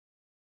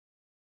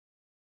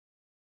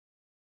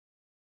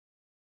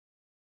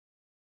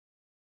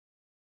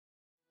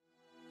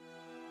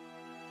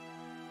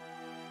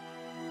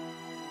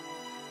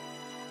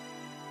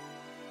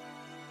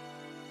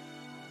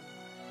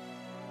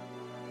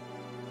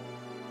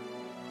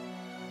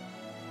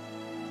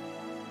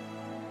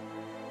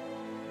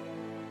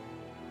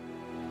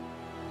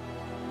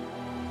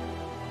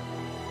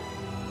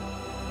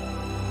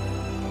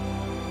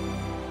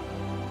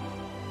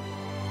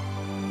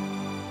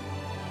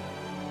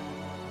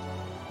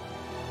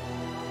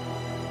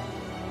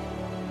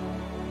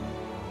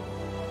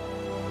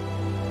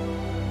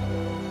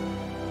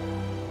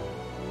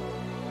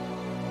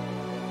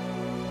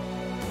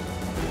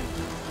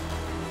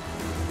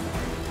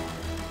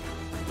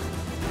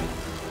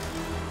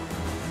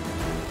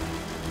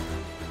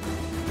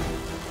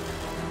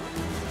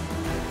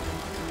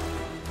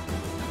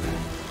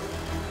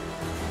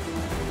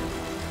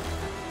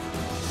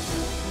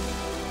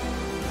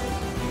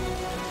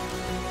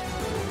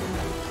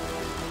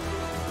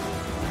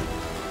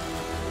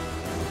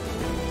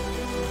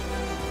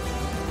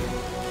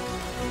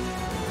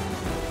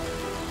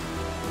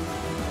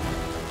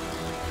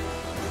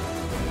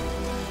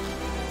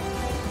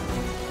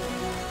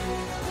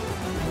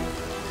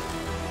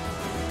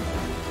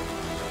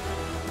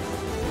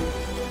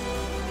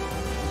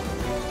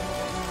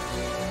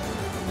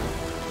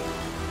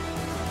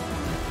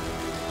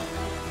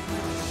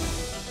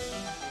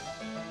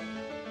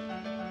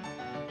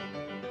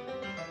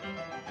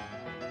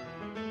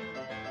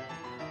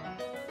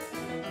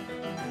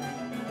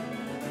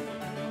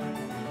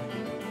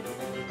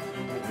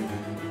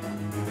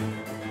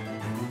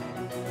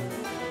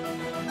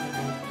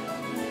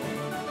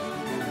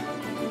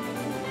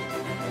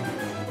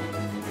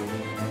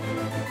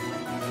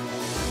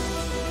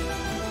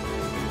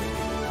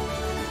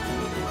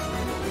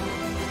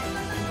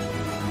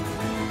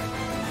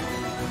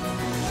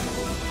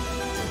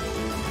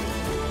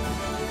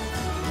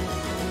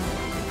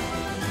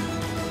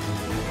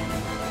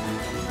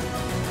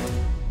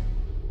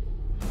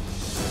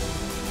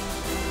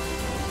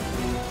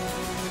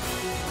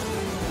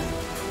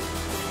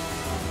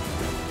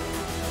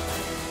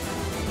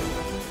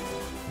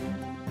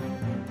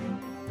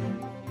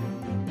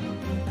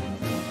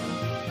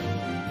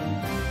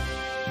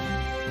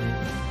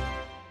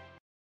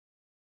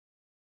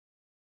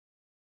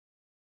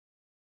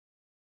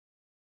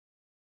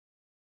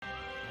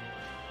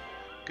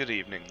Good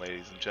evening,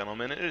 ladies and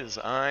gentlemen. It is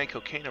I,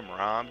 Cocainum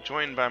Rob,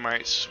 joined by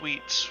my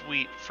sweet,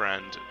 sweet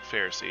friend,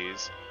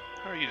 Pharisees.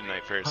 How are you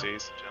tonight,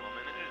 Pharisees?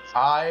 Gentlemen, it is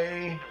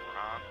I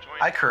Rob, joined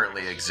I by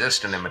currently my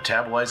exist and am sweet,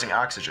 metabolizing sweet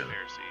oxygen.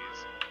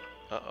 Pharisees.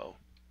 Uh-oh.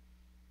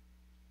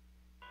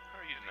 How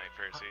are you tonight,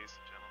 Pharisees?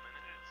 Gentlemen,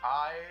 it is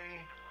I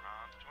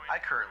Rob, joined I by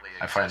currently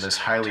my I find sweet, this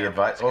sweet highly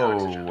advised. metabolizing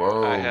Oh, oxygen. I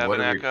whoa! have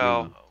What an do we?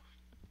 echo. Ooh.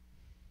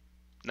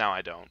 Now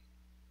I don't.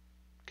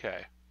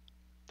 Okay.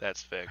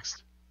 That's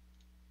fixed.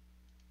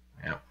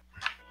 Yeah.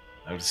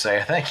 I would say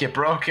I think you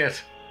broke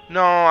it.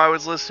 No, I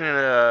was listening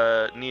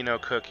to Nino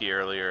Cookie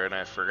earlier and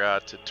I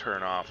forgot to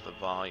turn off the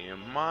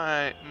volume.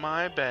 My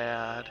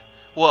bad.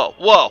 Whoa.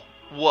 Whoa!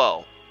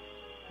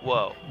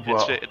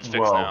 It's fixed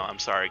now. Whoa! I'm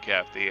sorry,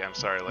 Kathy. I'm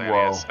sorry, Whoa!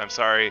 Lanius. I'm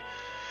sorry.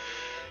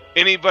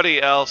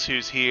 Anybody else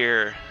who's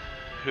here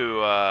who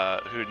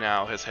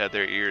now has had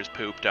their ears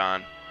pooped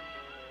on.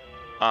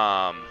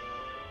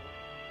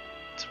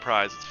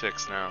 Surprise, it's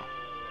fixed now.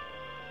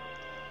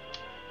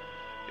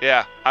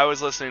 Yeah, I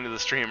was listening to the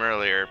stream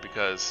earlier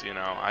because,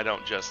 I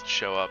don't just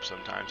show up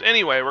sometimes.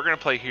 Anyway, we're going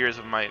to play Heroes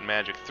of Might and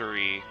Magic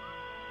 3.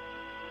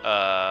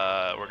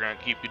 We're going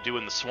to keep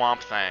doing the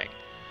swamp thing.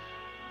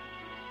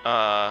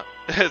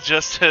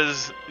 Just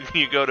as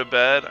you go to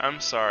bed, I'm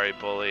sorry,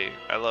 Bully.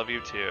 I love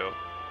you too.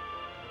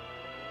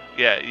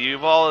 Yeah,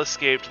 you've all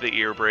escaped the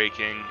ear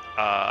breaking.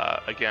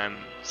 Again,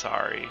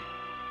 sorry.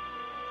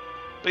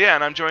 But yeah,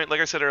 and I'm joined,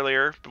 like I said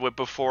earlier,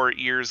 before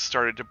ears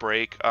started to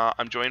break,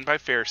 I'm joined by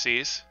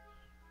Pharisees.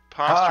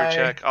 Posture Hi.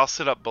 check. I'll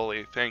sit up,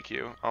 Bully. Thank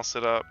you. I'll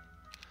sit up.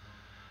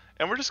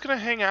 And we're just gonna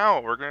hang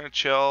out. We're gonna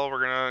chill.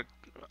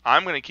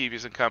 I'm gonna keep you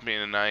some company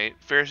tonight.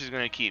 Pharisee's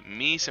gonna keep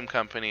me some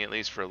company, at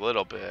least for a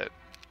little bit.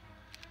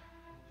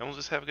 And we'll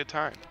just have a good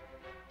time.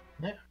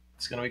 Yeah,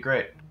 it's gonna be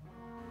great.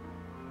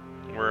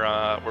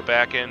 We're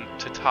back in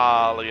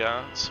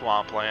Tatalia,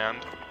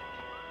 Swampland.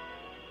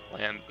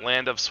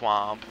 Land of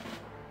Swamp.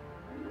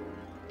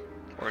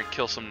 We're gonna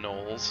kill some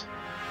gnolls.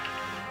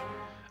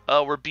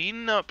 We're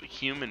beating up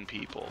human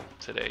people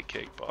today,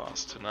 Cake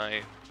Boss,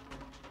 tonight.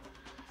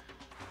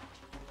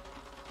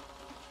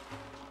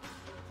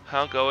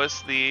 How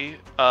goest thee?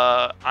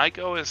 I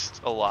goest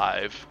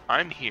alive.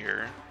 I'm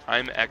here.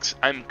 I'm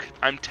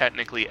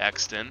technically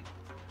extant.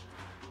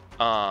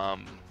 What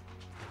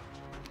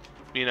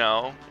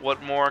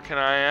more can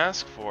I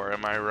ask for?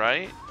 Am I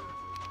right?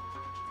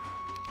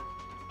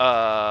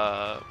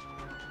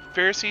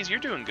 Pharisees, you're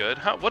doing good.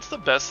 What's the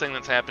best thing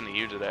that's happened to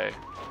you today?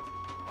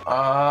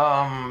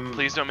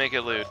 Please don't make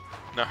it lewd.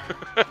 No.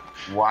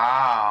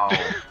 Wow.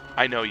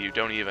 I know you.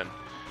 Don't even.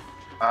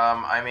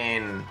 I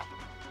mean,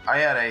 I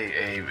had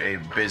a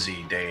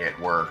busy day at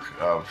work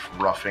of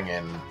roughing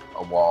in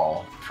a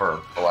wall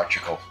for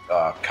electrical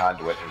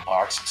conduit and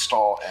box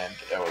install, and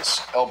I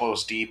was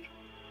elbows deep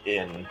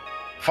in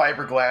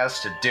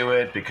fiberglass to do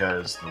it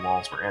because the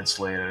walls were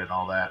insulated and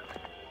all that.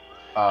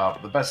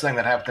 The best thing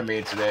that happened to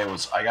me today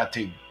was I got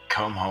to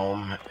come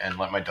home and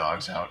let my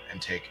dogs out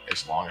and take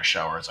as long a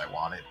shower as I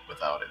wanted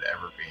without it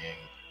ever being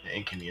an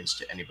inconvenience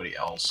to anybody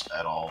else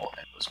at all,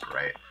 and it was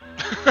great.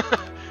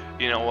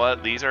 You know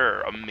what? These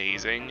are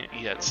amazing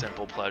yet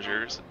simple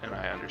pleasures, and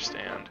I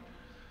understand.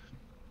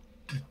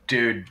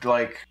 Dude,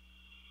 like,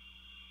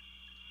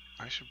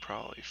 I should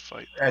probably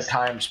fight at this.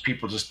 times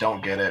people just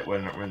don't get it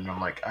when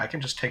I'm like, I can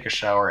just take a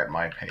shower at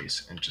my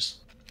pace and just,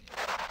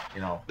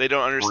 They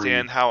don't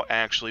understand breathe. how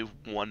actually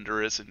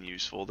wondrous and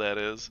useful that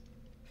is.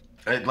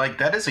 Like,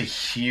 that is a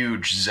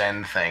huge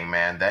Zen thing,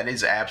 man. That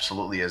is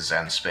absolutely a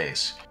Zen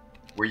space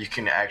where you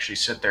can actually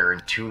sit there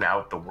and tune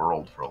out the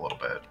world for a little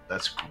bit.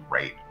 That's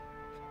great.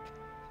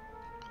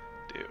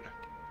 Dude,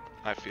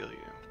 I feel you.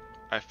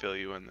 I feel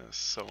you in this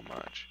so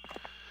much.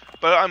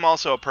 But I'm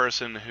also a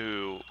person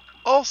who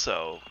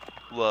also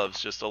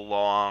loves just a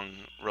long,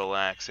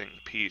 relaxing,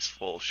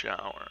 peaceful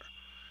shower.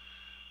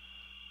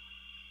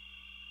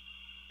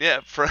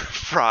 Yeah,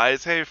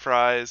 Fries. Hey,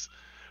 Fries.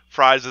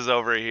 Fries is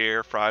over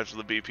here. Fries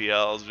with the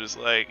BPLs. Just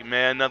like,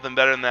 man, nothing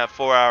better than that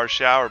 4-hour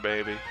shower,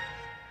 baby.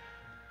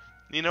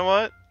 You know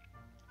what?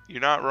 You're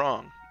not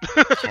wrong.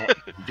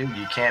 Dude,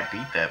 you can't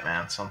beat that,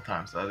 man.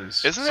 Sometimes that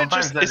is. Isn't it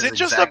Sometimes just? that Is is it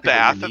just a exactly what you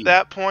bath at need.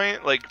 that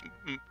point? Like,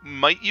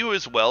 might you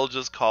as well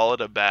just call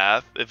it a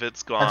bath if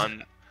it's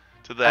gone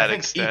to that I think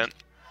extent?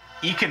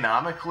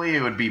 Economically,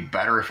 it would be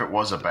better if it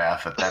was a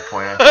bath at that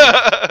point.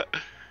 I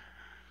think.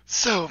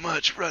 So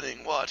much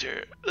running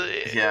water.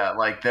 Yeah,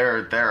 like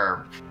there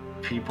are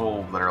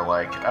people that are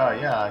like, oh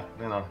yeah,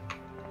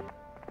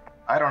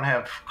 I don't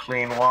have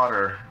clean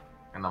water,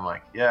 and I'm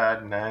like, yeah,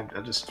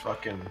 I just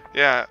fucking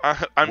Yeah,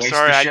 I'm waste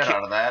sorry. the I shit can't.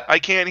 out of that. I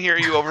can't hear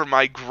you over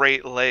my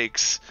Great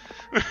Lakes.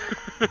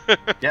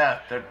 Yeah,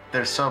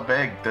 they're so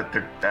big that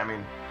they're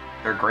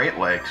Great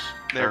Lakes.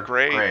 They're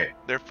great.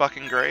 They're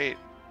fucking great.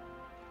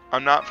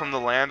 I'm not from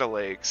the Land of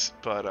Lakes,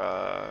 but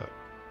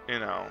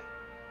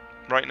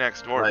right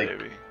next door, Like,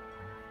 baby.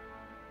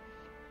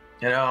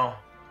 you know,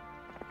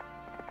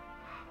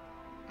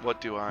 What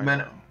do I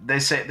know? they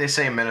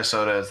say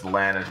Minnesota is the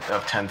land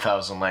of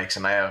 10,000 lakes,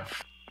 and I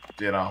have,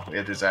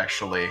 it is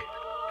actually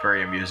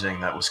very amusing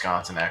that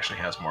Wisconsin actually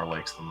has more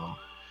lakes than them.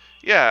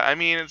 Yeah, I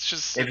mean, it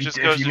just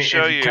goes to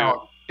show you,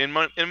 count, in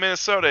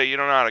Minnesota, you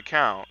don't know how to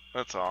count.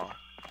 That's all.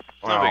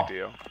 It's no big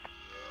deal.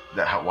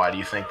 Why do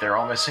you think they're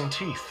all missing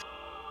teeth?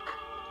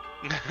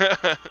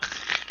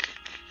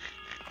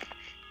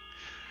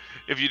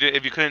 If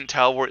you couldn't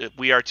tell,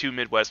 we are two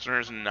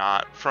Midwesterners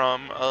not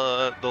from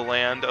the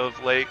land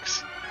of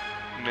lakes,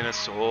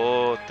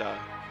 Minnesota.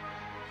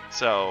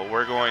 So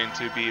we're going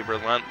to be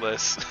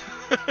relentless.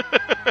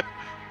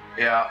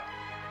 Yeah.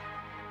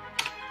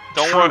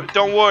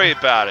 Don't worry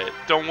about it.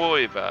 Don't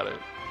worry about it.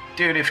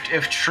 Dude,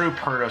 if Troop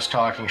heard us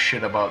talking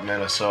shit about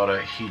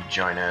Minnesota, he'd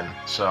join in.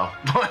 So,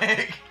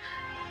 like,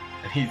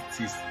 he's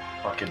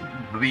fucking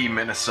the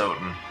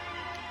Minnesotan.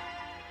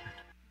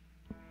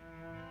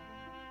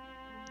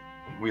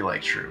 We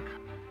like Troop.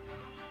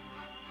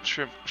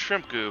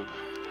 Shrimp goob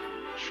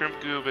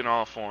in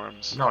all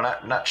forms. No,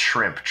 not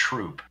shrimp.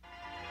 Troop.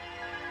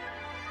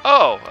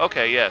 Oh,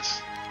 okay,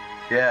 yes.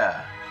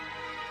 Yeah.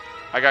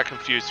 I got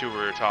confused who we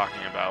were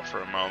talking about for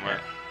a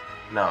moment.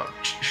 No,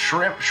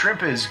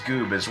 shrimp is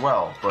goob as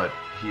well, but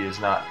he is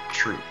not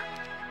Troop.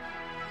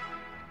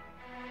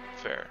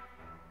 Fair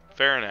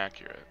and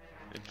accurate.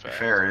 In fact.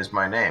 Fair is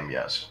my name,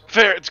 yes.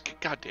 Fair.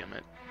 God damn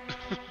it.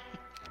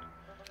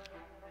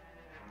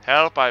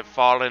 Help! I've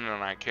fallen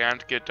and I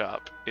can't get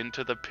up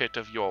into the pit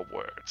of your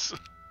words.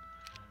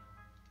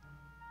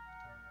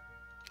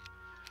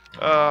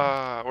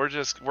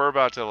 We're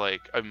about to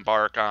like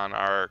embark on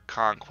our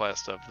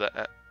conquest of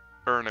the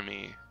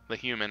Ernemy, the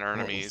human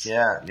Ernemies.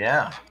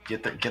 Yeah.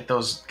 Get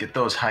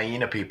those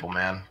hyena people,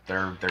 man.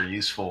 They're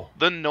useful.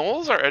 The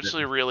gnolls are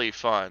actually really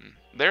fun.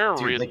 They're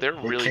really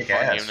fun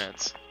ass.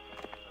 units.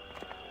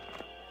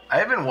 I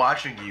have been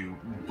watching you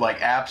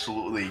like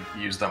absolutely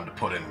use them to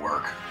put in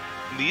work.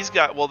 These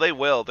guys, well, they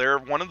will. They're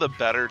one of the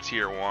better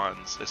tier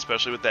 1s,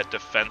 especially with that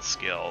defense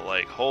skill.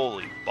 Like,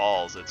 holy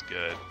balls, it's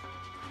good.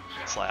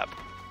 Slap.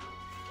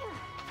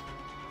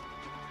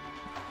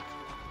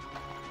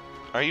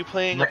 Are you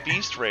playing a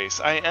beast race?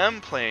 I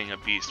am playing a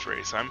beast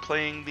race. I'm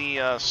playing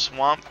the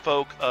swamp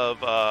folk of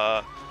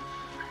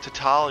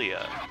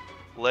Tatalia,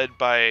 led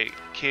by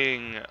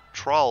King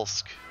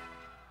Trolsk.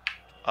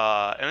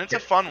 And it's a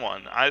fun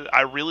one.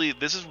 I really,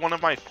 this is one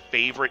of my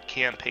favorite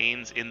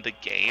campaigns in the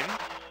game.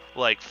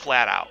 Like,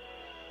 flat out.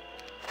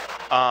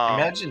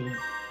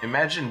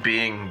 Imagine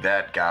being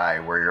that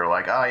guy where you're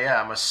like, oh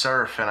yeah, I'm a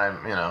serf and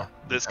I'm,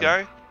 This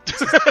guy?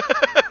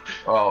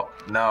 Well,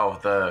 no,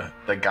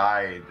 the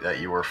guy that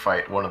you were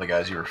one of the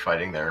guys you were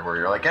fighting there, where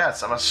you're like,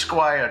 yes, I'm a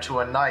squire to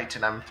a knight,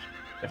 and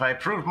if I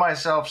prove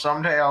myself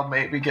someday, I'll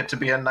maybe get to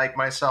be a knight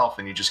myself,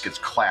 and he just gets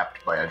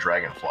clapped by a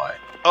dragonfly.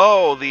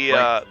 Oh,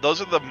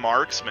 those are the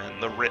marksmen.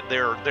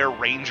 They're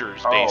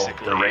rangers,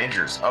 basically. Oh, the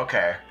rangers.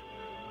 Okay.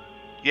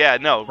 Yeah,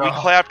 no, we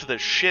clapped the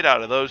shit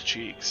out of those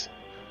cheeks.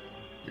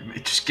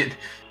 Just get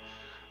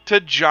to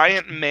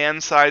giant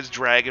man-sized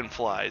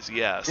dragonflies.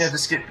 Yes. Yeah,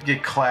 just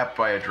get clapped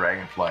by a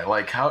dragonfly.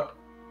 Like how,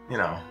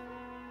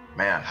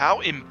 man. How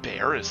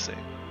embarrassing.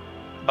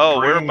 Oh,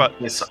 we're about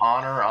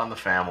dishonor on the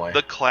family.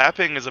 The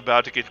clapping is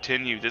about to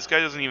continue. This guy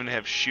doesn't even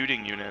have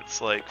shooting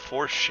units. Like,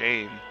 for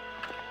shame.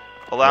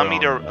 Allow me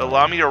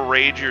to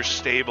raid your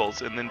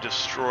stables and then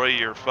destroy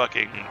your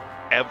fucking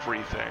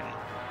everything.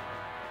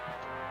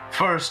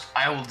 First,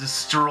 I will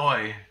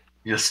destroy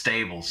your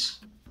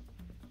stables.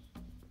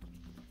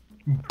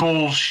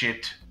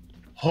 Bullshit.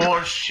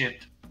 Horse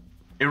shit.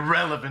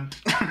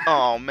 Irrelevant.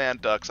 Oh man,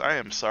 Ducks, I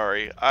am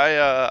sorry.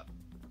 I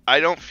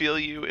don't feel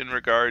you in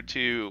regard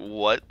to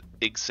what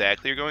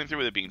exactly you're going through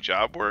with it being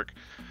job work.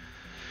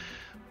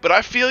 But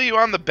I feel you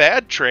on the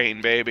bad train,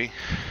 baby.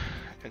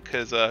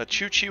 Because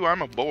choo-choo,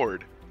 I'm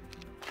aboard.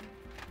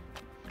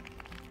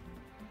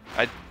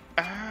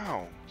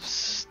 Ow.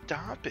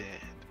 Stop it.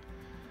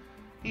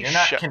 You're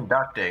not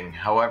conducting,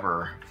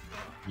 however,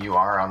 you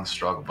are on the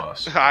struggle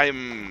bus.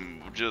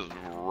 I'm just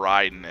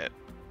riding it.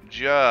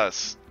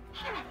 Just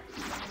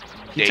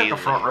You took a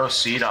front row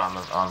seat on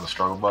the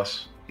struggle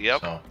bus.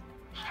 Yep. So.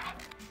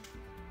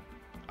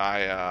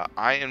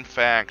 I in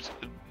fact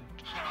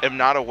am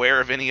not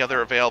aware of any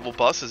other available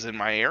buses in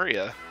my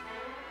area.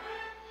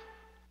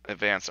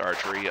 Advanced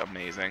archery,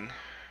 amazing.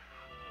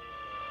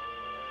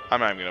 I'm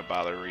not even gonna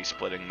bother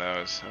resplitting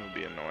those. That would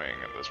be annoying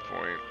at this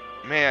point.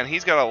 Man,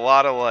 he's got a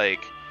lot of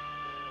like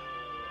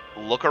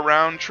look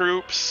around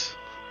troops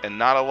and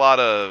not a lot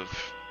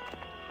of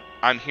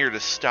I'm here to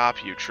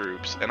stop you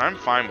troops, and I'm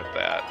fine with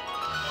that.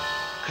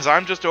 Because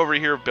I'm just over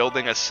here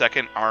building a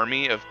second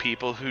army of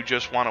people who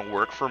just want to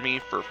work for me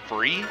for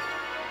free,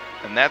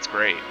 and that's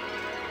great.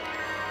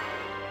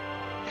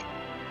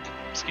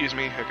 Excuse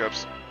me,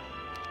 hiccups.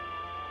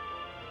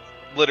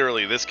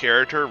 Literally, this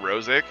character,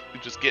 Rosic,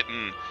 just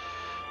getting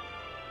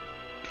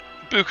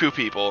buku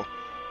people.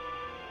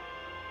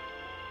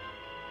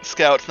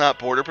 Scouts, not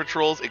border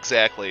patrols?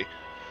 Exactly.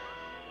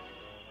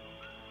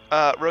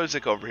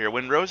 Rosic over here.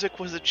 When Rosic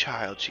was a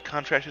child, she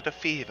contracted a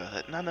fever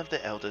that none of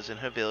the elders in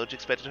her village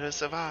expected her to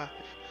survive.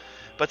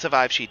 But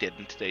survive she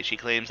didn't. Today she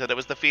claims that it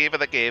was the fever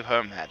that gave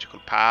her magical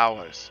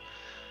powers.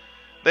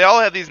 They all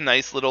have these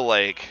nice little,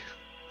 like,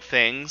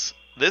 things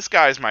This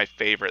guy's my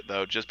favorite,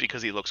 though, just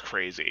because he looks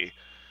crazy.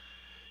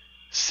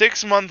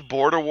 6-month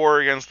border war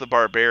against the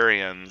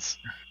barbarians.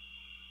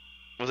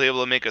 Was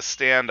able to make a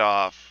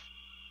standoff,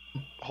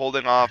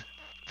 holding off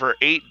for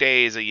 8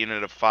 days a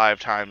unit of 5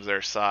 times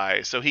their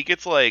size. So he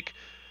gets, like,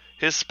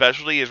 his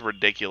specialty is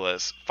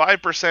ridiculous.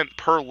 5%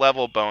 per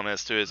level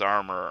bonus to his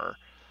armorer.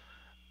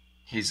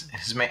 His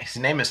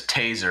name is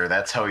Taser.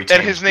 That's how he tames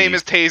And his name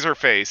is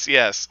Taserface,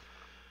 yes.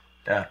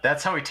 Yeah,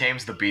 that's how he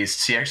tames the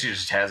beasts. He actually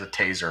just has a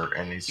taser,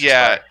 and he's just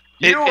Yeah,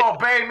 like,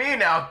 obey me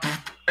now!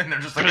 And they're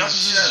just like, oh,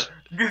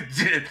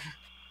 shit.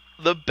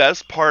 The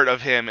best part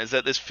of him is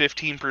that this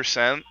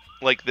 15%,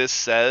 like this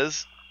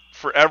says,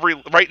 for every...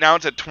 Right now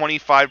it's at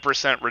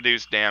 25%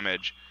 reduced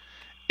damage.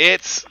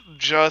 It's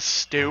just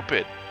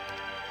stupid.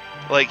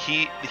 Like,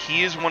 he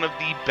is one of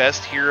the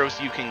best heroes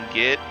you can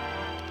get.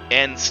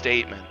 End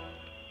statement.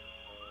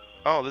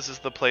 Oh, this is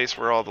the place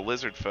where all the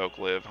lizard folk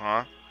live,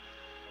 huh?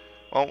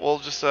 Well, we'll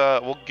just,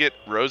 we'll get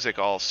Rosic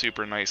all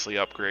super nicely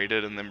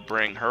upgraded and then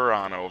bring her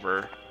on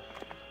over.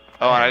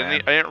 Oh, and I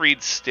didn't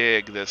read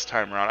Stig this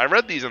time around. I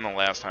read these in the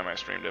last time I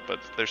streamed it,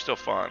 but they're still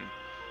fun.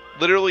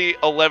 Literally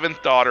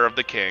 11th daughter of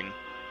the king.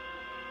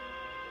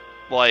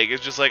 Like,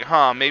 it's just like,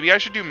 huh, maybe I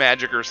should do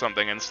magic or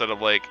something instead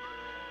of, like,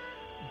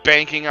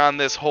 banking on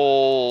this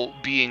whole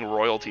being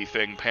royalty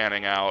thing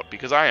panning out,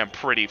 because I am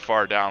pretty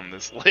far down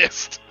this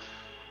list.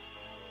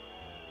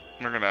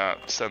 We're gonna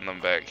send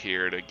them back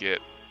here to get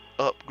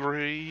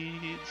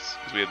upgrades,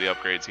 because we have the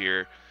upgrades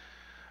here.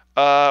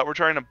 We're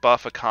trying to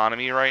buff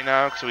economy right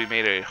now, because we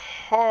made a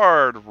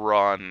hard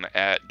run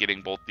at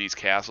getting both these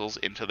castles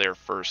into their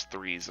first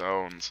 3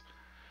 zones.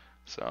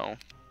 So,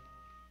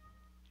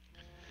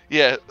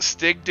 yeah,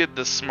 Stig did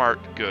the smart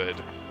good.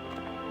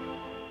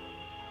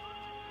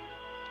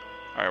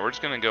 Alright, we're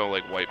just gonna go,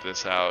 like, wipe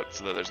this out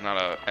so that there's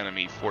not an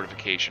enemy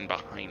fortification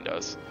behind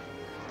us.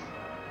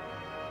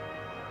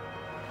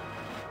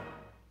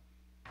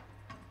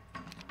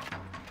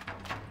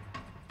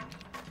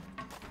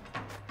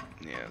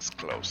 Yes,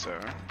 closer.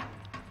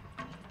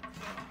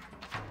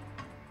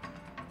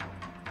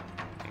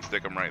 And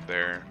stick him right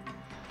there.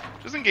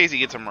 Just in case he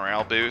gets a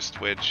morale boost,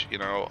 which, you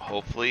know,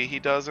 hopefully he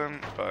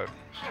doesn't, but...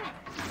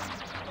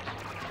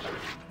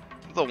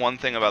 The one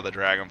thing about the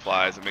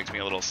dragonflies that makes me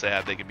a little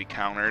sad, they can be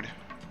countered.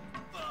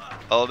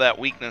 Oh, that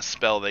weakness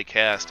spell they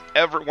cast,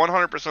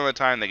 100% of the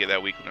time they get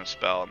that weakness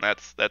spell, and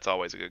that's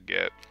always a good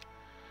get.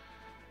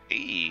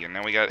 Hey, and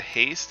now we got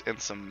haste and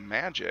some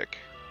magic.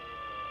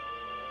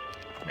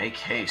 Make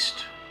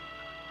haste.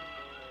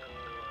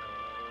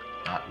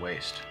 Not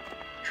waste.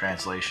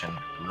 Translation,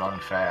 run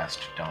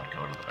fast, don't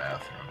go to the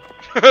bathroom.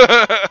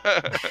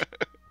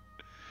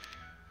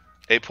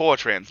 A poor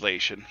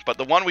translation, but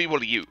the one we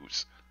will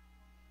use.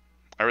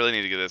 I really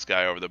need to get this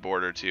guy over the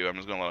border, too. I'm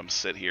just going to let him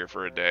sit here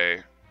for a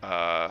day.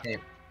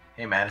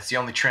 Hey man, it's the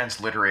only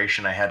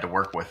transliteration I had to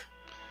work with.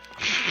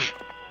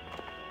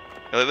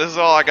 This is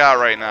all I got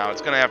right now.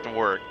 It's going to have to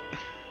work.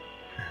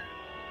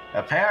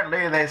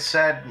 Apparently they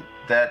said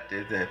that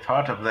the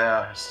part of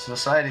their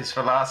society's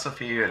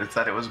philosophy is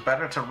that it was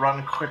better to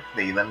run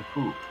quickly than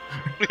poop.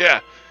 Yeah.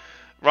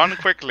 Run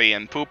quickly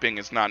and pooping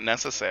is not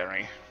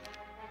necessary.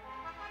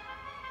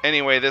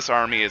 Anyway, this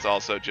army is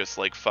also just,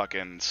 like,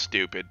 fucking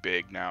stupid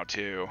big now,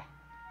 too.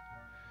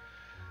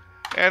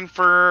 And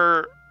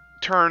for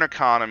turn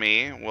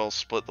economy, we'll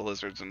split the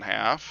lizards in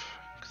half,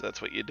 because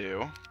that's what you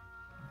do.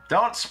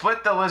 Don't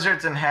split the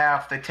lizards in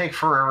half. They take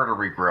forever to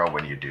regrow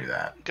when you do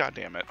that. God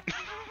damn it.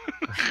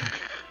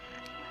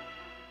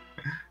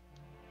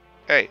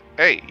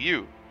 Hey,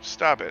 you.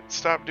 Stop it.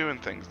 Stop doing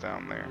things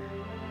down there.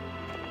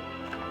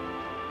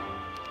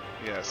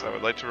 Yes, I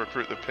would like to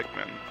recruit the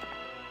Pikmin.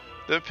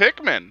 The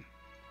Pikmin!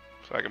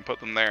 So I can put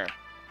them there.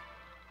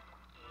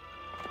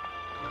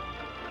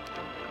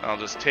 I'll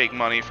just take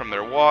money from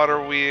their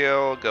water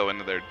wheel, go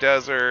into their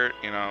desert,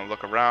 you know,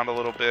 look around a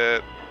little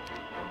bit.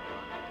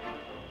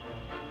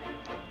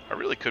 I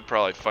really could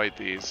probably fight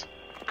these.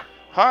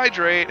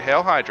 Hydrate!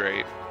 Hail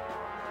hydrate!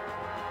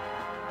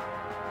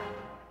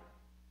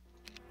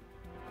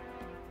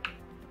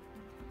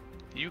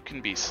 You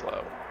can be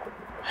slow.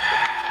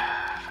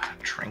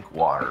 Drink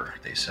water,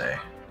 they say.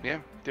 Yeah,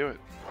 do it.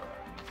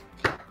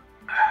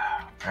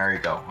 There you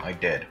go. I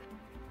did.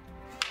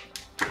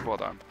 Well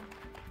done.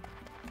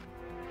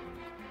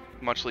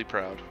 Muchly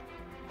proud.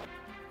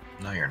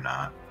 No, you're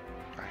not.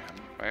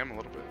 I am a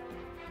little bit.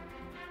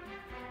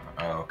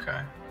 Oh,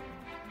 okay.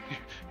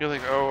 You're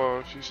like, oh,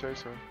 if you say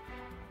so.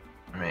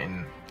 I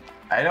mean,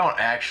 I don't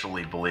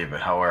actually believe it.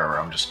 However,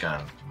 I'm just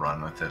gonna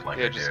run with it like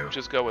I do.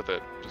 Just go with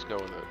it. Just go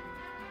with it.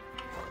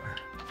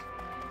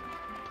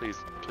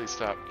 Please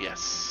stop.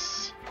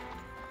 Yes.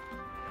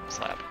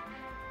 Slap.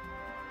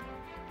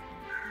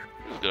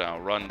 Just gonna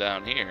run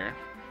down here.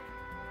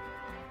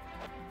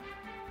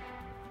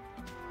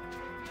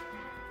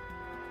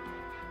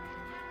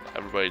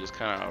 Everybody just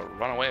kind of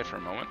run away for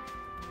a moment.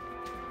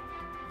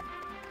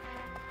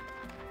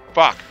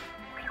 Fuck!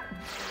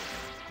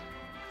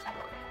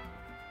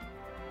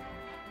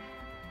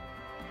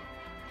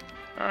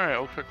 Alright,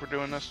 looks like we're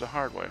doing this the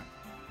hard way.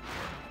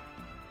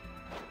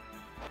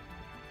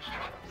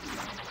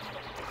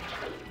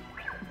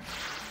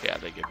 Yeah,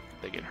 they get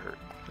hurt.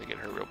 They get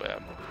hurt real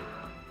bad.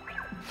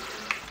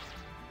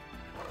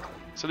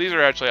 So these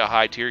are actually a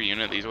high tier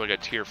unit. These are like a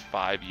tier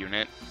 5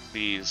 unit.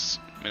 These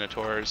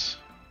Minotaurs,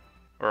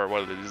 or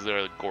what are they? These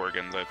are the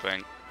Gorgons, I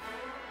think.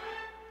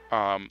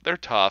 They're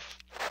tough,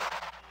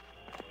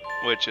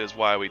 which is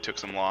why we took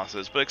some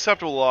losses, but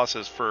acceptable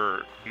losses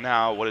for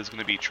now. What is going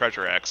to be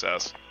treasure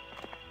access,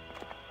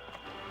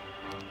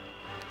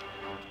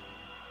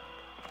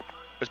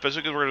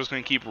 especially because we're just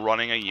going to keep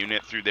running a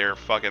unit through their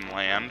fucking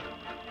land,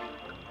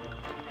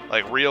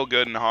 like real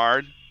good and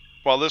hard.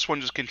 While this one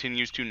just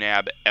continues to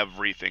nab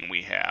everything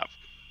we have.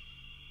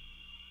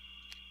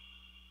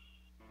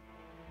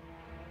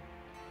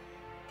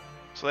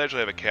 So they actually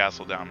have a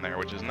castle down there,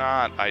 which is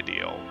not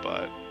ideal,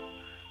 but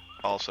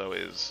also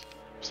is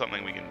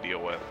something we can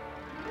deal with.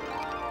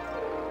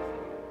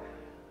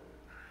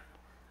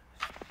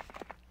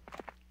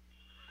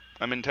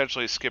 I'm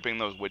intentionally skipping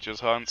those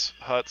witches' huts.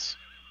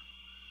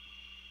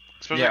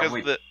 Especially because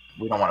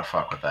we don't want to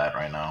fuck with that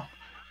right now.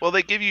 Well,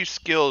 they give you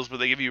skills, but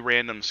they give you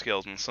random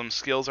skills, and some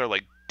skills are,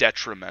 like,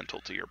 detrimental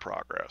to your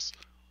progress.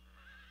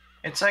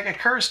 It's like a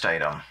cursed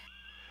item.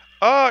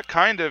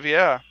 Kind of,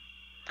 yeah.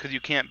 Because you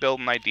can't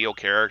build an ideal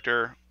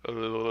character.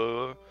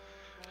 So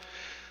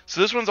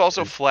this one's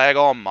also flag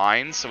all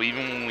mines, so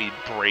even when we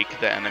break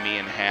the enemy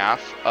in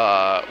half,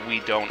 we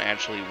don't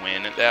actually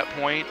win at that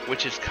point,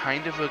 which is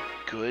kind of a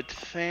good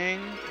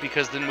thing,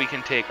 because then we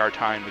can take our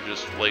time to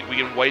just, like, we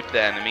can wipe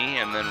the enemy,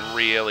 and then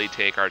really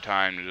take our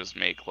time to just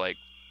make, like,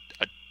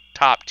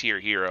 top tier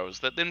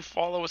heroes that then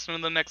follow us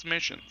into the next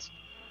missions.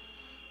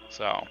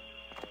 So,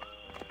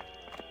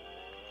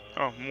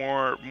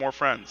 more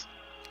friends.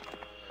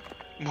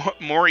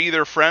 More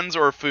either friends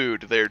or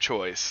food, their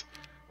choice.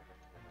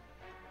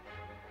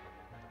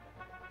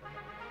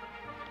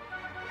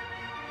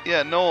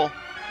 Yeah, Null.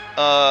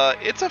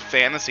 It's a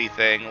fantasy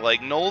thing. Like,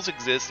 Gnolls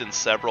exist in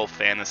several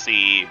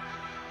fantasy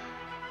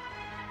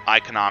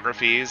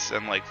iconographies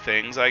and, like,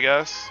 things, I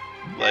guess.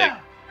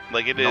 Yeah.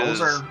 Like it Gnolls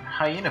is. are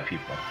hyena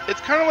people. It's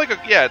kind of like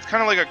it's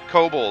kind of like a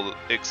kobold,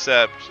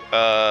 except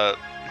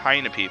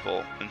hyena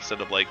people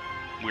instead of like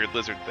weird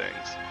lizard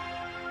things.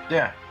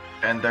 Yeah,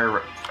 and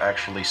they're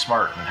actually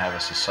smart and have a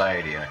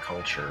society and a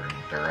culture, and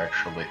they're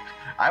actually.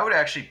 I would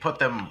actually put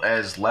them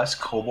as less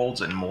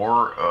kobolds and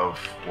more of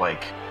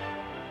like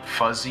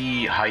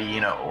fuzzy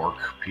hyena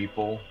orc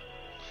people.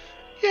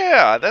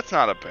 Yeah, that's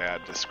not a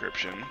bad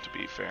description, to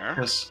be fair.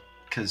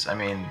 Because I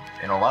mean,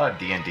 in a lot of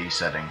D&D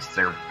settings,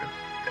 they're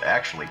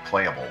actually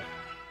playable.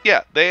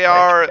 Yeah, they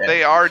are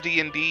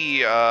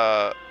D&D,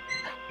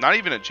 not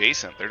even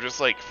adjacent. They're just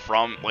like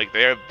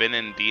they have been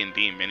in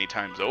D&D many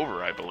times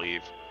over, I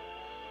believe.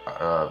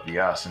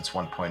 Yeah, since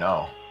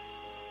 1.0.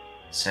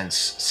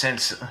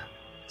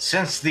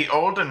 Since the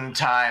olden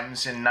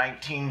times in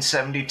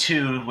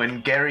 1972,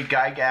 when Gary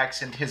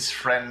Gygax and his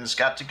friends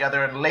got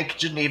together in Lake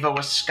Geneva,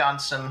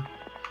 Wisconsin,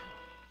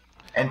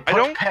 and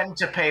put pen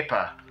to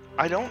paper.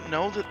 I don't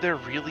know that they're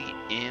really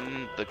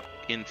in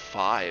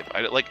 5.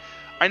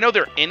 I know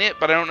they're in it,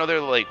 but I don't know they're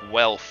like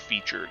well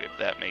featured. If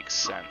that makes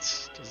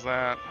sense, does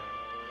that?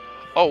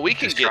 Oh, we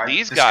can get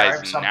these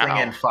guys something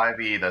now. In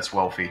 5e that's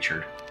well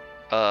featured.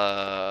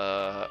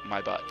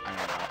 My butt. I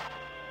don't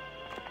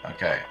know.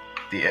 Okay.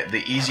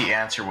 The easy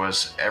answer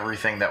was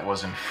everything that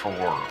was in 4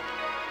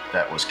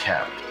 that was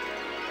kept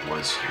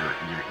was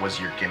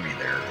your gimme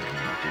there, and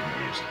you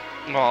didn't use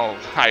it. Well,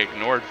 I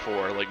ignored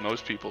 4 like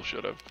most people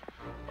should have.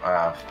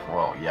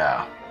 Well,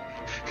 yeah.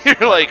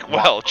 You're like,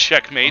 well,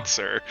 checkmate,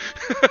 sir.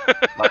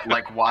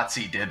 like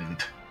WotC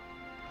didn't.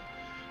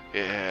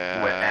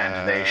 Yeah.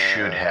 And they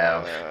should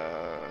have. Yeah.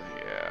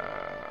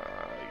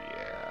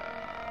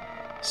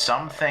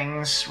 Some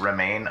things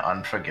remain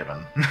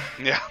unforgiven.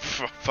 Yeah,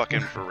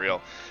 fucking for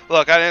real.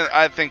 Look,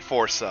 I think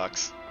 4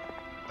 sucks.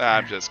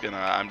 I'm just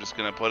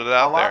gonna put it out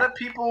there. A lot of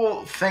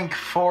people think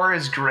 4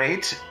 is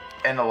great,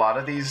 and a lot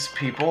of these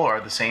people are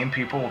the same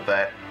people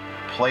that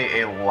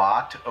play a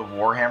lot of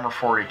Warhammer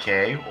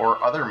 40k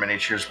or other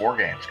miniatures war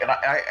games. And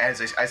I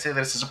say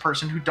this as a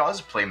person who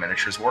does play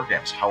miniatures war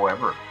games.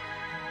 However,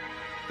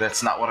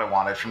 that's not what I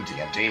wanted from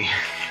D&D.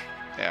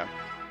 Yeah.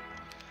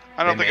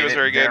 I don't think it was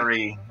very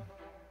good.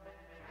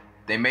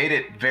 They made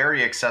it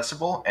very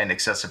accessible, and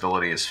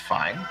accessibility is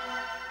fine.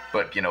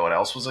 But you know what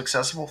else was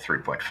accessible?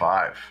 3.5.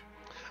 I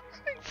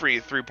think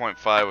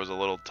 3.5 was a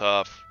little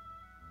tough.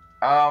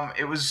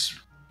 It was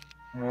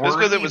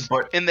wordy,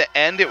 but in the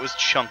end it was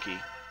chunky.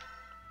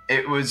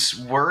 It was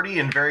wordy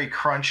and very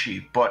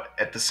crunchy, but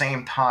at the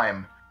same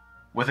time,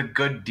 with a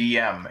good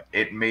DM,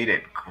 it made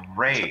it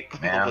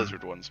great, man. The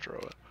lizard ones throw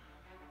it.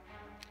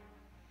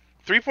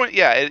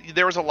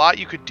 There was a lot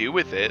you could do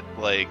with it.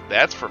 Like,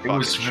 that's for fucking sure. It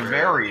was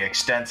very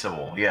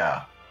extensible,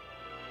 yeah.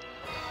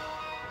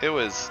 It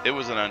was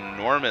an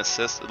enormous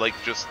system. Like,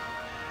 just...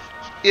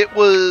 It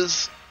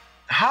was...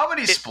 How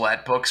many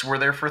splat books were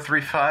there for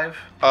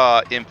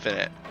 3.5?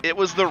 Infinite. It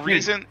was the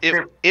reason...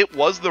 It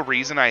was the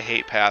reason I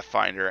hate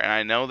Pathfinder, and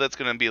I know that's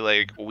gonna be,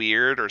 like,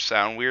 weird or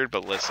sound weird,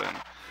 but listen.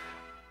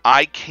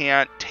 I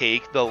can't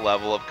take the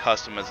level of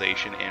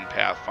customization in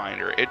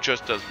Pathfinder. It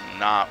just does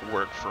not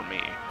work for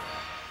me.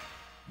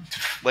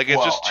 Like,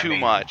 it's just too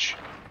much.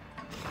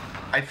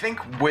 I think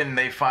when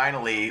they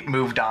finally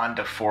moved on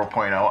to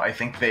 4.0, I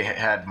think they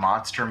had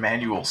Monster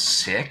Manual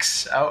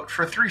 6 out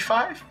for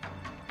 3.5.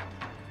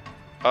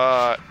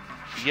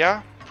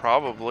 Yeah,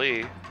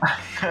 probably.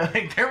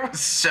 Like, there was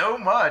so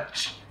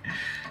much.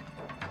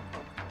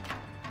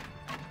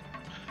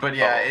 But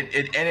yeah,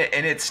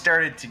 it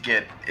started to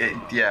get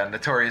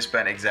Notorious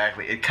Ben,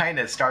 exactly. It kind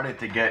of started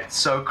to get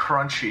so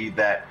crunchy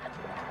that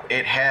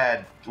it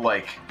had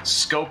like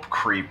scope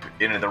creep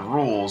into the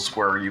rules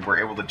where you were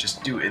able to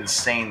just do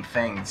insane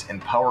things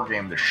and power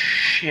game the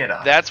shit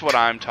out. That's what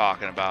I'm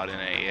talking about in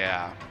it,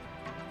 yeah.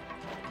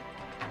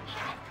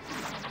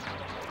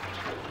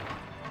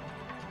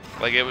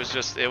 Like, it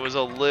was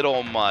a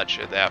little much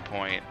at that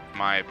point, in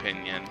my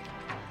opinion.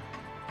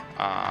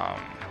 I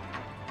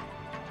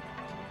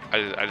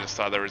just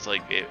thought there was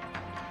like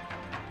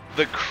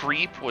the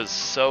creep was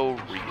so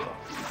real.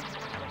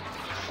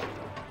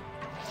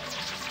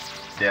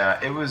 Yeah,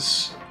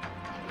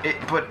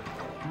 but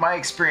my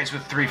experience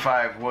with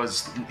 3.5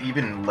 was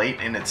even late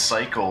in its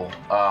cycle.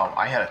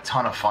 I had a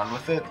ton of fun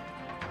with it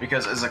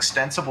because as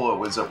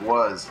extensible as it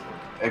was,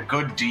 a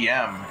good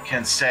DM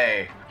can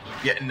say,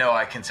 "Yeah, no,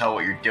 I can tell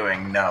what you're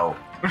doing. No."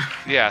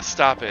 Yeah,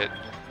 stop it.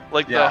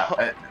 Like, yeah,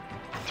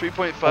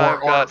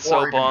 3.5 got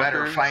so even bonkers.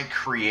 Better, find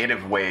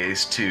creative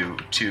ways to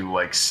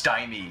like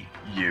stymie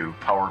you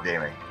power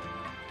gaming.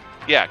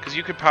 Yeah, because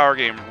you could power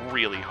game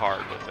really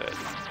hard with it.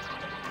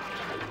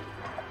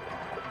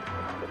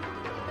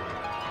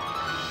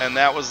 And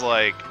that was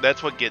like,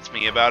 that's what gets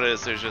me about it,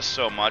 is there's just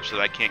so much that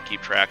I can't keep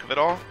track of it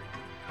all.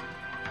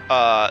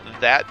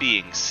 That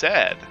being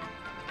said,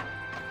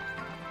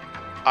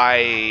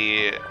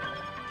 I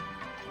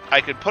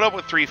could put up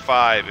with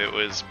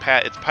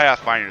 3.5. It's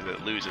Pathfinder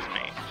that loses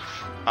me.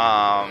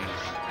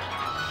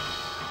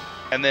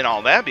 And then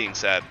all that being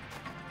said,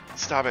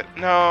 stop it.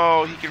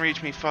 No, he can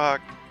reach me.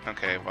 Fuck.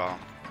 Okay, well,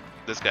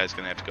 this guy's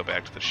gonna have to go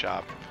back to the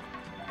shop.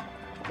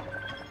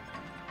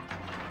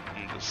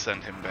 And just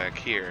send him back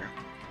here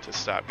to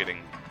stop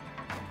getting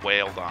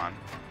wailed on.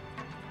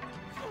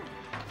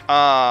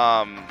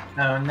 Oh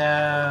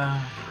no.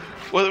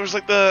 Well, there was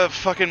like the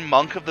fucking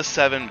Monk of the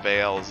Seven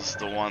Veils is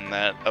the one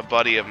that a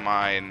buddy of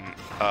mine,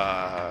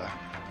 I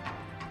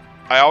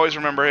always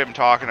remember him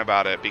talking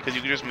about it because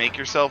you could just make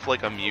yourself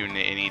like immune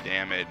to any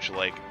damage,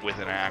 like with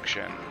an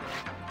action.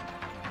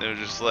 It was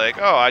just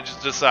like, oh, I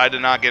just decided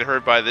to not get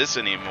hurt by this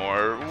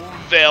anymore.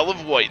 Veil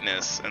of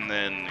Whiteness. And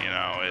then, you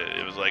know,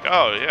 it was like,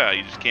 oh yeah,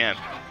 you just can't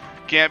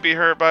be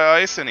hurt by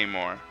ice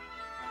anymore.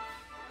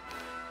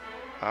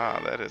 Ah,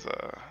 that is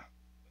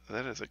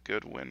a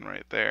good win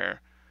right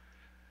there.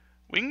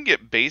 We can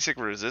get basic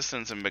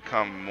resistance and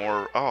become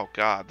more... Oh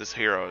god, this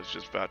hero is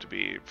just about to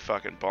be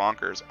fucking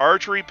bonkers.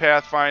 Archery,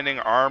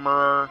 pathfinding,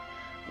 armor,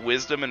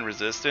 wisdom, and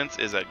resistance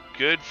is a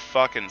good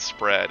fucking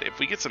spread. If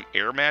we get some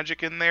air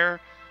magic in there,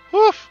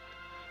 woof!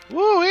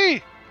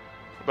 Woo-wee!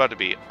 We're about to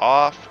be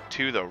off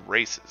to the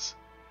races.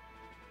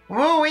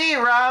 Woo-wee,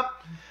 Rob!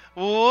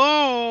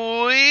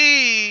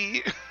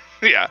 Woo-wee!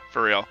 Yeah,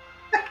 for real.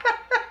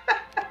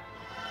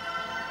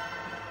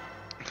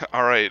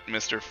 Alright,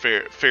 Mr.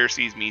 Fair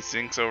Seas Me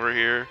Sinks over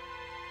here.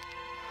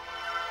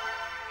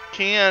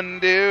 Can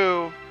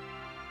do.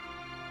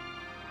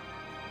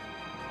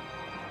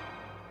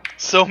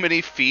 So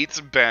many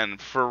feats, Ben,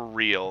 for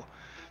real.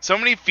 So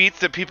many feats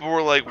that people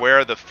were like, where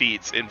are the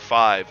feats in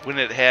 5? When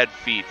it had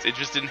feats. It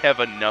just didn't have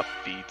enough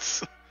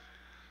feats.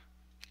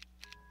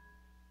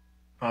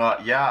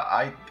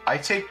 Yeah, I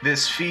take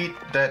this feat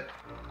that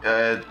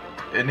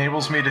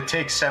enables me to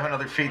take 7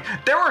 other feats.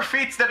 There were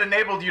feats that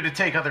enabled you to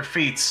take other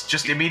feats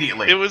just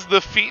immediately. It was the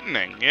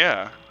featening,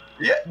 yeah.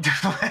 Yeah,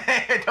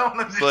 I don't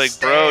understand. It's like,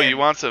 bro, you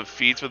want some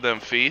feats with them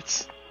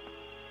feats?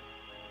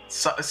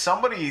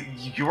 Somebody,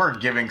 you are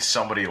giving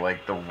somebody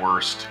like the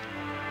worst,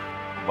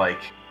 like,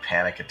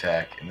 panic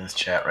attack in this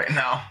chat right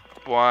now.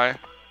 Why?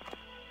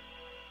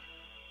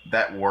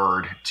 That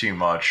word too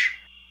much.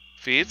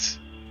 Feats?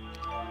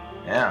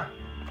 Yeah.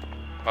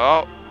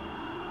 Oh.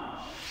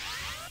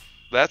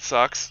 That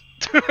sucks.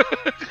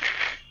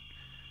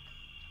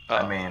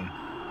 I mean...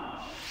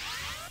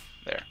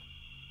 There.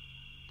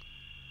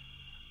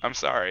 I'm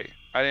sorry.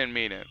 I didn't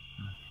mean it.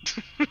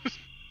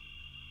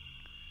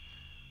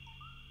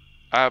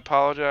 I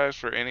apologize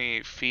for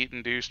any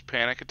feat-induced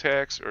panic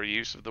attacks or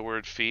use of the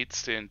word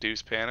feats to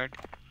induce panic.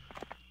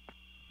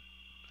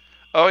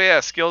 Oh yeah,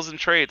 skills and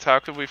traits. How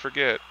could we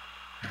forget?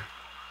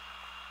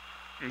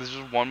 There's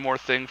just one more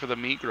thing for the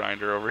meat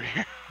grinder over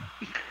here.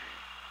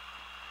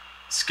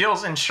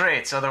 Skills and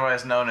traits,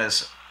 otherwise known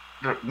as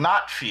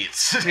not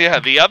feats.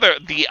 Yeah, the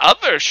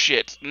other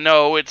shit.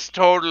 No, it's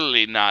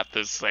totally not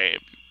the same.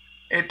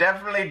 It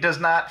definitely does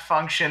not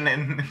function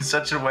in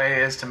such a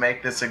way as to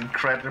make this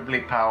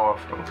incredibly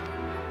powerful.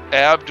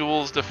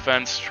 Abdul's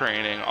defense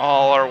training.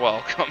 All are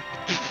welcome.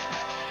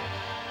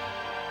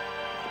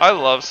 I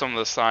love some of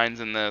the signs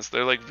in this.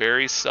 They're like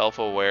very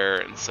self-aware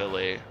and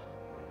silly.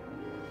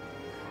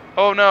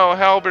 Oh no,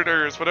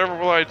 halberders, whatever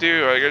will I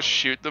do? I guess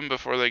shoot them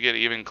before they get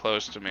even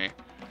close to me.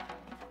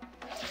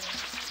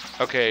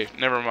 Okay,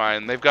 never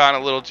mind. They've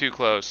gotten a little too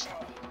close.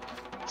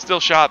 Still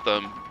shot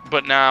them,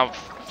 but now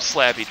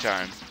slappy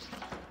time.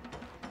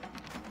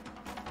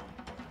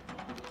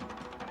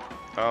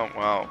 Oh,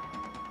 well.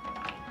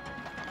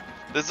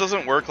 This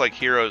doesn't work like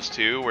Heroes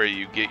 2, where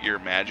you get your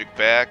magic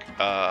back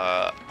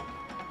by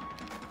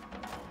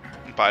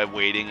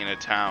waiting in a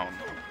town,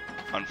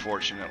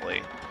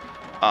 unfortunately.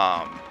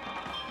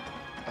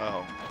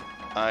 Oh,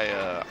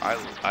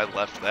 I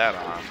left that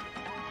on.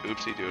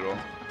 Oopsie doodle.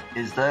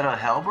 Is that a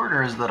halberd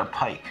or is that a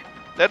pike?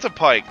 That's a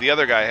pike. The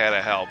other guy had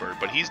a halberd,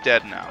 but he's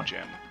dead now,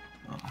 Jim.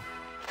 Oh.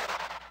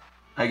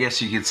 I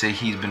guess you could say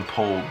he's been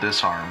pulled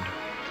disarmed.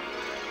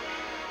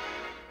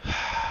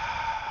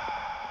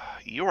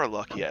 You are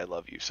lucky I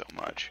love you so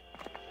much.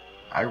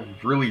 I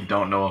really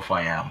don't know if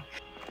I am.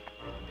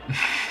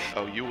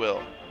 Oh, you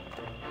will.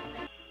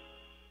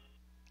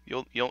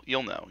 You'll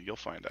know. You'll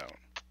find out.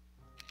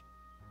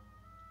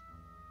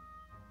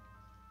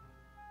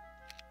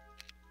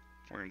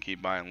 We're gonna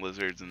keep buying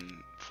lizards and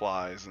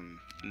flies and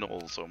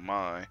gnolls, oh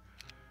my.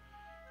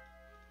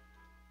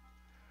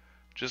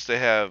 Just to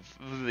have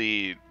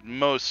the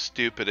most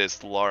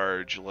stupidest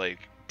large,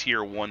 like,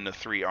 tier 1 to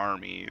 3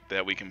 army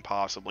that we can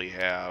possibly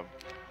have.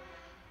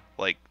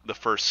 Like, the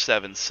first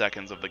 7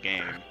 seconds of the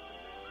game.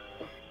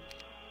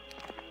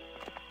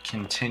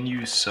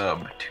 Continue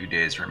sub 2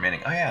 days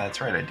remaining. Oh yeah,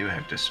 that's right, I do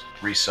have to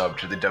resub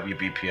to the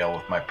WBPL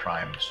with my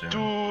Prime soon.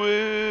 Do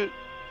it!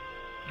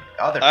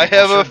 Other I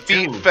have a should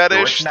feet too.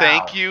 fetish, Do it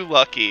thank now. you,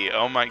 Lucky.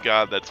 Oh my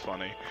god, that's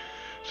funny.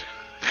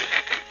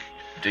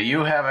 Do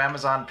you have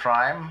Amazon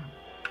Prime?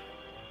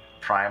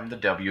 Prime the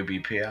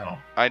WBPL.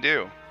 I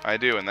do,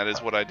 and that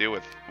is what I do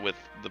with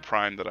the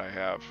Prime that I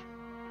have.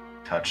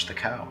 Touch the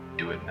cow.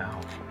 Do it now.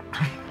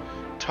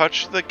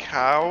 Touch the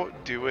cow,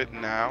 do it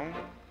now?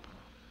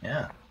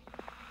 Yeah.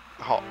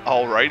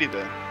 Alrighty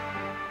then.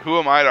 Who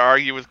am I to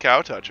argue with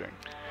cow touching?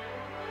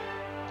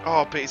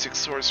 Oh, basic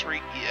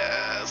sorcery.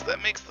 Yes,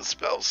 that makes the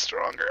spell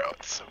stronger. Oh,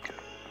 it's so good.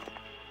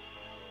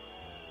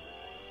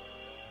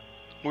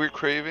 We're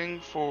craving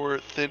for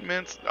Thin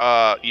Mints?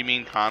 You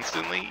mean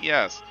constantly?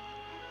 Yes.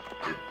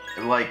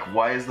 Like,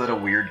 why is that a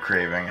weird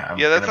craving?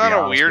 Yeah, that's not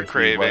a weird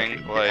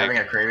craving. Like, having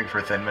a craving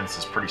for Thin Mints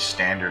is pretty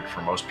standard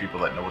for most people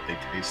that know what they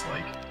taste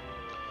like.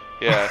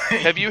 Yeah.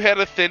 Have you had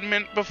a Thin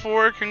Mint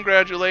before?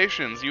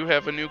 Congratulations. You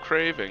have a new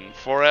craving.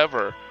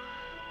 Forever.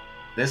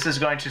 This is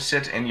going to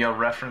sit in your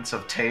reference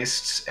of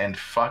tastes and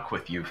fuck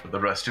with you for the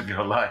rest of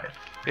your life.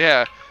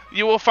 Yeah.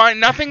 You will find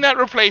nothing that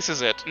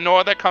replaces it,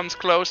 nor that comes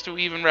close to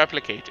even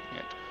replicating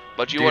it.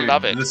 But you will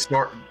love it.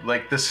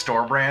 The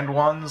store brand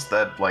ones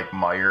that like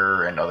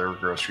Meijer and other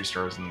grocery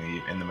stores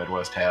in the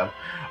Midwest have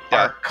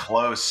are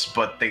close,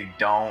 but they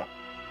don't.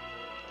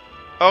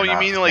 Oh, you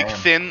mean like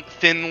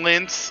thin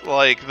lints,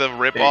 like the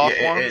rip-off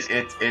ones?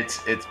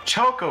 It's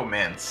Choco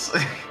Mints.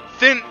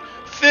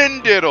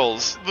 Thin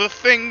diddles, the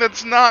thing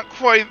that's not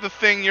quite the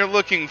thing you're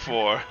looking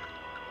for.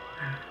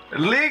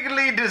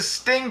 Legally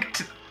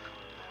distinct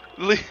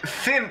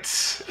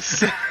Thints.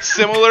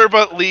 Similar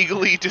but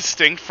legally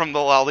distinct from the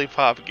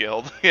Lollipop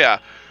Guild. Yeah.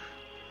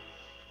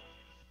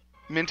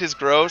 Mint is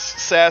gross.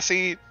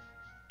 Sassy,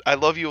 I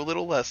love you a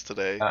little less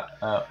today.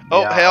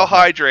 Hail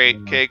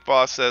Hydrate. Cake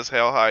Boss says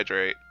Hail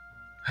Hydrate.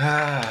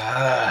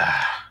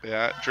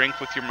 Yeah,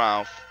 drink with your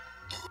mouth.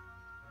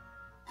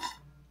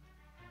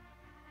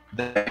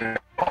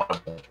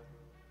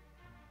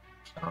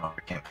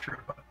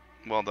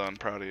 Well done,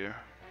 proud of you.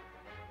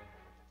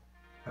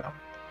 Yeah.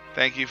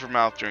 Thank you for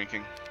mouth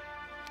drinking.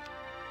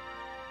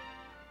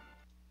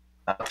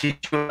 I'll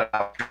teach you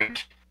about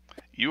drink.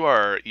 You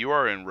are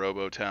in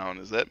Robotown.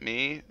 Is that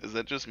me? Is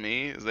that just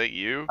me? Is that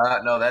you?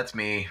 No, that's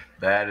me.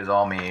 That is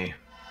all me.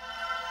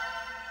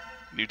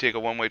 You take a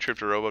one-way trip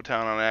to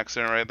Robotown on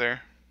accident right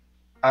there?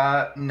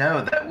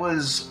 No, that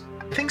was...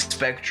 I think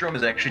Spectrum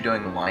is actually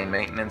doing line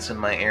maintenance in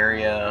my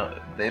area.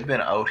 They've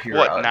been out here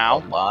now?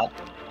 A lot.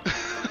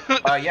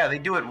 Yeah, they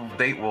do it...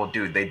 They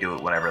do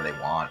it whenever they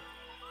want.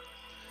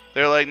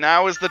 They're like,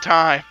 now is the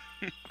time.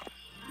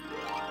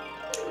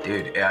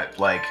 Dude,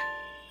 like...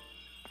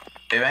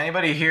 If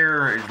anybody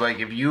here, like,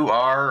 if you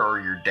are, or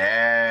your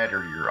dad,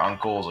 or your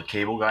uncle is a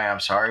cable guy, I'm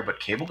sorry, but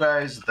cable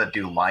guys that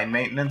do line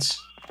maintenance,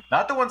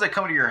 not the ones that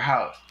come to your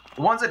house,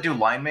 the ones that do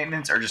line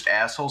maintenance are just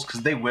assholes,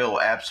 because they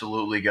will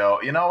absolutely go,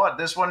 you know what,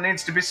 this one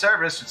needs to be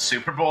serviced, it's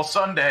Super Bowl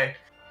Sunday.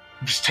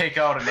 Just take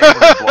out a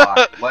neighborhood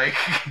block. Like,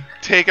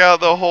 take out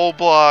the whole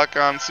block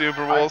on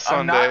Super Bowl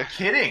Sunday. I'm not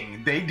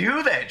kidding. They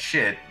do that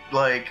shit.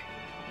 Like...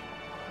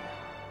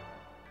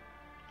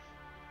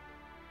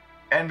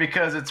 And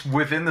because it's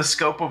within the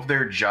scope of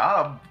their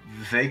job,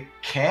 they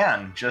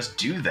can just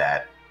do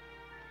that.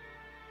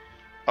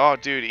 Oh,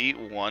 dude, eat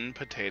one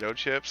potato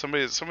chip?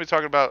 Somebody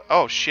talking about...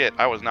 Oh, shit,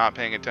 I was not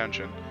paying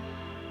attention.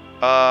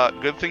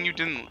 Good thing you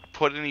didn't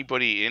put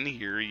anybody in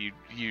here. You...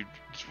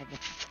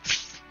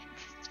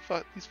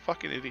 These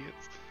fucking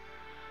idiots.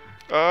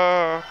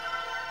 Alright,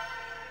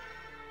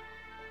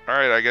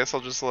 I guess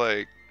I'll just,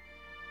 like...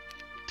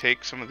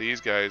 take some of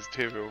these guys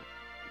too.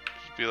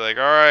 Just be like,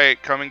 all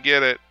right, come and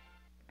get it.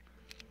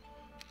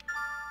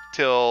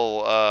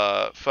 Till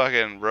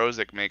fucking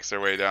Rosic makes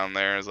their way down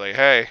there and is like,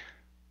 hey,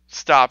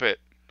 stop it.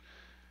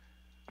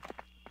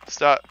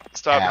 Stop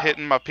Hap.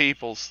 hitting my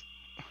peoples.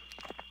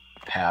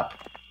 Pap.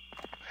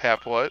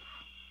 Hap what?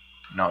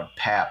 No,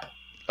 Pap.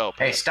 Oh,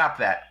 Hey, stop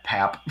that,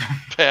 Pap.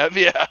 Pap,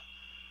 yeah.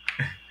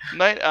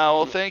 Night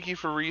Owl, thank you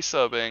for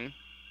resubbing.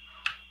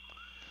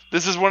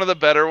 This is one of the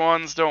better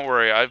ones. Don't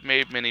worry, I've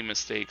made many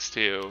mistakes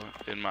too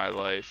in my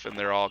life, and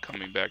they're all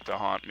coming back to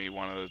haunt me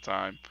one at a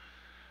time.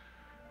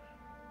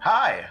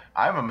 Hi,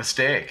 I'm a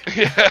mistake.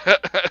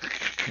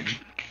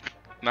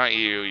 Not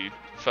you, you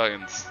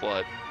fucking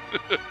slut.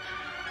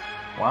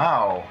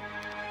 Wow.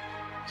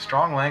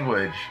 Strong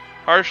language.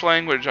 Harsh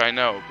language, I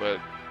know, but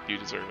you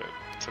deserve it.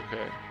 It's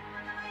okay.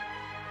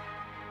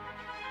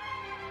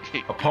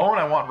 Opponent,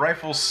 I want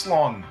rifles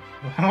slung.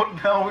 What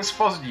the hell are we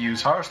supposed to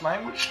use? Harsh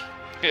language?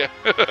 Yeah.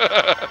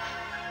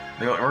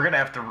 We're gonna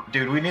have to...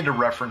 Dude, we need to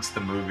reference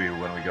the movie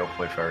when we go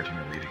play Fireteam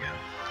Elite again.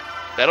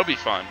 That'll be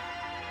fun.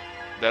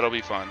 That'll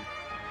be fun.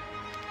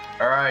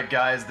 Alright,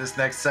 guys, this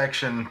next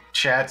section,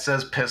 chat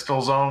says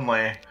pistols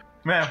only.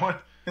 Man,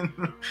 what...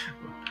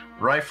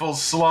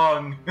 Rifles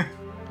slung.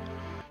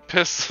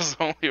 Pistols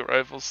only,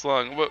 rifles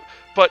slung.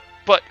 But...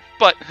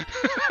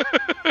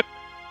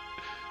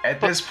 At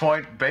this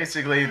point,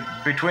 basically,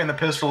 between the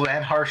pistol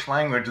and harsh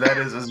language, that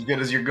is as good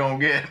as you're gonna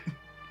get.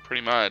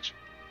 Pretty much.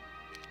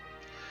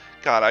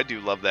 God, I do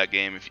love that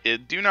game.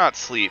 Do not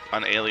sleep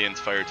on Aliens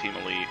Fireteam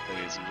Elite,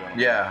 ladies and gentlemen.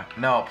 Yeah,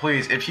 no,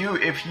 please. If you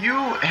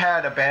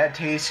had a bad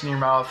taste in your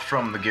mouth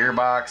from the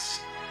Gearbox,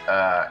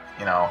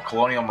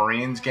 Colonial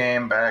Marines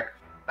game back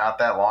not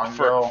that long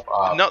ago.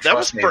 No, that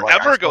was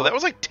forever ago. That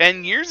was like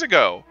 10 years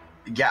ago.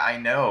 Yeah, I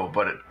know,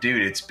 but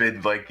dude, it's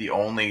been like the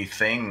only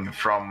thing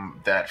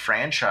from that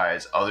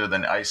franchise other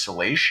than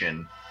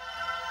Isolation.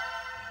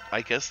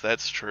 I guess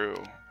that's true.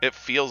 It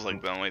feels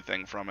like the only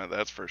thing from it,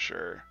 that's for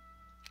sure.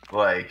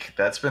 Like,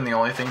 that's been the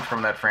only thing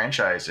from that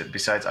franchise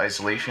besides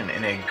Isolation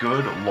in a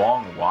good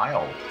long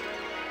while.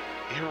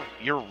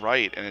 You're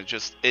right, and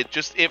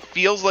it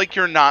feels like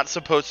you're not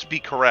supposed to be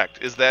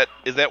correct. Is that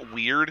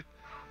weird?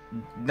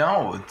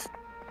 No,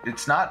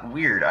 it's not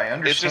weird. I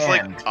understand it's just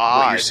like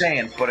what you're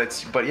saying,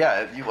 but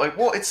yeah, you like,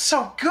 well, it's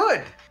so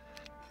good.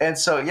 And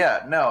so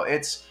yeah, no,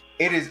 it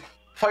is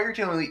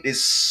Fireteam Elite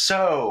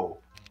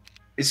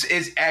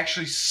is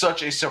actually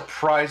such a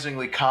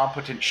surprisingly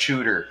competent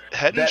shooter.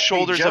 Head and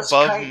shoulders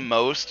above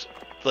most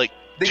like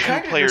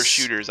two-player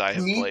shooters I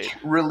have played.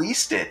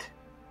 Released it.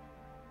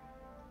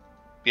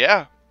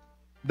 Yeah.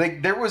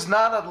 There's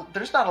not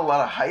a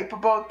lot of hype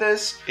about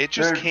this. It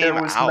just came out.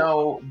 There was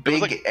no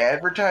big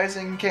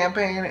advertising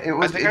campaign.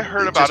 I think I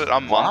heard about it a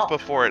month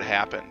before it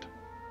happened.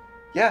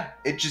 Yeah,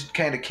 it just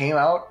kind of came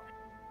out,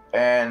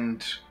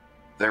 and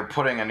they're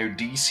putting a new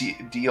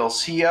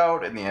DLC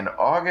out in the end of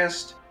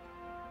August,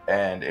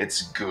 and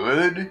it's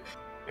good.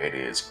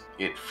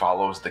 It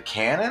follows the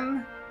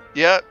canon.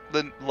 Yeah,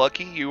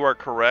 Lucky, you are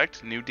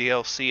correct. New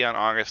DLC on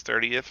August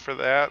 30th for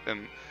that,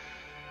 and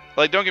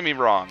like, don't get me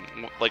wrong.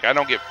 Like, I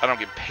don't get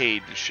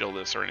paid to shill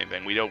this or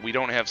anything. We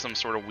don't have some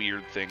sort of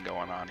weird thing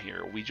going on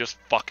here. We just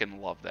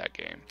fucking love that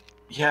game.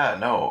 Yeah,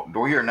 no,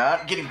 we are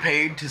not getting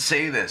paid to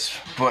say this.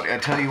 But I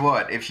tell you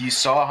what, if you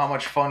saw how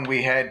much fun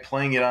we had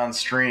playing it on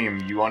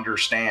stream, you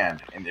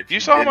understand. And if you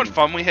saw how much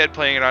fun we had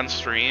playing it on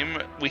stream,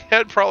 we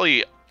had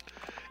probably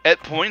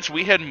at points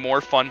we had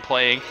more fun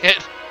playing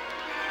it,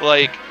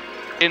 like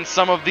in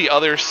some of the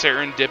other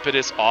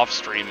serendipitous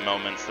off-stream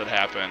moments that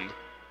happened.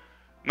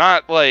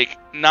 Not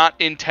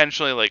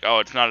intentionally like, oh,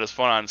 it's not as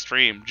fun on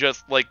stream.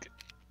 Just like,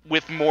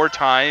 with more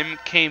time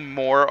came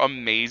more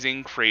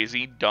amazing,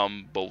 crazy,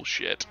 dumb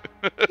bullshit.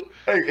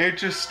 It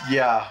just,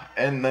 yeah.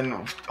 And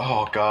then,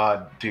 oh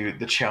god, dude,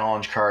 the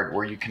challenge card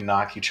where you can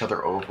knock each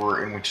other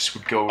over and we just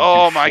would go.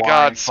 Oh my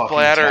god,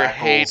 Splatter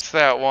hates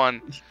that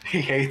one.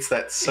 He hates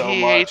that so much.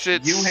 He hates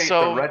it You hate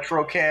so... the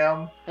retro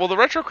cam? Well, the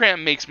retro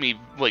cam makes me,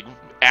 like,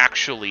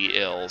 actually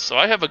ill, so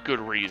I have a good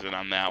reason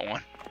on that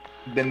one.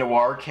 The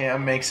noir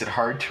cam makes it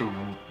hard to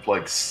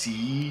like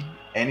see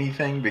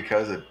anything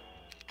because it's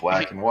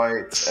black and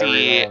white.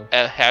 See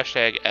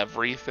hashtag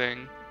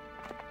everything.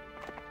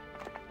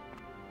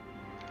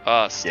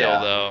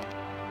 Though,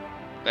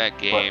 that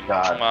game,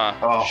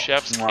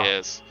 chef's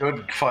kiss.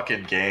 Good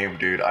fucking game,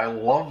 dude. I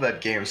love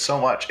that game so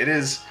much.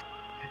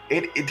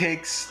 It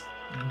takes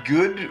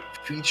good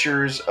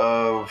features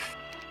of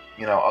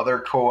other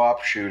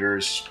co-op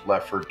shooters,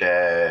 Left 4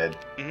 Dead,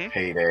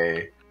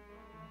 Payday.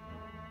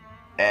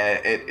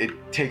 And it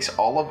takes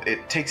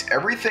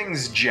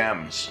everything's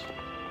gems.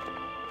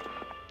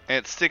 And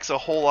it sticks a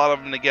whole lot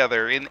of them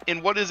together in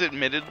what is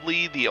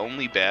admittedly the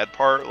only bad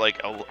part, like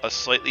a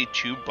slightly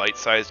too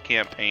bite-sized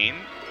campaign,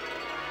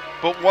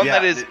 but one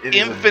that is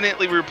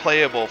infinitely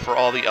replayable for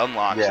all the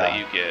unlocks that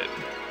you get.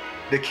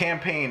 The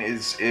campaign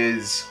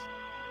is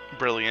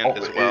brilliant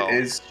as well. It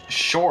is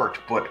short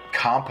but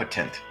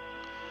competent.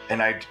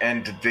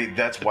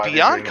 That's why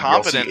beyond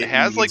competent. It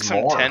has like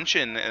some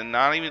tension, and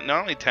not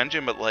only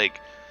tension, but like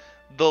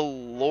the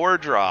lore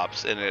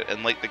drops in it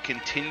and like the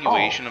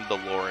continuation of the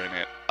lore in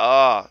it.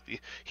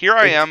 Here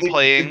I am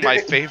playing my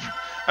favorite.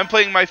 I'm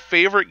playing my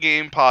favorite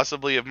game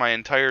possibly of my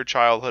entire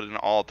childhood and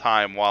all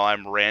time while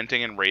I'm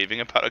ranting and raving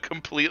about a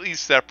completely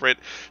separate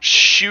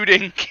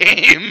shooting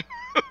game.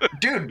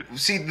 Dude,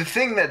 see, the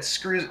thing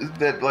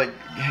that like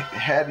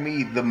had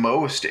me the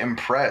most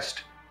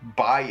impressed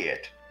by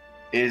it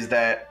is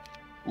that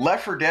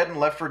Left 4 Dead and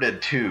Left 4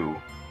 Dead 2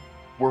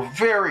 were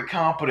very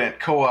competent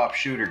co-op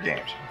shooter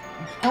games.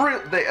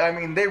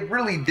 They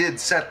really did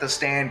set the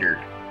standard.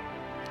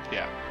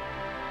 Yeah.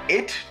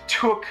 It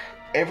took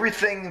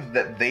everything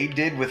that they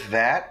did with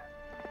that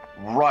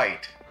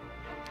right,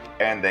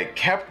 and they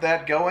kept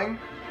that going,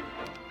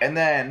 and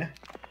then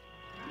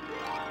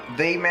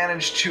they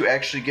managed to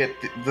actually get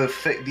the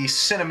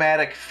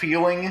cinematic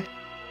feeling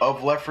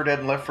of Left 4 Dead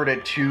and Left 4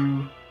 Dead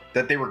 2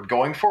 that they were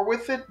going for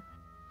with it,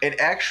 and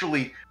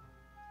actually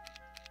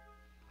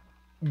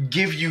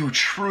give you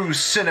true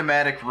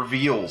cinematic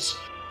reveals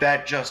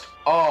that just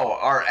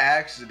are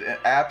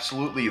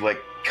absolutely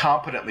like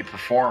competently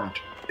performed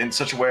in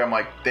such a way. I'm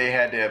like, they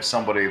had to have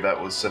somebody that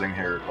was sitting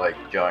here like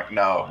going,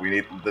 no,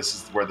 this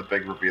is where the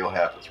big reveal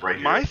happens right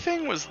here. My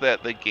thing was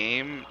that the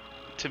game,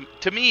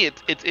 to me,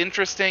 it's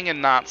interesting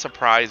and not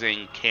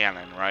surprising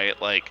canon, right?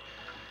 Like,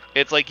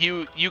 it's like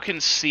you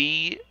can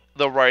see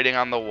the writing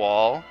on the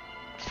wall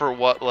for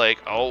what, like,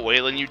 oh,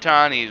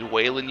 Weyland-Yutani's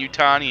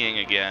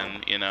Weyland-Yutaniing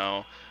again, you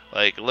know?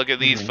 Like, look at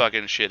these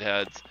fucking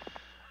shitheads.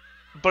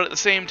 But at the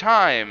same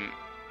time,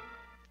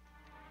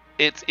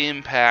 it's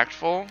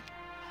impactful.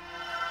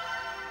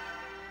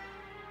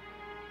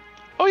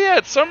 Oh yeah,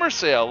 it's summer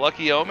sale,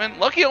 Lucky Omen.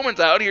 Lucky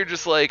Omen's out here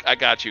just like, I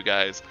got you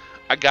guys.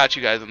 I got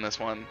you guys in this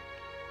one.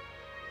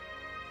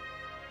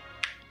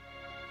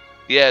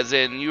 Yeah,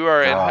 Zin, you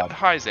are in.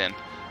 Hi, Zin.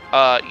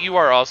 You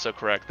are also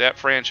correct. That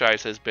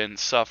franchise has been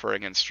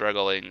suffering and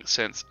struggling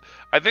since.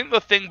 I think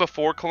the thing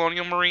before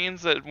Colonial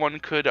Marines that one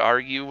could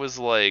argue was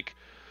like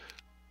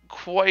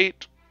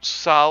quite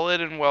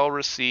solid and well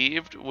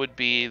received would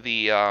be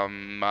the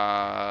Alien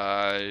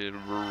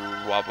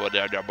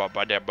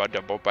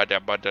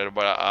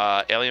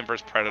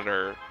vs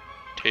Predator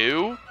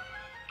 2.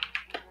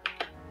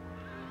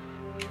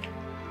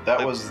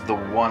 That was the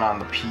one on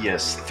the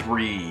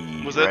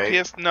PS3. Was that right?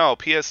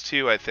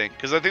 PS2, I think,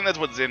 because I think that's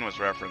what Zin was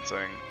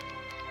referencing.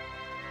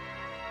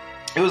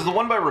 It was the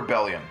one by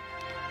Rebellion.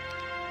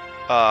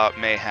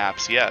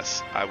 Mayhaps,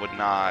 yes. I would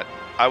not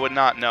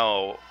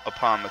know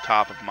upon the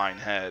top of mine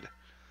head.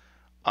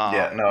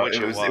 It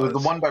was the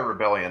one by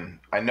Rebellion.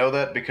 I know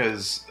that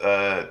because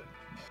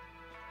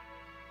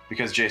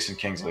Jason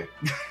Kingsley.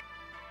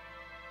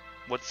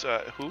 What's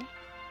who?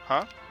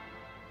 Huh?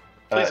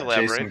 Please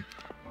elaborate.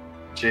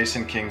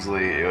 Jason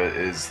Kingsley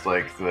is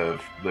like the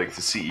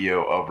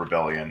CEO of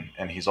Rebellion,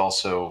 and he's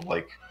also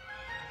like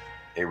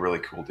a really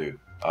cool dude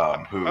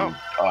who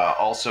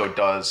also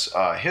does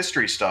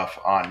history stuff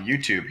on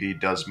YouTube. He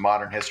does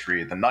Modern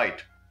History the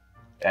Night,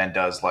 and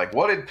does like,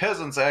 what did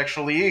peasants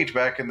actually eat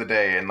back in the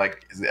day, and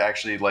like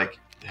actually like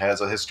has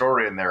a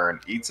historian there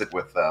and eats it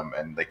with them,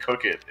 and they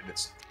cook it, and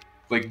it's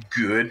like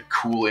good,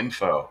 cool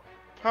info.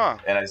 Huh.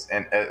 And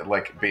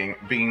like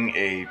being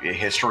a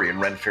history and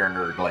Ren Fair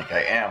nerd like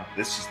I am,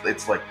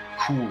 it's like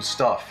cool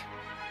stuff.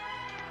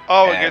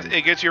 Oh,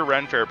 it gets your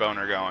Ren Fair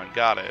boner going.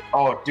 Got it.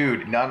 Oh,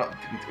 dude,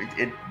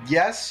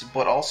 yes,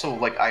 but also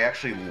like I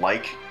actually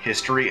like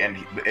history, and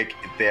he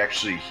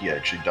actually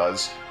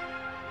does.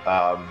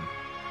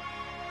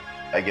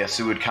 I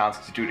guess it would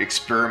constitute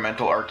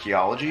experimental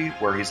archaeology,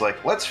 where he's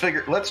like, let's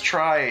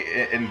try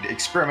and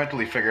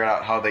experimentally figure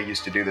out how they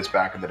used to do this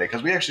back in the day,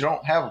 because we actually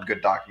don't have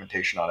good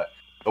documentation on it.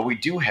 But we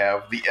do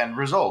have the end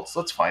results.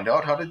 Let's find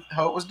out how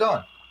it was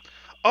done.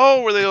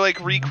 Oh, where they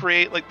like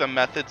recreate like the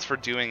methods for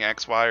doing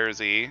X, Y, or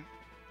Z?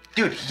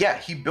 Dude, yeah,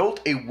 he built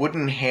a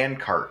wooden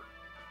handcart.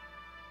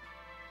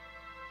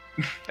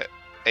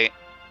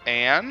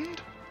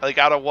 And? Like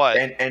out of what?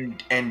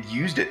 And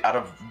used it out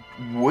of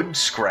wood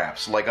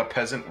scraps like a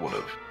peasant would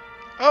have.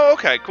 Oh,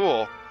 okay,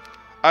 cool.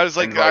 I was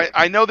like,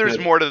 I know there's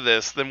more to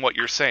this than what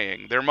you're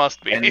saying. There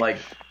must be.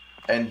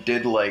 And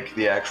did like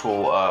the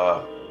actual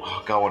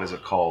oh god, what is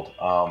it called?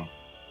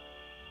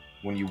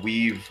 When you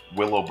weave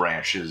willow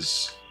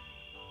branches.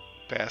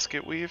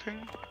 Basket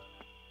weaving?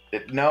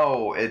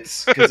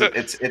 It's because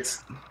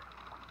it's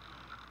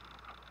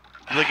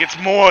like it's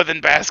more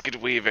than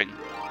basket weaving.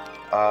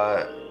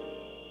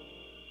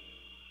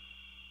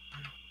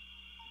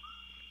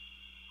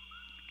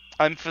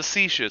 I'm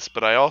facetious,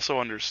 but I also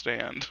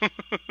understand.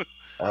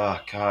 Oh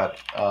god.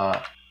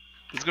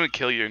 It's gonna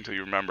kill you until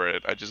you remember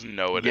it. I just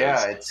know it is.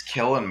 Yeah, it's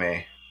killing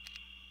me.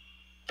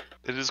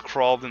 It has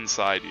crawled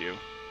inside you.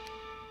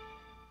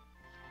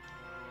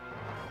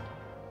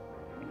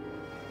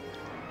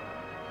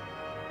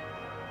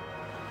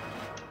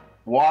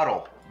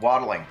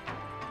 Waddling.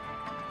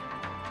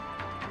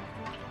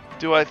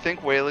 Do I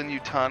think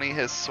Weyland-Yutani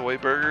has soy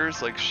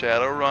burgers like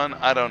Shadowrun?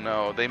 I don't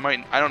know. They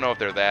might. I don't know if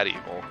they're that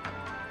evil.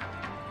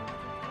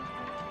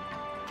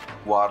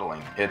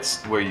 Waddling.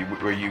 It's where you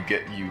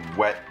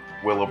wet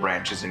willow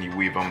branches and you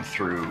weave them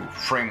through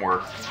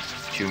framework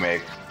to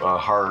make a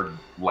hard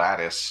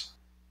lattice.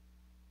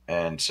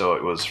 And so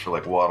it was for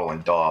like wattle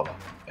and daub,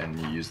 and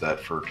you use that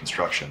for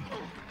construction.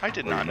 I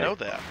did not know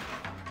that.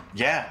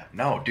 Yeah,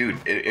 no,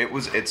 dude,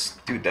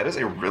 dude, that is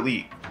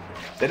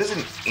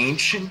an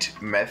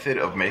ancient method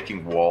of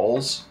making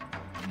walls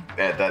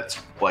that's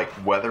like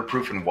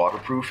weatherproof and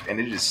waterproof, and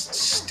it is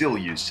still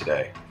used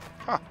today.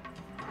 Huh.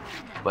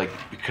 Like,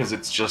 because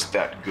it's just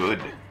that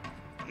good.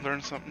 Learn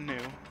something new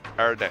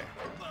every day.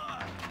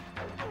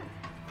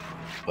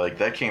 Like,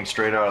 that came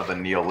straight out of the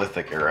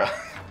Neolithic era.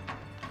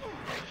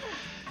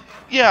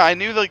 Yeah, I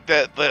knew like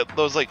that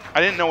those like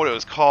I didn't know what it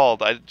was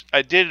called.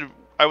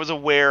 I was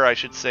aware, I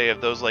should say,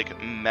 of those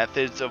like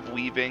methods of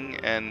weaving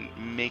and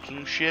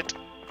making shit.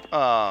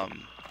 But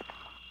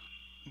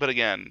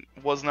again,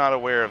 was not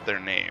aware of their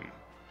name.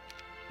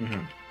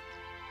 Mm-hmm.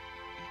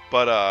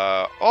 But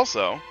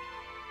also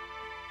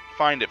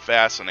find it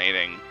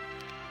fascinating.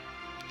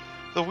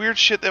 The weird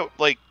shit that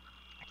like,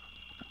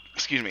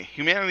 excuse me,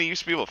 humanity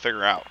used to be able to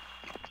figure out.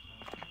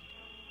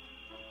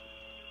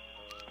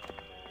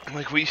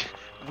 Like we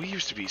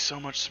used to be so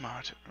much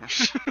smarter.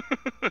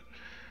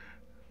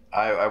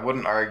 I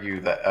wouldn't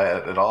argue that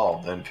at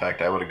all. In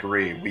fact, I would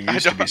agree. We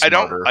used to be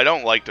smarter. I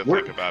don't like to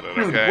think about it.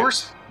 Dude, Okay.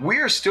 We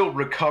are still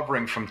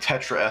recovering from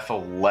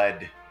tetraethyl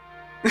lead.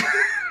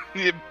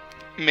 Yeah,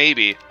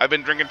 maybe I've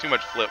been drinking too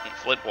much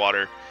Flint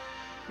water.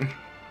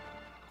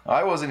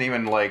 I wasn't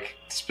even like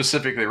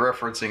specifically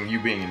referencing you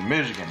being in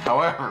Michigan.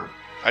 However,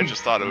 I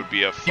just thought it would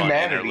be a fun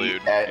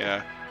interlude.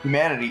 Yeah.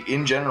 Humanity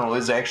in general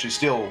is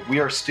actually we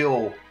are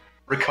still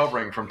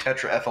recovering from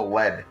tetraethyl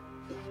lead.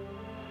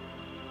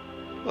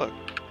 Look,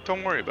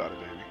 don't worry about it,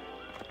 baby.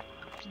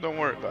 Just don't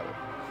worry about it.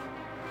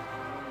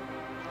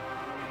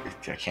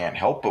 I can't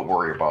help but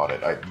worry about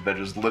it. That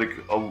is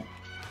literally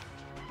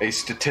a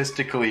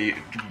statistically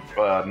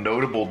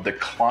notable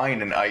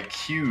decline in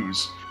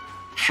IQs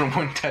from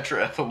when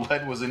tetraethyl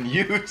lead was in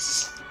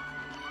use.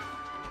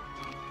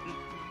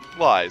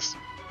 Lies.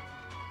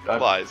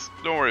 Lies.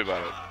 Don't worry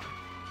about it.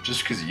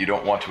 Just because you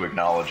don't want to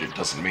acknowledge it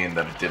doesn't mean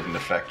that it didn't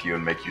affect you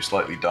and make you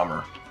slightly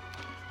dumber.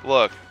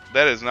 Look,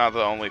 that is not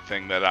the only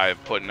thing that I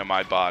have put into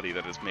my body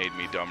that has made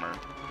me dumber.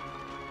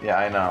 Yeah,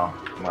 I know.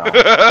 Well.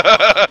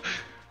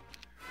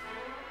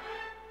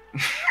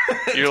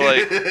 You're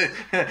like...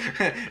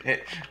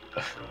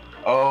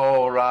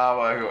 Oh, Rob,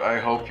 I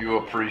hope you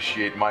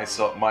appreciate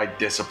my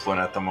discipline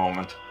at the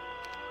moment.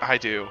 I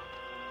do.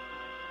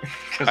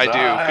 I do,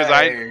 because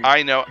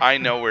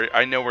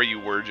I know where you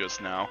were just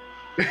now.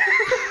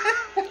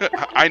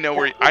 I know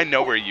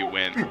where you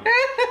went,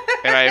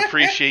 and I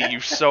appreciate you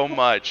so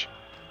much,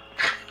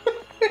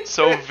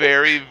 so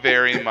very,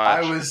 very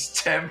much. I was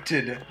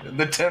tempted.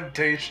 The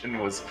temptation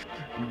was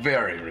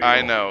very real.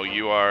 I know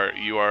you are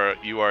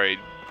a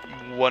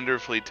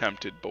wonderfully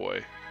tempted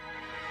boy.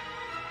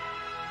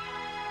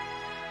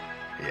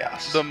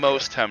 Yes. The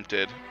most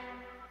tempted.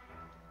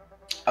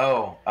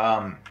 Oh,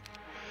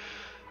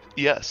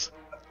 Yes.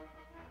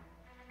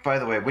 By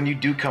the way, when you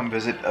do come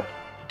visit,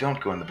 don't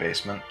go in the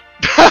basement.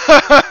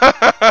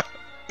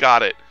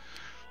 Got it.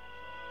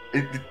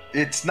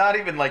 It's not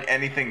even like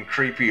anything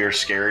creepy or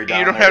scary down there.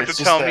 You don't have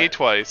to tell me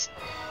twice.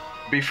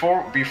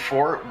 Before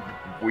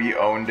we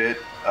owned it,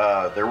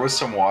 there was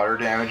some water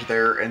damage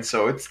there, and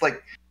so it's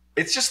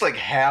just like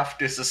half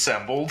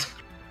disassembled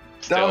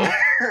down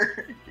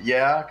there.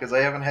 Yeah, because I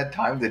haven't had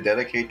time to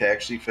dedicate to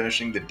actually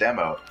finishing the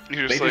demo.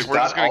 You're just like, we're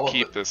just gonna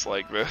keep this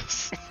like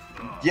this.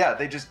 Yeah,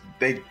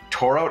 they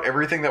tore out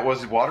everything that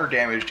was water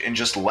damaged and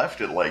just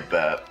left it like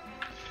that.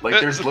 Like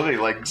there's literally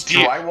like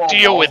drywall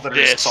walls that are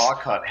just saw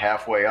cut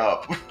halfway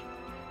up.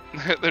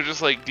 They're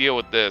just like, deal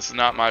with this,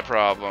 not my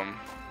problem.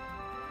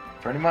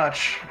 Pretty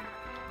much.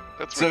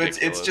 That's so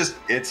ridiculous.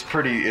 it's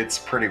pretty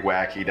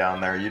wacky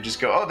down there. You just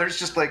go, oh, there's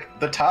just like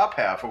the top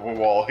half of a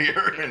wall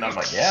here, and I'm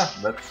like, yeah,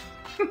 that's.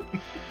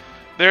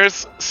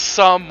 There's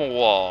some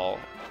wall,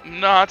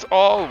 not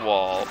all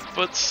wall,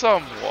 but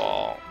some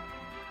wall.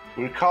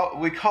 We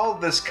call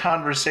this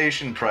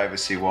conversation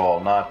privacy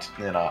wall, not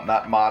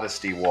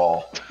modesty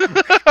wall.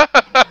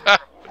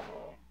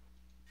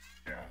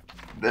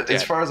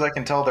 As far as I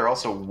can tell, there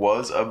also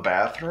was a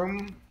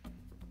bathroom.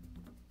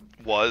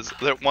 Once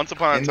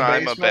upon a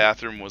time, a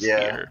bathroom was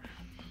here.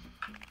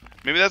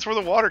 Maybe that's where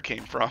the water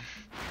came from.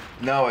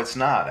 No, it's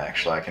not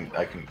actually.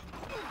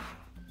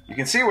 You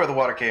can see where the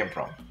water came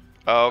from.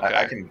 Oh, okay.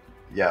 I can.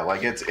 Yeah,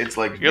 like it's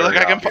like. You're like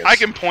I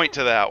can point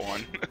to that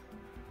one.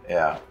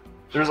 Yeah.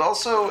 There's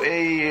also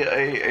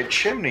a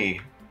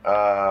chimney.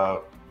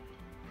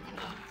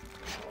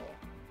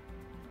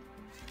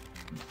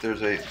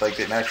 There's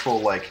an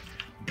actual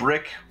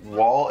brick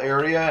wall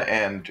area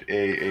and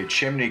a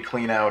chimney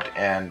clean out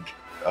and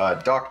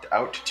duct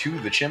out to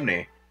the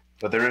chimney,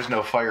 but there is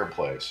no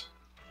fireplace.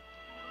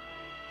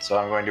 So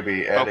I'm going to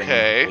be adding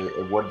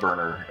a wood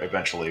burner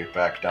eventually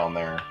back down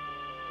there.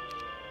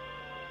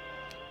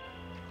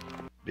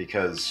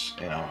 Because,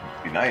 it'd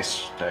be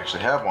nice to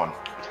actually have one.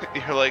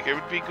 You're like, it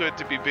would be good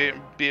to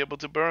be able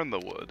to burn the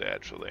wood,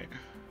 actually.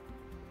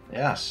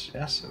 Yes,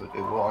 it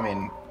will. I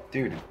mean,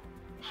 dude,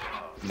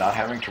 Not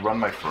having to run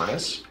my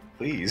furnace?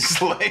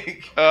 Please,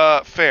 like...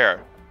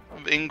 Fair.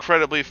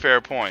 Incredibly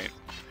fair point.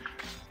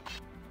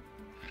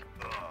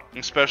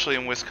 Especially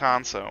in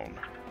Wisconsin.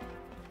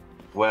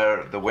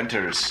 Where the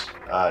winters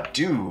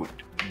do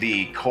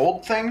the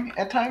cold thing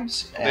at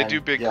times. They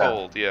do big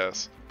cold,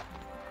 yes.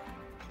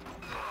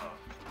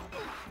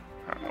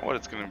 I don't know what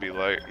it's going to be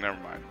like. Never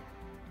mind.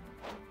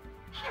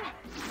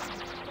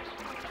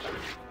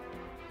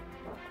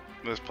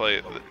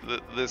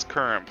 This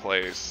current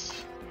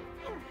place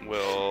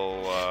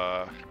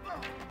will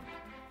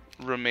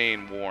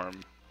remain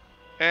warm.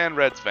 And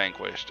red's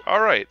vanquished.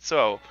 Alright,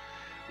 so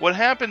what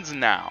happens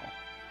now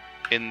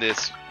in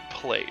this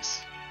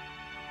place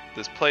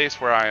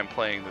where I am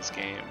playing this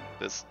game,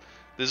 this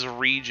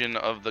region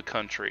of the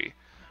country,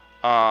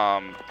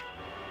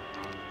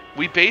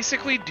 we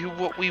basically do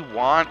what we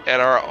want at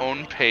our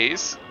own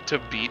pace to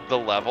beat the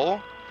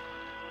level,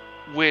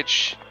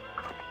 which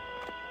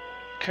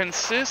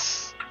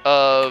consists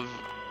of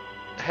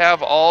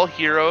have all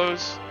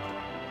heroes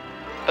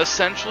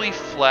essentially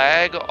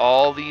flag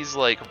all these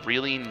like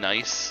really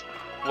nice,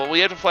 well, we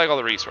have to flag all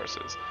the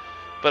resources,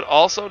 but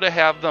also to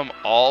have them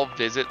all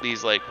visit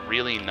these like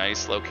really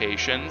nice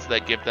locations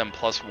that give them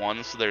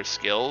 +1s to their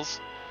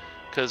skills.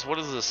 Because what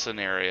does the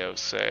scenario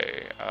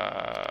say?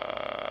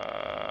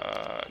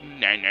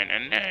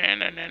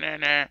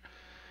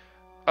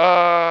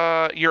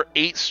 Your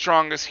 8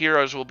 strongest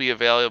heroes will be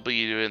available to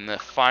you in the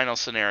final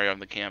scenario of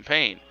the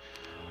campaign.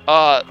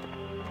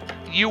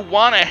 You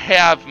want to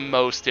have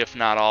most, if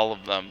not all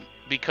of them,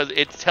 because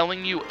it's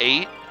telling you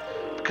 8,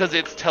 because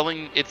it's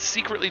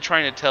secretly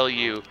trying to tell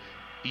you,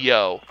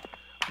 yo,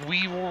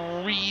 we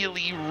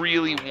really,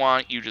 really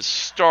want you to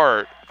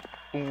start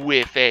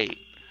with 8.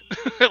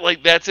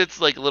 Like, that's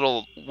its, like,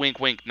 little wink,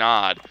 wink,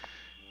 nod.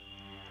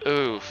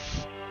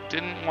 Oof.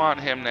 Didn't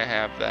want him to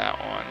have that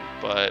one,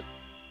 but...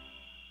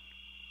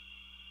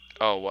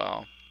 oh,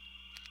 well.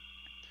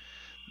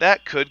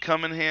 That could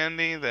come in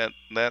handy, that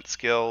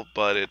skill,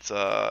 but it's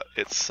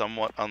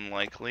somewhat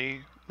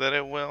unlikely that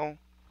it will.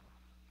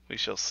 We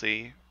shall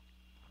see.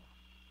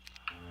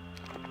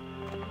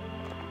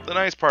 The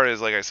nice part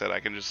is, like I said, I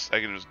can just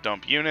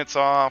dump units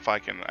off. I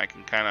can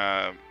kind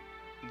of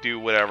do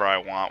whatever I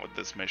want with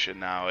this mission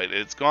now.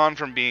 It's gone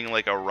from being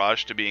like a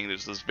rush to being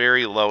just this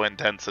very low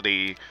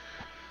intensity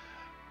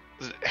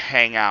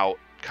hangout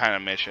kind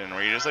of mission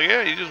where you're just like,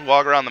 yeah, you just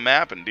walk around the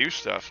map and do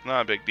stuff. It's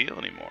not a big deal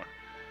anymore.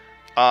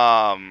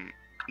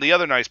 The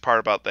other nice part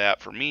about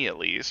that, for me at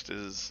least,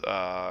 is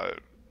I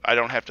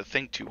don't have to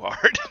think too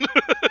hard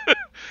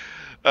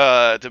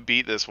to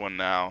beat this one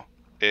now.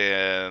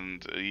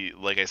 And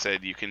like I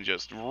said, you can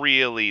just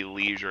really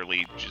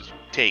leisurely just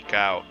take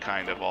out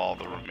kind of all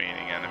the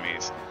remaining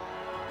enemies.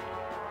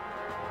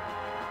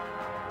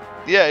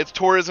 Yeah, it's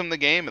tourism the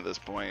game at this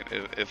point,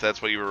 if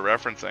that's what you were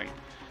referencing.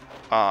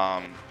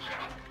 Because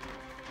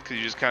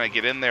you just kind of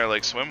get in there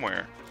like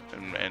swimwear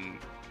and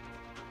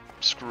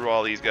screw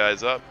all these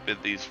guys up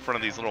at these front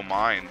of these little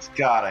mines.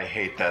 God, I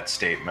hate that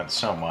statement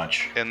so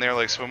much. And they're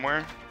like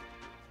swimwear?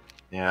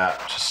 Yeah,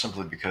 just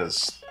simply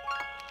because...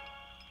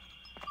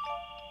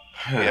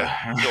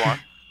 yeah,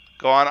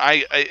 go on.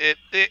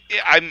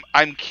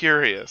 I'm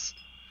curious.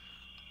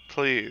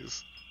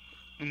 Please,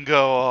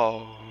 go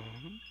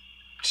on.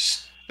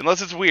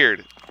 Unless it's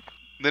weird,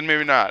 then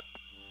maybe not.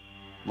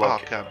 Look,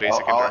 oh god,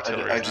 basic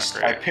artillery.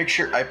 I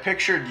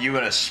pictured you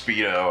in a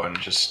Speedo and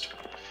just.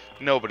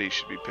 Nobody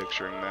should be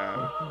picturing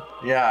that.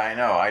 Yeah, I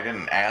know. I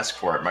didn't ask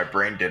for it. My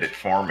brain did it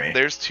for me.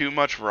 There's too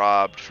much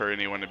robbed for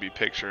anyone to be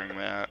picturing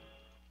that.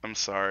 I'm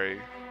sorry.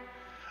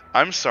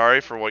 I'm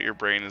sorry for what your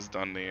brain has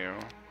done to you.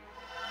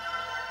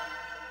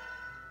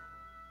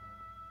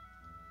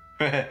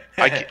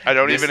 I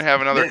don't even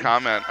have another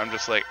comment. I'm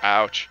just like,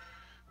 ouch.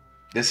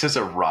 This is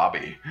a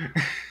Robbie.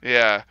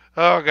 Yeah.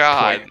 Oh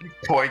god.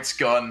 Points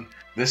gun.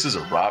 This is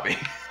a Robbie.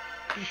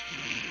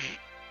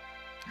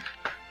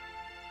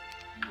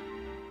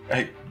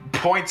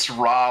 Points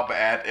rob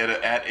at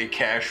a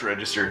cash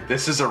register.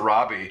 This is a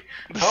Robbie.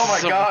 Oh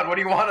my god, what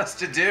do you want us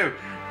to do?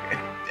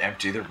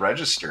 Empty the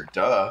register,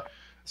 duh.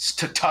 It's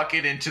to tuck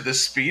it into the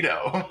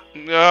Speedo.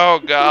 Oh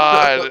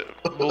god.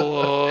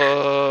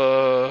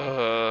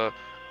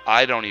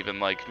 I don't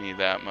even like me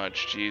that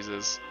much,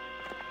 Jesus.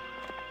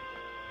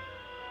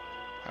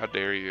 How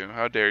dare you?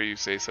 How dare you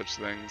say such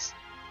things?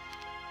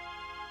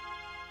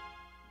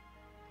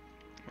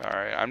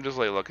 Alright, I'm just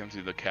like looking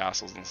through the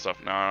castles and stuff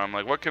now, and I'm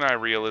like, what can I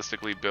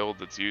realistically build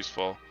that's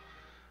useful?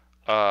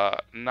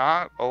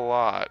 Not a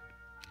lot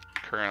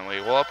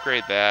currently. We'll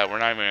upgrade that. We're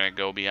not even gonna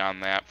go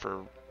beyond that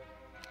for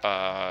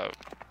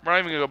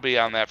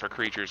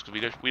creatures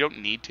because we don't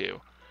need to.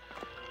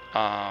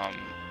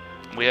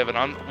 We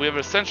have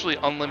essentially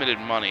unlimited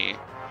money.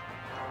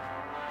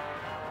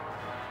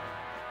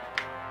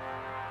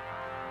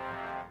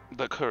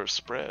 The curse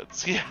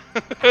spreads. Yeah.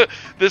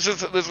 This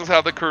is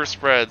how the curse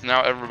spreads.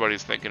 Now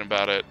everybody's thinking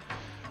about it.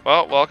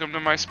 Well, welcome to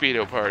my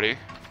Speedo party.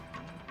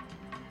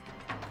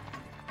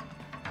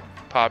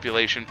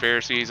 Population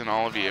Pharisees and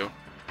all of you.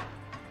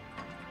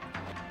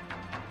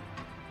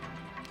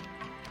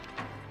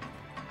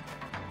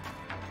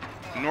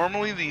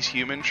 normally these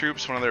human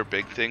troops, one of their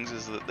big things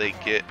is that they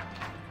get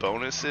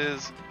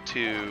bonuses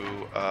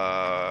to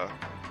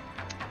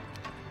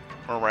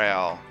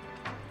morale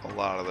a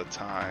lot of the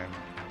time.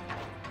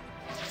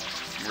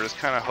 We're just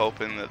kind of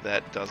hoping that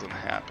that doesn't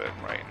happen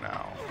right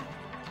now.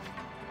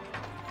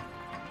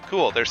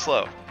 Cool, they're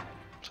slow,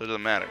 so it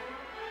doesn't matter.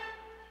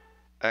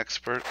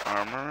 Expert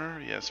armorer,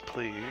 yes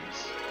please.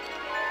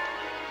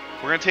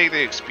 We're gonna take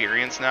the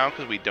experience now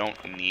because we don't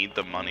need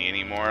the money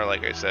anymore.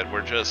 Like I said,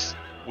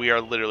 we are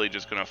literally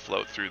just gonna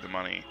float through the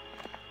money.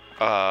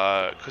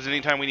 Because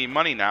anytime we need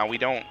money now, we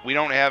don't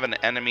have an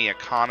enemy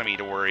economy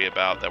to worry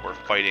about that we're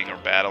fighting or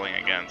battling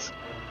against.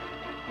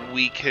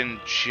 We can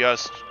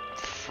just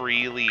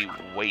freely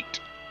wait.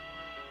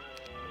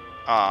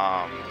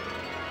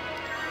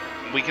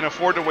 We can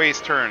afford to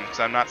waste turns because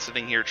I'm not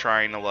sitting here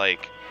trying to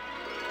like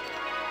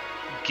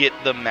get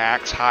the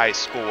max high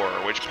score,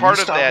 which part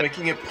of that... Stop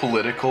making it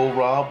political,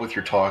 Rob, with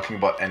your talking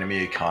about enemy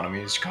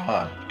economies.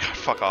 God,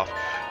 fuck off.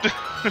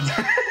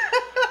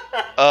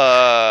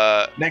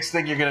 Next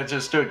thing you're gonna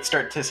just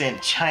start to saying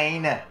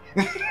China.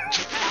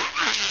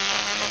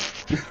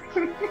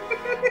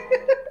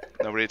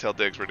 Nobody tell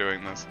Diggs we're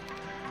doing this.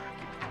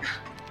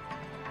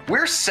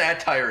 We're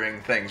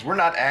satiring things. We're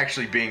not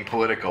actually being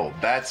political.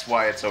 That's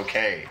why it's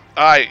okay.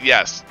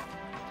 Yes.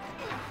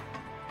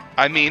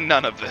 I mean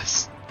none of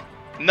this.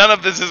 None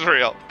of this is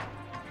real.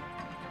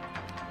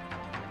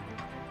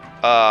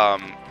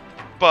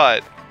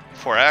 But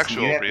for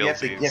actual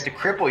realsies, you have to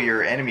cripple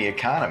your enemy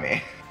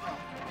economy.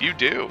 You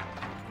do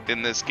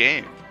in this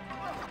game.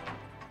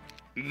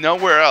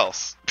 Nowhere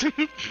else.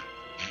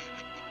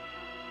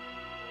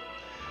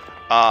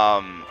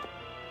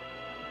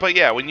 But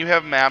yeah, when you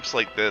have maps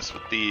like this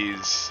with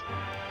these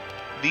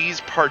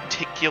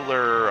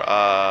particular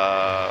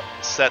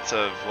sets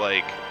of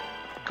like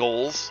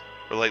goals,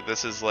 or like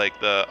this is like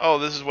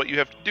this is what you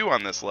have to do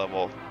on this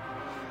level.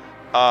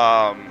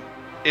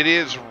 It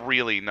is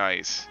really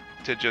nice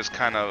to just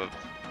kind of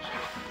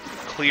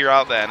clear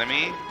out the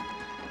enemy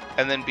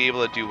and then be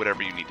able to do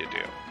whatever you need to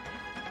do.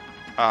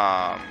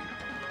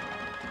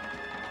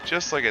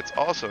 Just like it's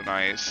also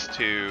nice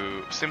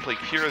to simply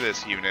cure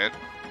this unit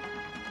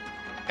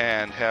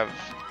and have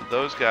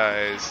those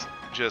guys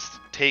just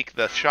take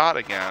the shot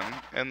again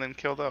and then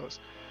kill those.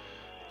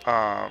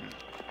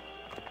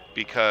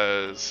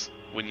 Because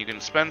when you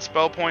can spend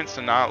spell points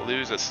to not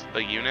lose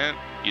a unit,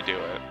 you do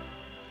it.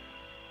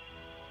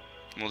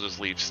 We'll just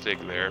leave Stig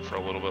there for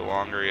a little bit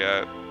longer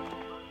yet.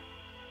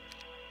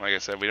 Like I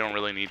said, we don't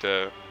need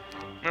to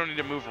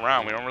move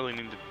around. We don't really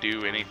need to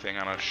do anything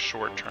on a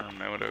short-term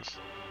notice.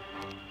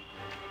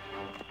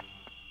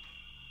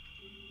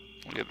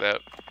 Look at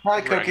that.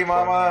 Hi, Cookie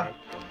Mama.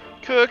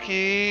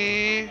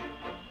 Cookie!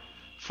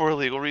 For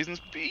legal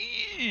reasons,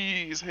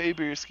 bees! Hey,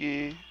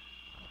 Beerski.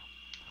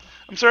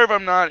 I'm sorry if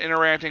I'm not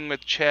interacting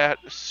with chat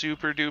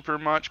super duper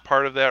much.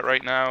 Part of that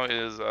right now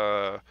is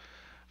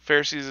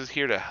Pharisees is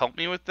here to help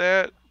me with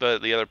that,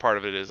 but the other part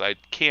of it is I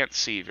can't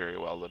see very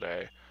well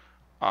today.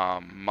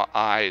 My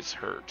eyes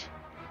hurt.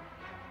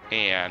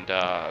 And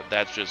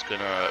that's just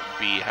gonna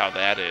be how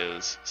that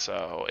is.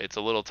 So it's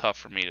a little tough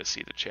for me to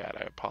see the chat.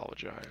 I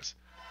apologize.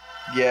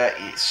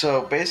 Yeah,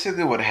 so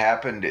basically what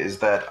happened is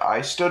that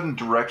I stood in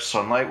direct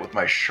sunlight with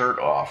my shirt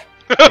off.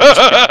 The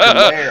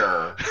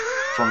glare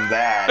from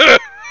that,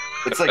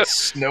 it's like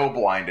snow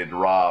blinded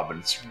Rob,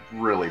 and it's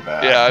really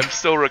bad. Yeah, I'm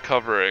still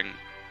recovering.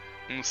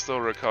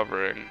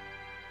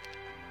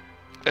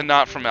 And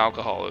not from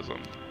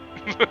alcoholism.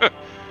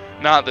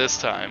 Not this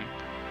time.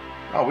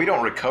 Oh, we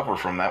don't recover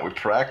from that. We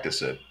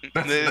practice it.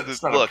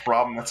 That's not a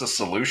problem. That's a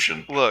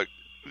solution. Look,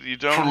 you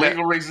don't. For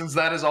legal reasons,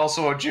 that is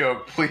also a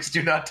joke. Please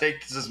do not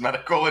take this as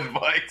medical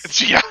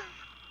advice. Yeah.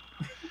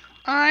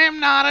 I am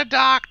not a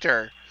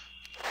doctor.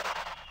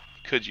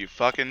 Could you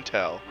fucking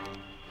tell?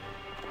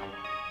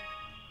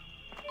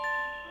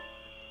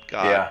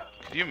 God. Yeah.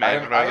 Could you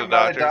imagine if I was a doctor?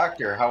 I'm not a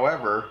doctor,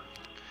 however.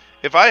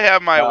 If I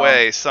have my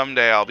way,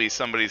 someday I'll be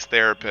somebody's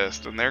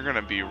therapist, and they're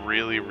gonna be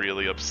really,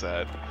 really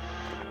upset.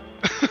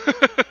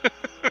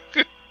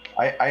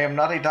 I am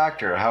not a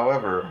doctor,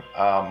 however,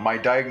 my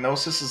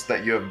diagnosis is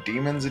that you have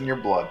demons in your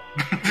blood.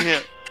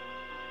 Yeah.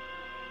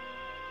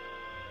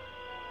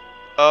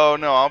 Oh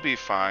no, I'll be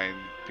fine,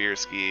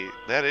 Beerski.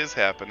 That is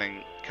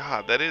happening.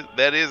 God, that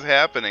is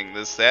happening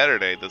this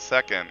Saturday, the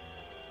 2nd.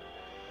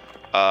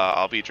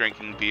 I'll be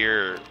drinking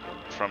beer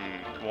from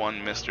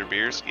one Mr.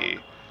 Beerski.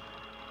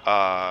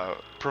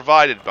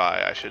 Provided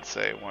by, I should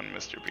say, one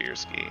Mr.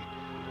 Beerski.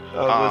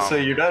 Let's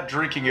say you're not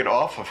drinking it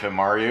off of him,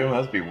 are you?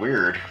 That'd be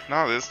weird.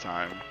 Not this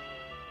time.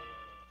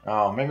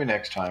 Oh, maybe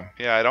next time.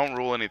 Yeah, I don't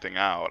rule anything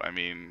out. I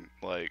mean,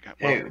 like,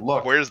 hey,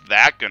 look, where's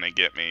that gonna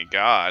get me?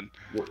 God.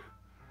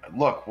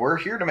 Look, we're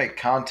here to make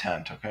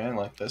content, okay?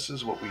 Like, this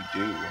is what we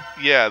do.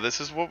 Yeah,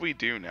 this is what we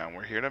do now.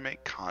 We're here to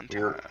make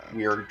content.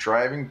 We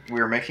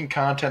are making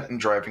content and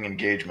driving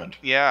engagement.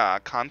 Yeah,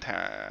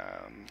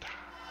 content.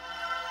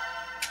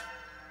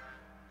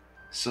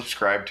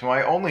 Subscribe to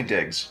my Only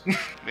Digs.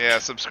 Yeah,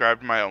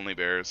 subscribe to my Only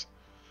Bears.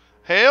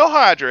 Hail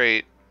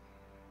Hydrate!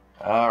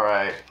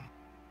 Alright.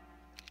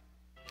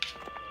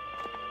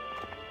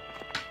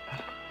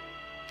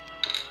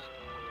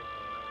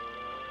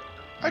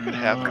 could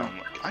have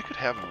I could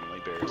have only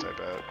bears. I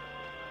bet.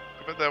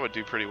 I bet that would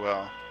do pretty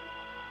well.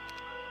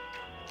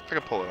 I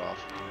could pull it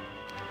off.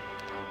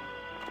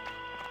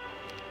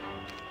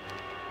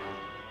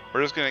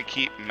 We're just gonna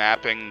keep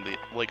mapping the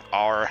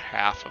our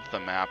half of the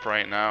map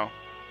right now,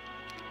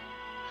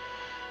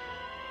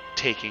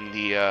 taking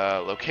the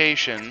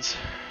locations,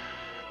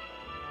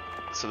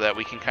 so that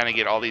we can kind of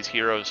get all these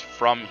heroes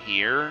from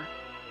here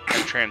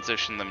and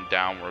transition them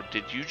downward.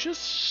 Did you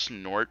just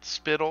snort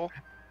spittle?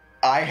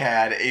 I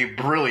had a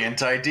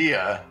brilliant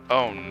idea.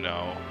 Oh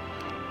no.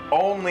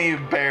 Only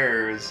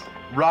bears.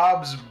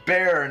 Rob's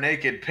bear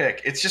naked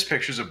pic. It's just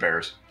pictures of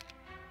bears.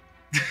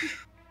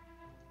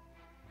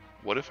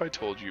 What if I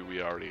told you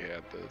we already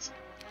had this?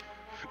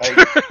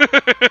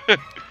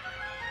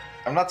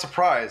 I'm not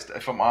surprised,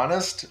 if I'm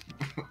honest.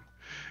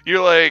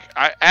 You're like,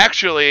 I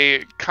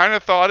actually kind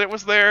of thought it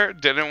was there,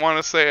 didn't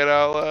want to say it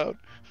out loud.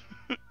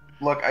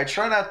 Look, I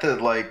try not to,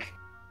 like,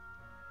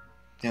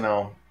 you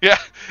know... Yeah,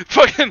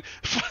 fucking...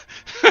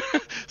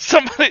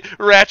 Somebody...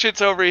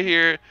 Ratchet's over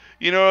here.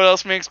 You know what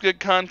else makes good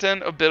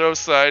content? A bit of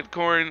side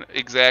corn.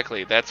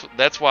 Exactly.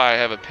 That's why I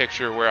have a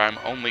picture where I'm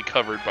only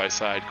covered by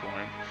side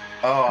corn.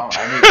 Oh,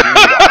 I mean,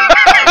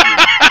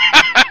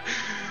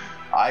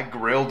 dude, I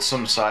grilled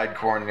some side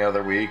corn the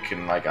other week,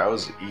 and, like,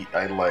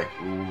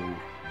 ooh.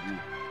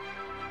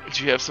 Did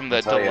you have some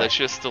of that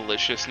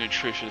delicious,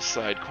 nutritious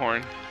side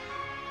corn?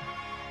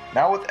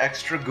 Now with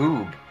extra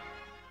goob.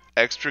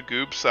 Extra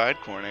goob side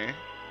corn, eh?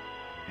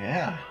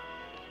 Yeah.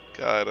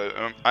 God,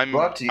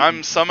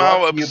 I'm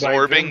somehow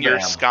absorbing your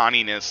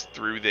sconniness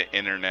through the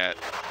internet.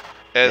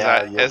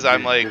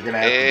 I'm like, you're gonna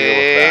have to deal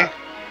with that.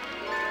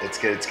 It's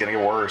gonna get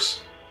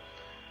worse.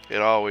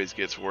 It always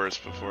gets worse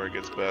before it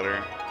gets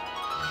better.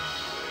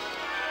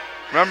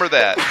 Remember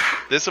that.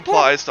 This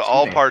applies to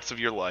all parts of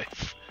your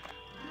life.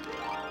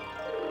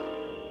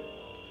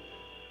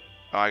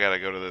 Oh, I gotta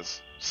go to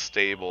this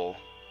stable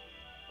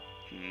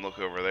and look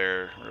over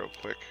there real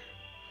quick.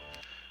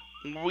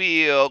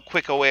 Real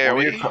quick away.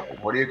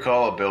 What do you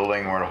call a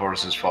building where the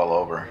horses fall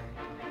over?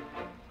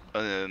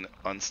 An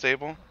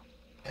unstable?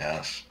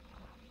 Yes.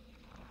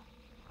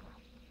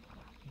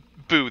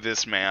 Boo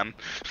this man.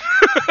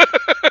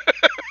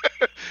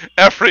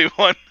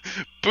 Everyone,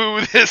 boo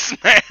this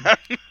man.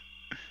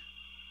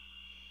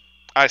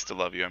 I still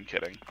love you, I'm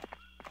kidding.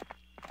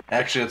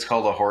 Actually, it's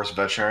called a horse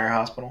veterinary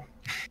hospital.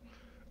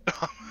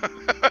 God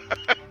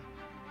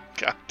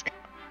damn.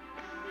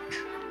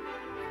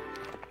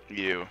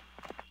 You.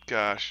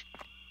 Gosh.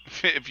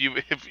 If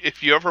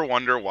you ever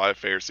wonder why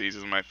Fairseas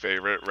is my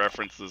favorite,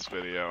 reference this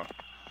video.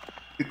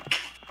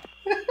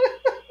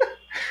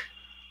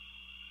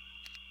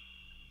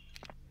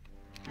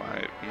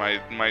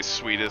 My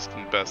sweetest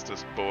and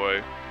bestest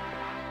boy,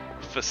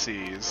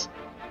 Fairseas.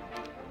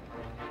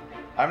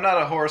 I'm not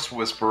a horse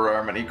whisperer,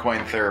 I'm an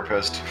equine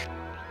therapist.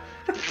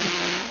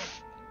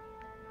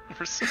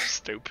 We're so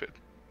stupid.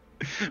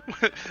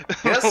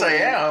 Yes, I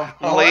am.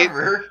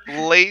 However,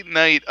 late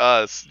night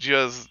us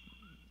just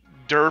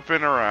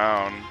derping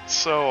around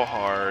so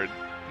hard.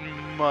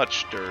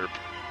 Much derp.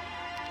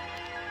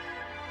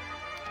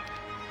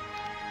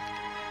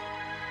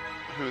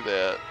 Who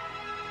that?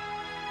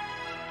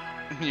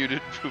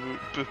 Muted boo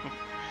boo.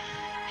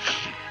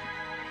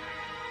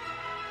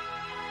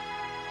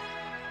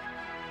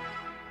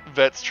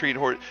 Vets treat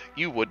horse.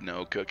 You would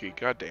know, Cookie.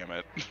 God damn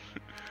it.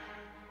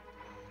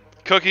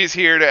 Cookie's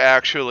here to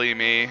actually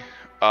me,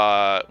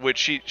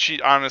 which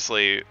she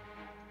honestly,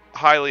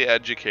 highly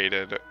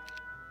educator,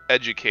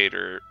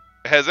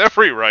 has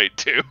every right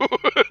to.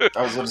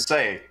 I was going to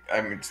say,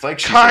 I mean, it's like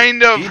she's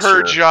kind of teacher.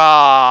 her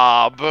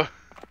job,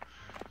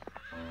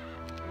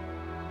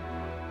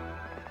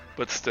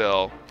 but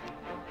still,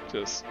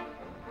 just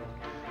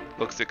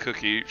looks at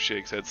Cookie,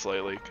 shakes head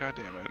slightly. God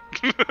damn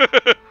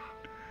it.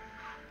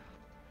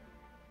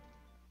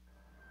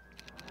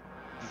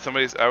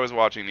 I was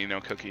watching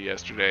Nino Cookie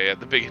yesterday at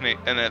the beginning,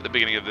 and at the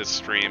beginning of this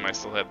stream, I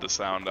still had the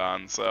sound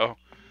on, so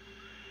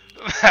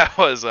that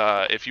was,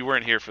 if you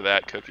weren't here for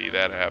that, Cookie,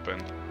 that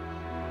happened.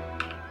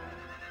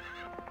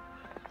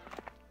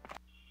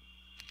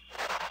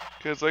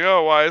 Cause like,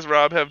 oh, why does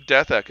Rob have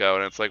Death Echo?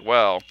 And it's like,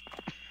 well,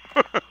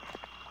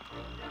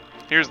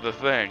 here's the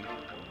thing.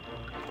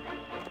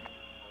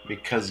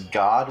 Because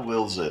God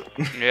wills it.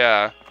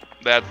 Yeah,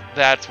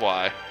 that's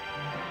why.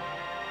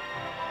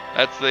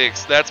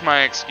 That's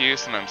my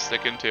excuse, and I'm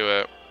sticking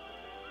to it.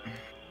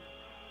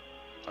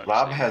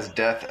 Rob has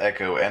Death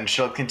Echo, and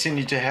shall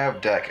continue to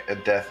have a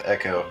Death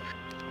Echo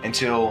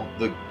until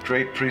the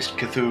great priest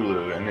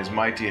Cthulhu and his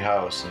mighty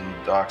house in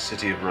the dark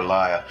city of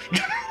Relia.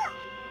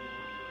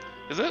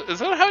 Is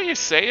that how you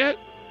say it?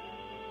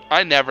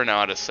 I never know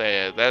how to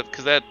say it.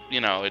 Because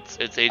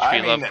it's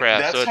H.P.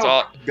 Lovecraft, so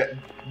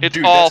it's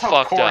all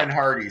fucked up. Corin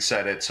Hardy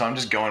said it, so I'm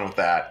just going with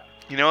that.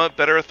 You know what?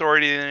 Better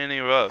authority than any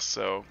of us,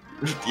 so.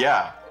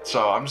 Yeah.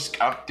 So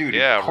dude,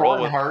 if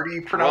Corin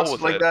Hardy pronounced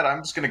it like that,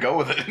 I'm just gonna go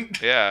with it.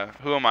 Yeah,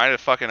 who am I to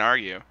fucking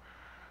argue?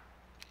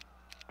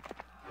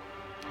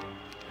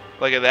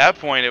 Like, at that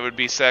point, it would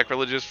be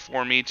sacrilegious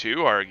for me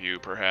to argue,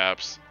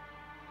 perhaps.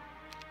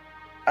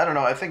 I don't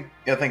know. I think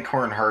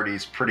Corin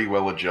Hardy's pretty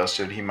well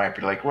adjusted. He might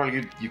be like, well,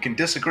 you can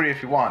disagree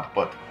if you want,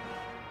 but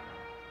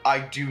I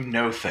do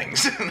know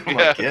things. And I'm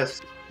like,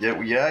 yes,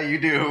 yeah, you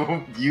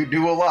do. You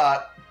do a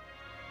lot.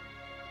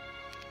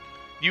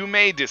 You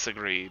may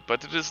disagree,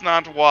 but it is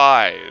not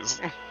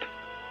wise.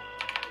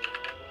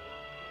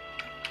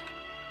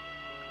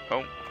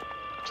 Oh,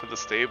 to the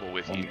stable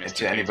with you, Mr.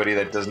 To anybody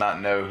that does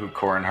not know who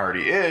Corin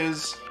Hardy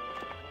is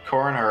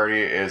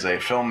a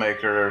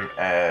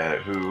filmmaker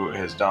who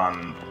has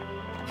done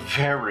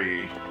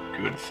very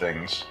good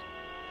things.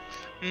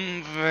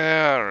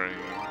 Very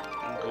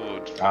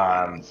good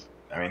things.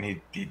 I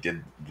mean, he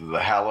did The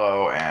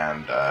Hallow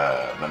and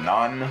The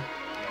Nun.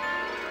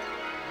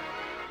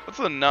 What's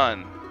The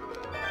Nun?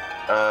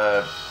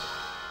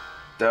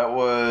 That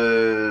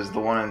was the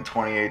one in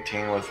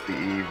 2018 with the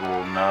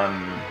evil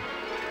nun.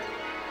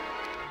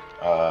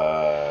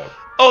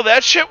 Oh,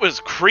 that shit was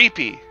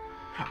creepy.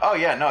 Oh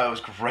yeah, no, it was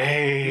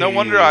great. No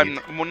wonder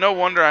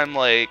I'm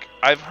like,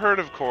 I've heard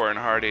of Corin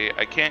Hardy.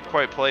 I can't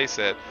quite place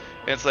it.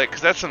 And it's like,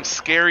 because that's some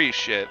scary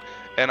shit.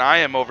 And I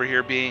am over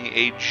here being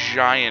a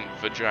giant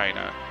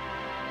vagina.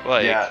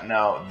 Like, yeah,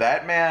 no,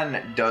 that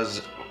man does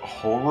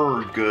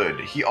horror good.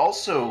 He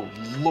also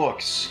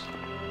looks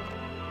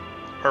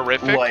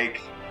horrific?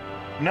 like...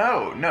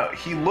 No,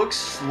 he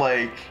looks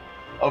like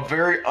a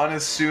very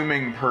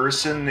unassuming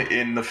person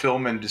in the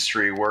film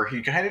industry, where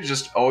he kind of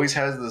just always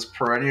has this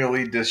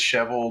perennially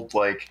disheveled,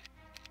 like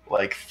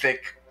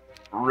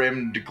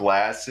thick-rimmed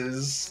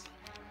glasses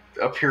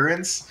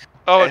appearance.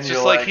 Oh, it's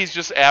just like he's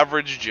just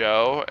average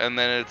Joe, and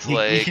then it's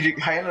he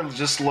kind of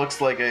just looks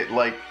like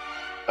a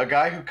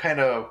guy who kind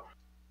of,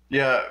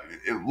 yeah,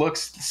 it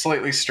looks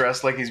slightly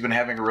stressed, like he's been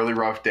having a really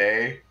rough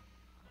day.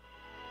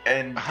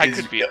 And I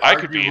could be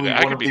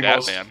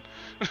that man.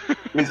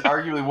 Is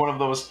arguably one of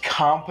the most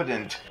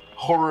competent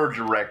horror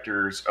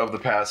directors of the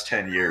past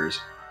 10 years.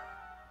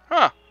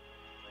 Huh.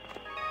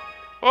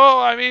 Well,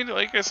 I mean,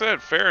 like I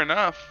said, fair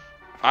enough.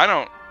 I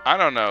don't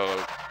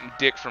know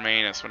dick from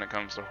anus when it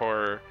comes to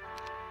horror.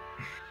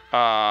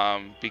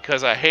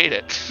 Because I hate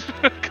it.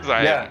 Because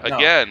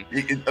again,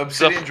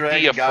 Obsidian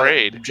Dragon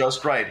afraid. Got it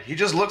just right. He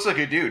just looks like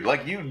a dude.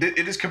 Like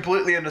it is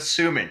completely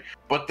unassuming.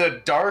 But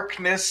the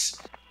darkness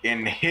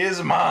in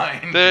his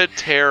mind, the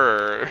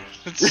terror,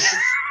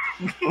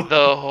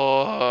 the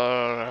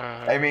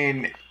horror. I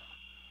mean,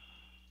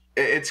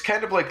 it's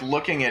kind of like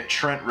looking at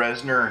Trent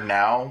Reznor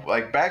now.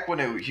 Like back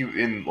when he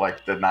in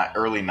like the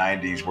early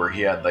 '90s, where he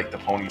had like the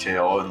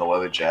ponytail and the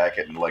leather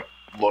jacket and like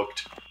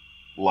looked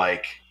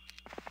like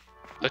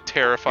a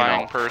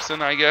terrifying person,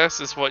 I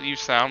guess, is what you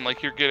sound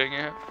like you're getting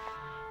at.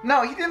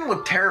 No, he didn't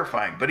look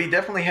terrifying, but he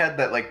definitely had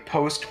that like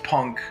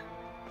post-punk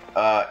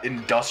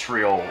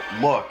industrial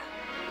look.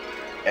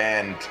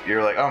 And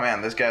you're like, oh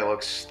man, this guy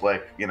looks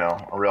like,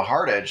 a real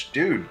hard-edged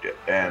dude.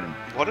 And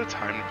what a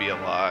time to be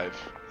alive,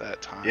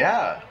 that time.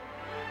 Yeah.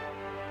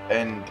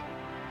 And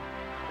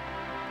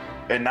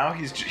now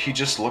he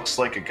just looks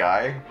like a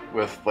guy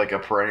with like a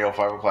perennial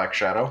 5 o'clock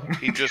shadow.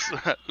 He just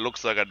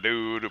looks like a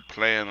dude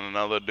playing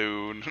another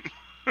dude.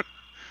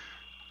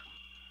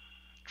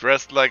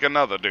 Dressed like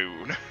another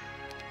dude.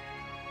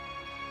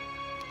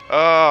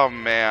 Oh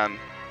man.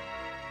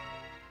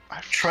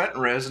 Trent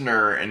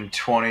Reznor in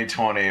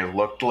 2020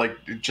 looked like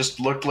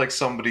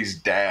somebody's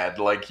dad.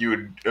 Like you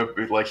would,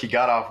 like he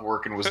got off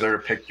work and was there to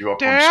pick you up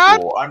Dad?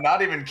 from school. I'm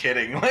not even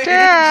kidding. Like,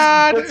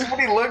 Dad! That's what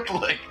he looked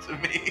like to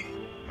me.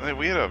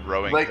 We had a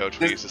rowing coach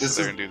who used to sit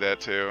there and do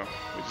that too.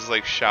 We just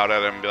like shout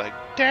at him and be like,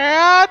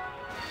 "Dad!"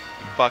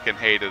 Fucking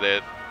hated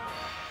it.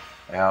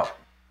 Yeah.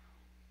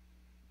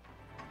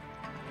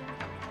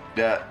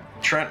 Yeah.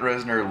 Trent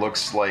Reznor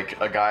looks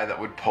like a guy that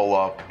would pull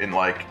up in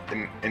like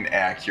an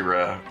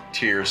Acura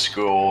to your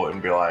school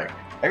and be like,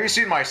 "Have you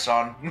seen my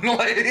son?"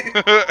 Like,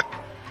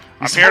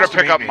 I'm here to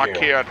pick up my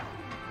kid.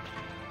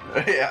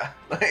 Yeah.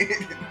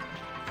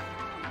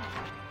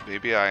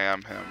 Maybe I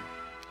am him.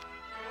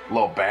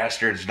 Little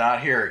bastard's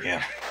not here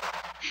again.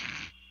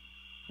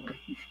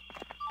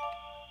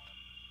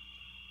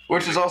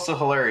 Which is also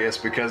hilarious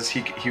because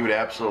he would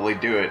absolutely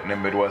do it in a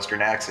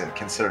Midwestern accent,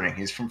 considering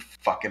he's from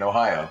fucking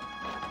Ohio.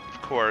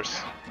 Of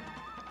course.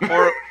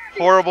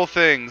 Horrible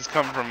things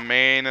come from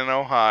Maine and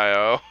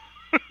Ohio.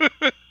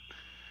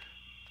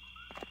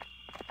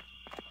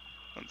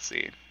 Let's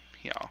see.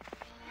 Yeah.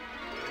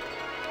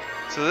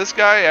 So this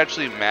guy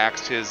actually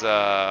maxed his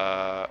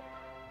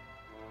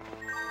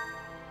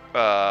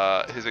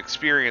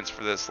experience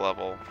for this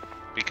level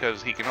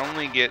because he can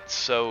only get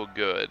so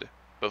good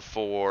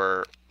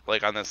before,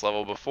 like on this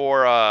level,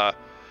 before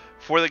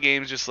the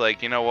game's just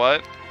like, you know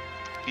what?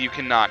 You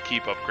cannot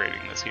keep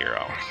upgrading this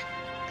hero.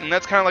 And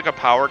that's kind of like a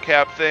power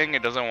cap thing.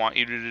 It doesn't want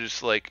you to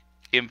just like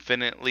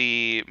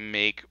infinitely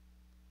make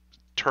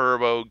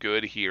turbo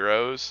good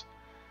heroes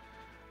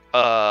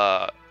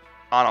on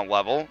a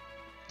level.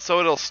 So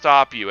it'll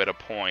stop you at a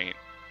point.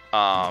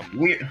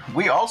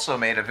 We also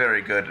made a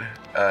very good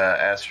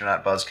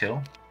astronaut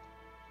buzzkill.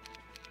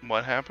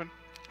 What happened?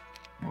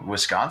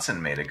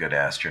 Wisconsin made a good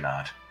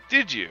astronaut.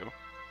 Did you?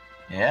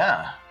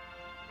 Yeah.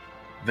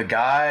 The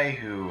guy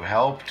who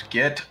helped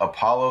get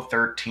Apollo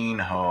 13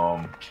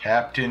 home,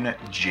 Captain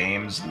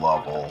James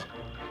Lovell.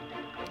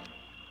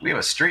 We have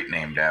a street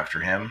named after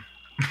him.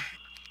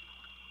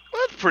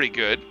 Well, that's pretty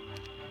good.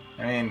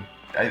 I mean,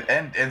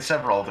 and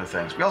several other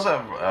things. We also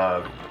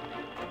have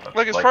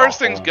Like, as far as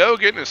things go,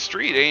 getting a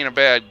street ain't a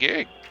bad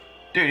gig.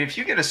 Dude, if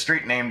you get a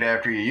street named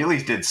after you, you at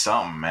least did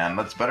something, man.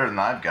 That's better than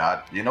I've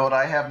got. You know what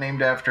I have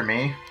named after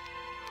me?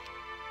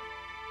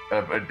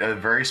 A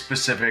very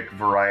specific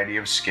variety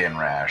of skin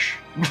rash.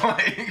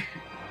 Like,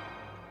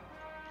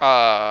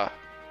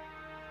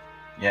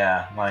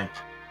 yeah, like.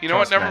 You know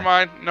what? trust Never me.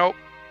 mind. Nope.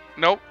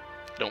 Nope.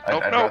 Nope.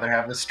 Nope. I'd Nope. rather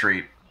have the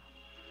street.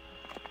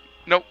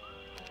 Nope.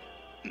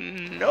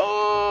 Nope.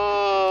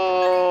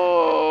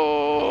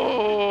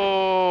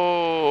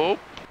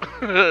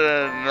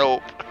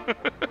 Nope.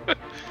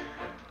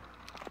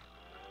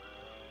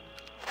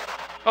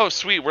 Oh,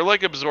 sweet. We're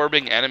like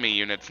absorbing enemy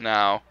units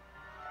now.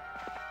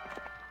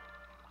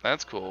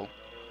 That's cool.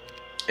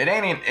 It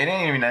ain't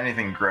even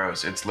anything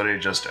gross. It's literally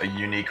just a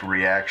unique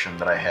reaction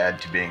that I had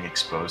to being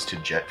exposed to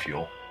jet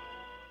fuel.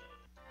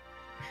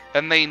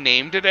 And they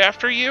named it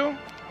after you?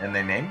 And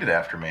they named it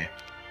after me.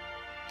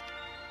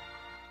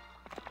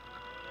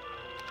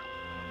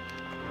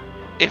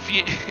 If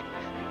you...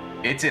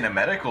 It's in a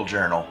medical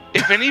journal.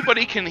 If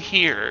anybody can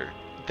hear,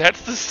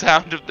 that's the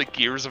sound of the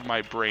gears of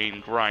my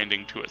brain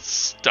grinding to a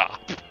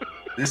stop.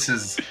 This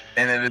is,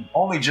 and it is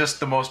only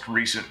just the most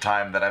recent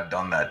time that I've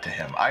done that to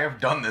him. I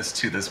have done this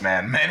to this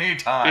man many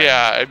times.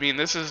 Yeah, I mean,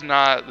 this is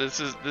not,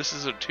 this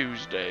is a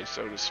Tuesday,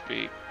 so to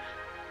speak.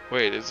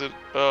 Wait, is it?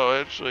 Oh,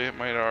 actually, it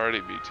might already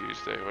be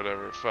Tuesday.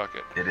 Whatever, fuck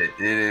it.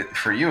 It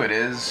for you it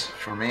is.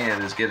 For me,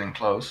 it is getting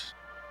close.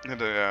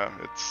 Yeah,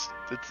 it's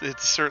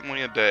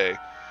certainly a day.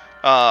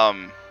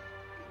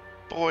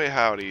 Boy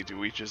howdy, do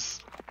we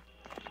just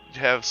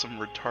have some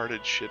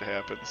retarded shit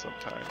happen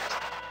sometimes.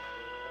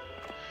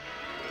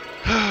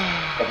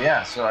 But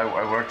yeah, so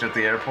I worked at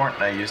the airport,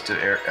 and I used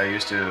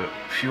to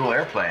fuel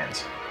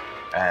airplanes.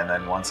 And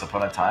then once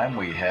upon a time,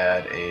 we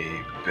had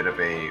a bit of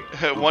a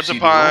Once oopsie-doodle.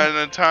 upon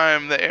a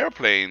time, the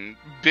airplane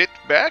bit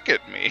back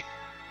at me.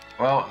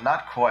 Well,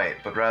 not quite,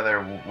 but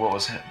rather what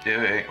was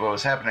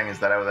happening is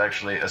that I was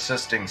actually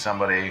assisting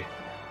somebody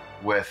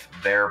with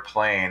their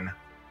plane,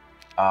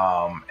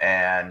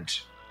 and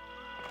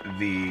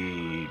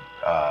the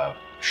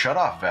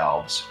shutoff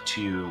valves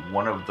to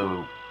one of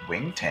the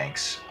wing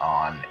tanks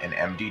on an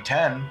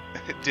MD-10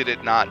 Did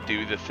it not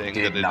do the thing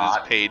did that it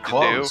not is paid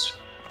close,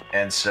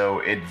 and so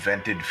it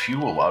vented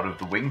fuel out of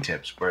the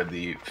wingtips where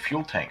the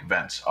fuel tank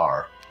vents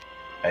are,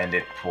 and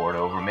it poured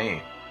over me. to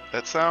do?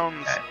 That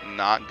sounds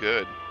not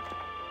good.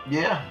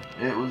 Yeah,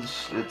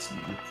 it's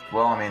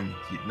well, I mean,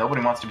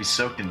 nobody wants to be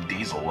soaked in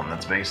diesel, and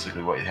that's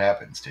basically what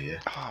happens to you.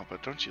 Oh,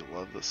 but don't you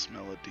love the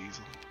smell of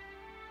diesel?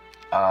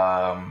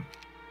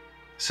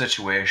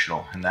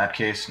 Situational. In that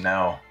case,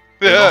 no.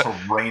 It's also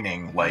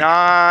raining, like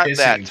Not pissing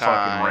that fucking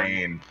time.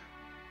 rain.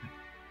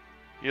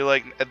 You're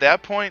like, at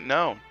that point,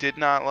 no, did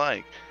not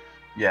like.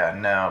 Yeah,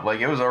 no. Like,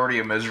 it was already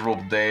a miserable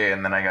day,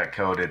 and then I got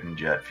coated in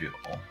jet fuel.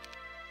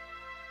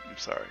 I'm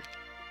sorry.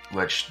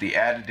 Which, the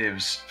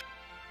additives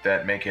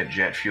that make it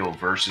jet fuel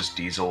versus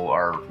diesel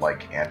are,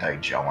 like,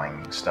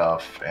 anti-gelling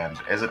stuff. And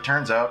as it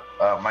turns out,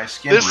 my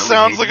skin This really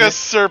sounds like hated a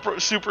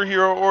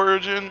superhero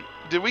origin.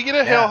 Did we get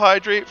a Hail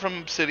Hydrate from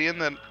Obsidian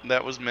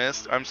that was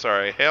missed? I'm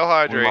sorry. Hail We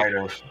Hydrate. might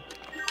have.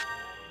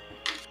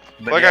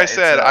 But Like yeah, I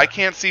said, it's, I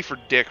can't see for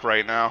dick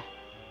right now.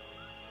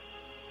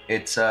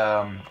 It's,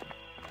 rather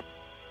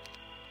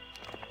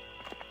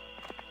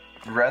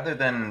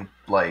than,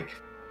 like,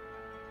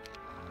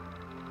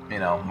 you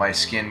know, my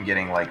skin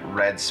getting, like,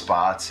 red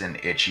spots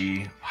and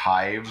itchy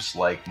hives,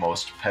 like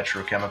most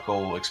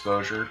petrochemical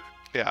exposure,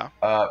 Yeah.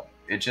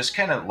 it just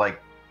kind of,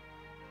 like,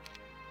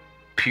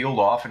 peeled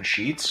off in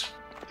sheets.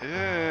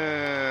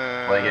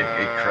 Like,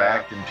 it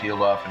cracked and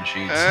peeled off in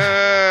sheets.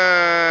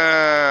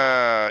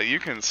 You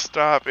can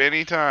stop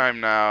anytime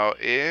now.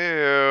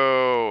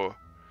 Ew.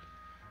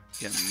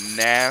 You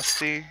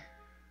nasty.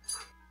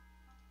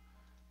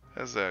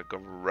 That's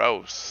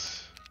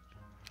gross.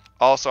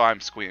 Also,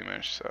 I'm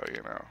squeamish, so,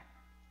 you know.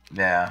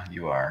 Yeah,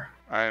 you are.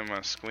 I'm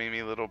a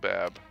squeamy little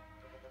bab.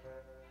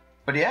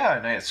 But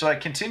yeah, so I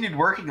continued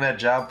working that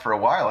job for a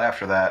while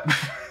after that.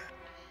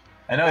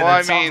 I know Well, that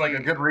I sounds mean, like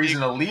a good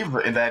reason to leave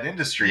in that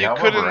industry. You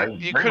However, I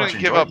couldn't very much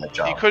give enjoyed up that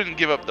job. you couldn't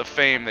give up the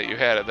fame that you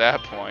had at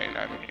that point.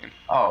 I mean,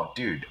 Oh,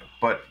 dude.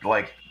 But,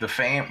 like, the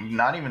fame,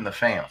 not even the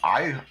fame.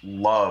 I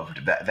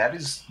loved that. That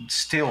is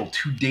still,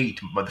 to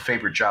date, the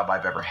favorite job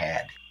I've ever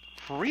had.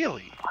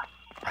 really?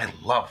 I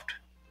loved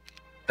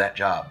that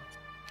job.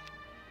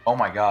 Oh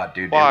my god,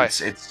 dude. Why? It's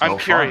so I'm fun.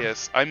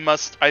 curious. I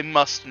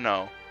must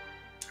know.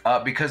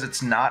 Because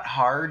it's not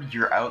hard.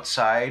 You're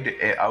outside,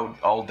 out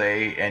all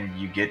day, and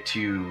you get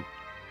to,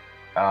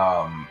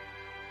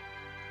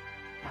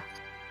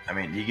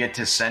 you get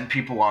to send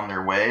people on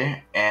their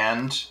way,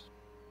 and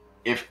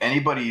if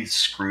anybody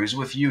screws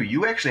with you,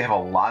 you actually have a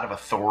lot of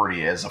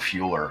authority as a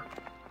fueler,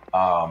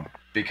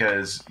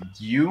 because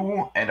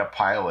you and a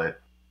pilot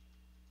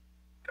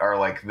are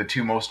like the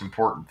two most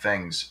important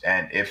things.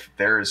 And if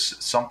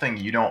there's something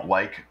you don't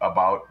like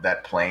about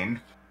that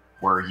plane,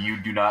 where you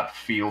do not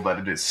feel that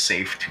it is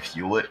safe to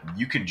fuel it,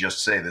 you can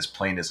just say this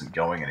plane isn't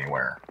going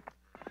anywhere,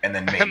 and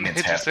then And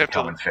maintenance has to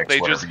come and fix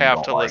whatever just you have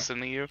don't to like. listen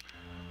to you.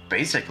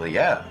 Basically,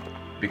 yeah,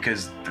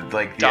 because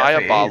like the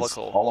Diabolical. FAA is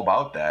all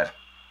about that.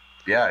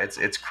 Yeah,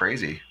 it's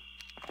crazy.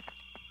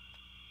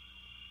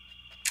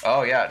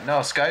 Oh yeah, no,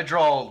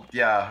 Skydrawl,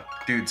 yeah,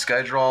 dude,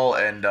 Skydrawl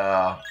and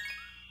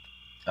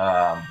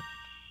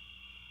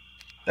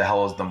the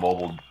hell is the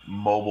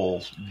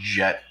mobile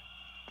jet?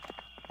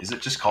 Is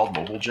it just called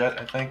mobile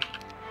jet? I think.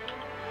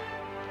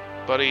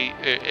 Buddy,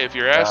 if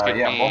you're asking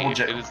Yeah, me, mobile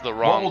jet, it is the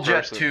wrong mobile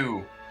jet person.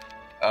 2.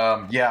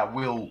 Yeah,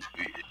 will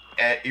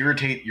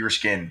irritate your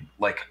skin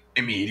like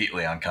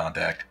immediately on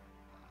contact.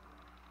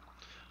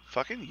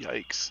 Fucking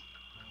yikes.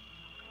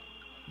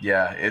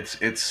 Yeah,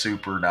 it's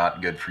super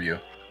not good for you.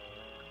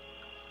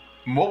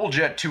 Mobile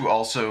Jet 2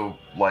 also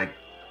like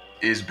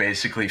is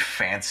basically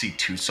fancy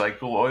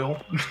 2-cycle oil.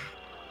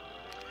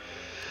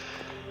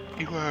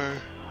 You are.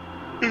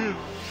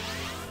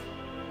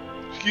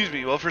 Excuse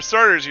me. Well, for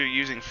starters, you're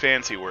using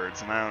fancy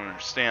words, and I don't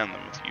understand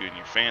them with you and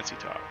your fancy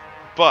talk.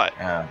 But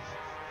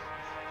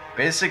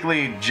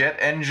basically, jet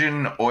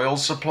engine oil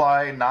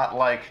supply, not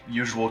like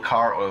usual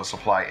car oil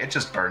supply. It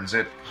just burns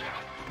it.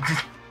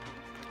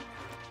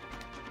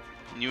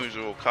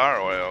 usual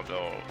car oil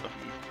go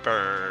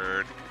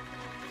burn.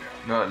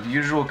 No, the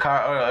usual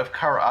car oil, if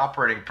car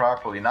operating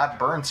properly, not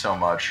burn so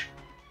much.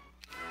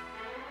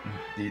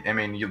 I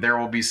mean, there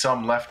will be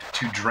some left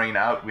to drain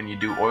out when you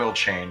do oil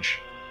change.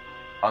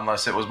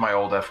 Unless it was my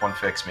old F1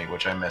 Fix Me,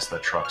 which I missed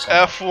that truck so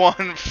much.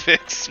 F1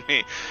 Fix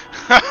Me.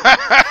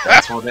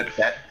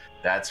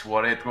 That's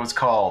what it was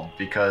called,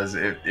 because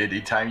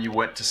anytime you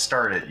went to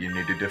start it, you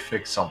needed to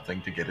fix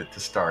something to get it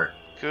to start.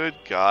 Good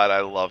God,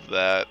 I love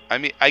that. I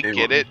mean, I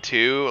get it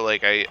too.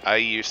 Like, I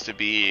used to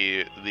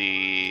be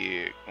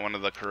one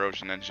of the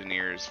corrosion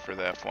engineers for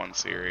the F1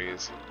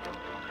 series.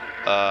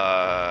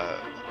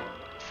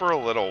 For a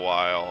little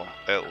while,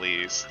 at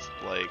least,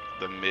 like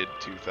the mid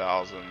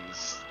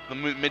 2000s, the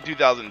mid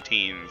 2000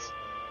 teens.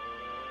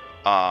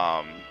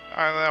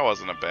 That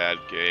wasn't a bad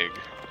gig.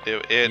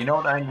 You know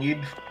what I need?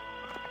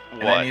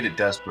 What? And I need it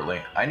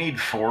desperately. I need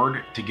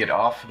Ford to get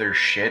off their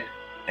shit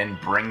and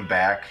bring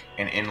back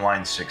an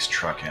inline-6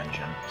 truck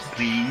engine,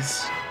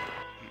 please.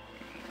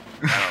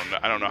 I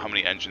don't know how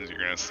many engines you're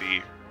gonna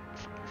see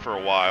for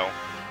a while.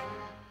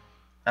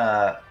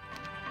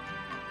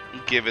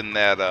 Given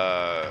that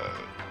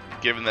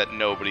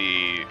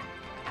nobody's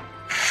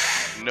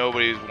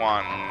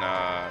wanting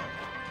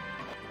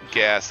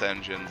gas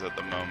engines at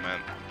the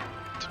moment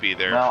to be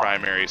their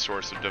primary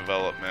source of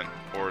development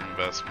or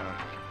investment.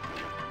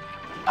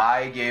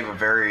 I gave a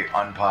very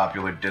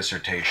unpopular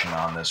dissertation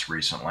on this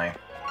recently.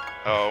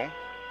 Oh.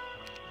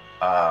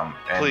 And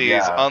please,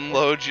 yeah,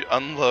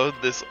 unload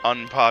this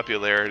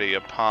unpopularity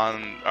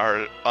upon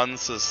our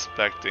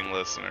unsuspecting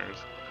listeners.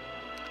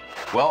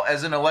 Well,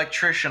 as an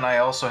electrician, I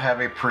also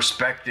have a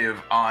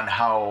perspective on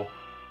how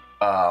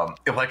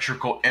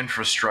electrical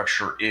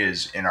infrastructure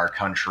is in our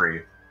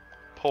country.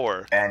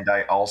 Poor. And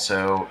I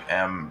also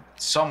am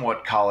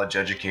somewhat college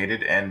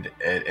educated and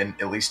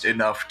at least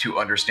enough to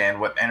understand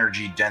what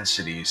energy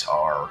densities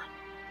are.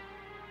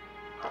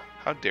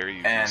 How dare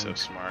you be so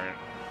smart?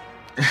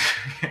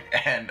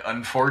 And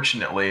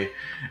unfortunately,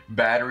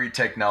 battery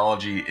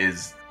technology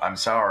is, I'm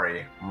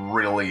sorry,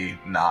 really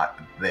not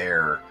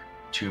there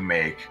to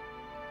make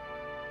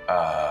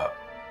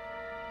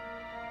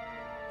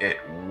it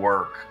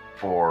work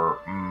for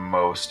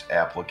most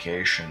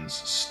applications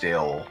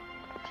still.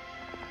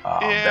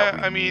 Yeah,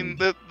 I mean,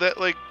 that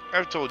like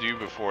I've told you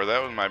before,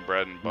 that was my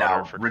bread and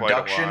butter for quite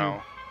a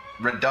while.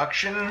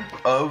 Reduction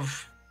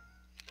of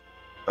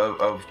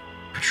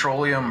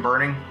petroleum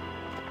burning,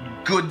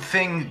 good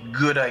thing,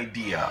 good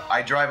idea.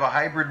 I drive a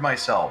hybrid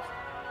myself.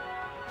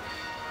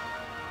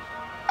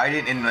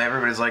 And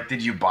everybody's like,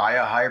 did you buy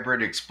a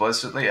hybrid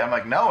explicitly? I'm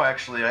like, no,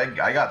 actually,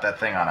 I got that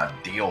thing on a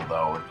deal,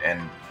 though,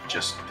 and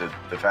just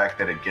the fact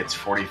that it gets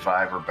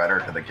 45 or better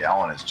to the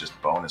gallon is just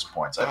bonus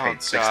points. I paid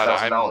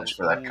 $6,000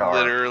 for that car.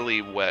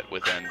 Literally wet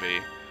with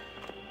envy.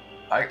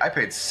 I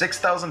paid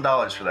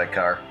 $6,000 for that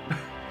car.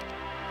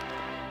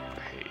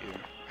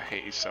 I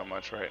hate you so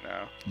much right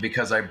now.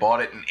 Because I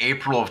bought it in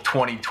April of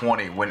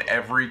 2020, when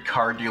every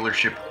car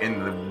dealership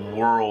in the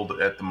world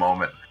at the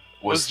moment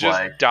was just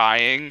like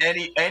dying.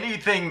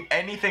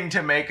 Anything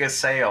to make a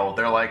sale.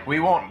 They're like, we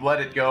won't let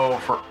it go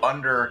for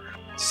under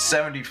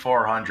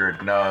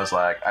 $7,400. No, I was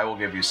like, I will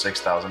give you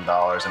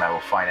 $6,000 and I will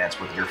finance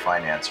with your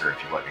financer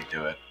if you let me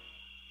do it.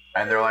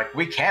 And they're like,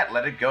 we can't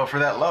let it go for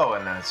that low.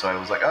 And then so I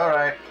was like, all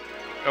right.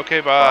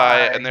 Okay,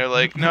 bye. And they're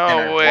like,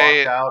 no,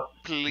 wait,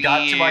 please.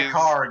 Got to my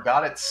car,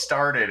 got it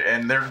started,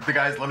 and the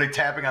guy's literally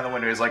tapping on the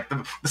window. He's like,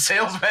 the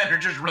sales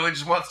manager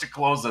just wants to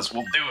close this.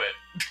 We'll do it.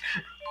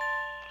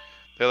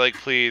 They're like,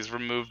 please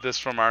remove this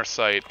from our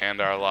site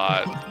and our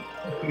lot.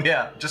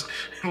 Yeah, just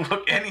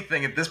look,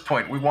 anything at this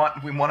point. We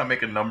want to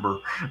make a number.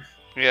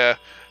 Yeah.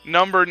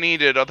 Number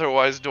needed,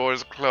 otherwise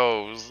doors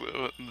close.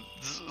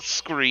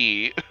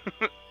 Scree.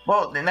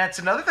 Well, and that's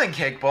another thing,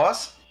 Cake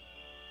Boss.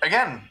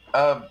 Again,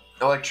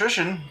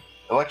 electrician,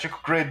 electrical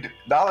grid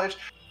knowledge.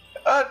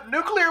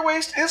 Nuclear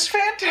waste is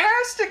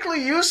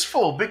fantastically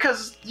useful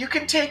because you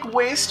can take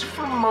waste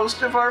from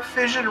most of our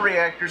fission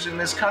reactors in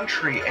this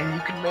country and you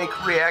can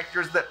make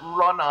reactors that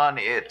run on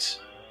it.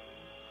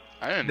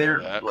 I didn't know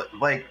that.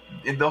 Like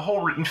the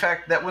whole. In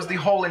fact, that was the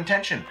whole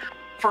intention.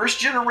 First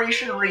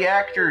generation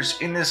reactors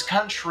in this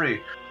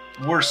country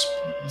were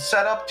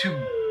set up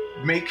to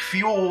make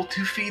fuel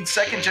to feed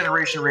second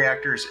generation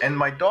reactors, and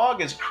my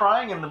dog is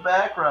crying in the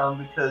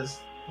background because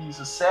he's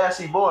a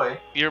sassy boy.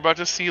 You're about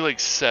to see like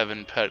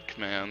 7 pet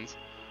commands.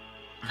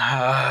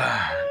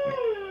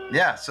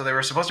 Yeah, so they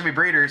were supposed to be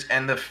breeders,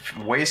 and the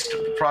waste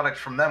product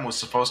from them was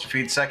supposed to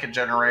feed second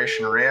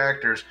generation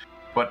reactors.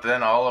 But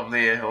then all of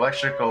the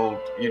electrical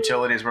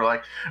utilities were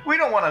like, we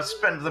don't want to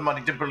spend the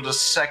money to build a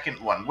second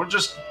one. We'll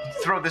just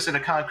throw this in a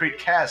concrete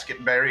casket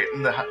and bury it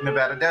in the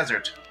Nevada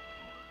desert.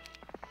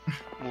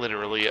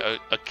 Literally a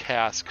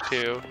cask,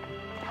 too.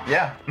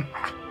 Yeah.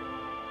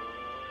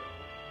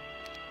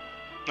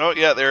 Oh,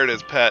 yeah, there it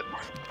is, pet.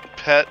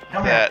 Pet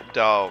Come that here.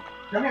 dog.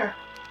 Come here.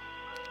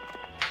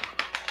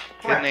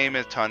 His name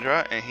is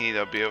Tundra, and he's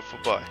a beautiful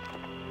boy.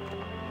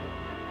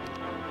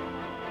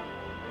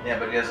 Yeah,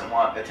 but he doesn't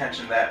want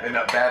attention that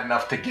bad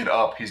enough to get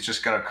up. He's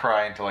just going to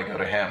cry until I go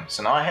to him.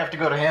 So now I have to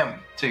go to him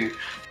to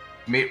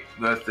meet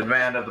the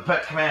demand of the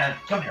pet command.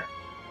 Come here.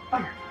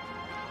 Come here.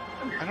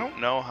 I don't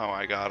know how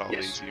I got all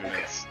these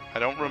units. Okay. I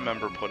don't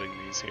remember putting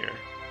these here.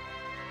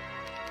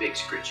 Big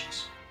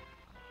scritches.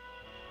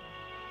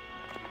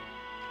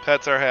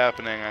 Pets are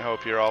happening. I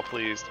hope you're all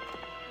pleased.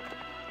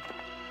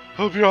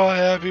 Hope you're all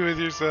happy with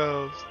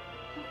yourselves.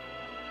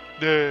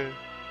 Yeah.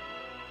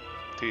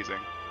 Teasing.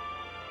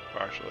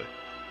 Partially.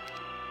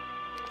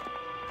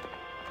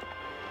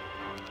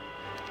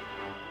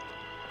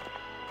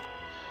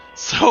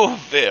 So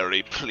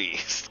very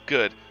pleased.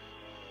 Good.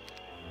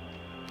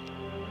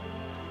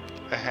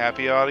 A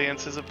happy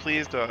audience is a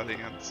pleased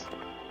audience.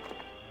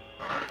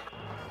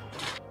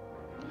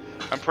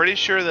 I'm pretty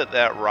sure that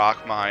that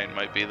rock mine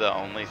might be the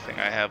only thing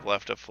I have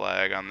left to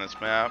flag on this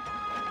map.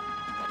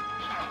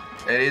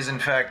 It is in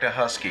fact a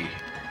husky.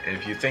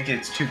 If you think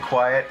it's too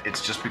quiet,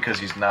 it's just because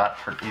he's not.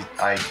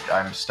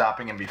 I'm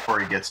stopping him before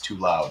he gets too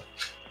loud.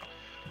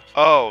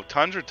 Oh,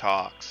 Tundra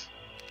talks.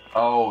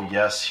 Oh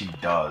yes, he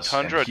does.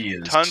 Tundra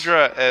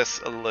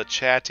es la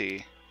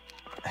chatty.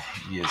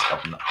 He is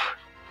up.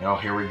 Oh,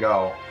 here we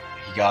go.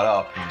 He got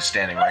up and he's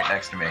standing right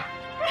next to me.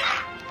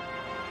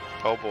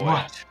 Oh boy.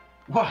 What?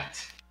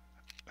 What?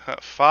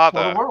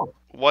 Father,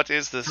 what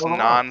is this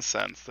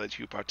nonsense that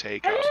you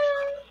partake of?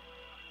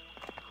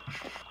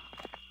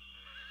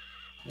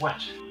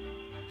 What?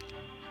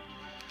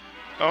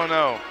 Oh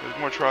no, there's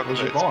more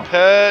troglodytes.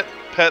 Pet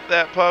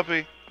that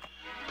puppy.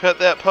 Pet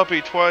that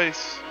puppy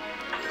twice.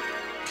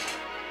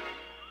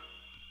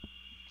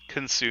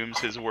 Consumes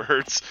his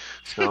words.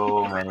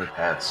 So many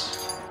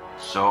pets.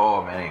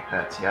 So many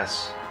pets,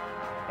 yes.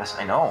 Yes,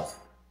 I know.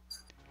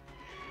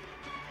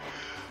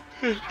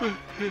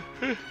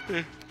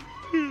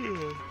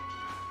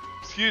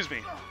 Excuse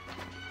me.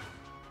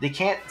 They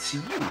can't see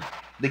you.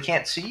 They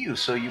can't see you,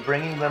 so you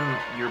bringing them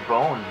your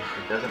bone,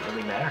 it doesn't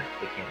really matter.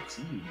 They can't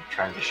see you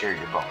trying to share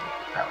your bone with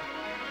the crowd.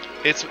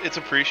 It's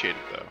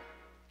appreciated though.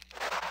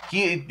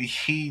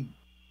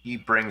 He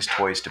brings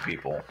toys to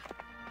people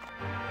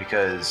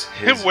because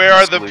his where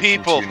are the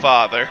people,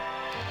 Father?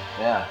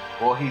 Yeah.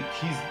 Well,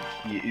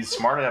 he's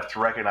smart enough to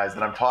recognize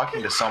that I'm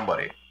talking to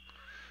somebody.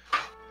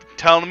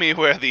 Tell me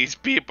where these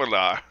people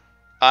are.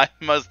 I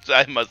must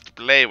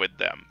play with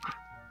them.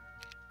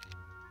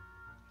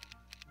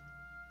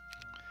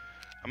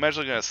 I'm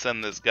actually gonna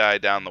send this guy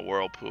down the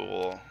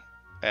whirlpool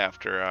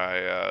after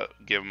I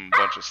give him a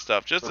bunch of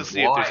stuff, just to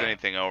see if there's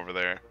anything over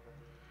there.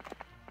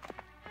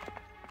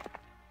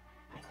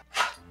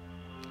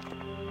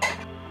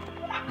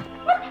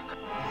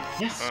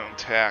 Yes.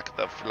 Attack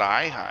the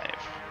fly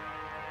hive.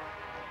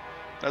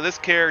 Now this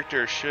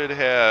character should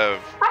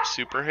have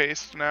super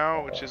haste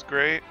now, which is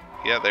great.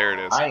 Yeah, there it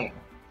is.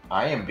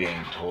 I am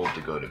being told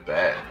to go to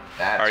bed.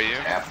 That's Are you?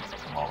 What's happening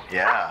tomorrow.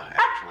 Yeah,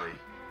 actually.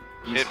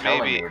 He's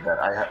telling me that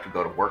I have to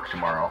go to work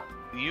tomorrow.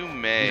 You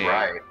may. He's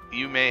right.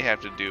 You may have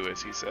to do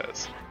as he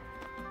says.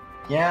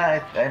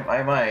 Yeah,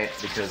 I might,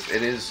 because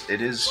it is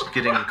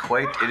getting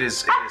quite. It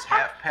is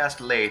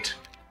 1:30 late.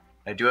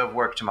 I do have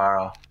work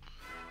tomorrow.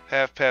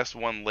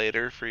 1:30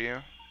 later for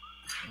you.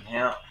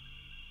 Yeah.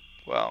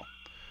 Well,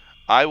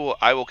 I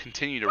will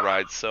continue to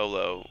ride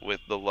solo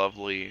with the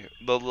lovely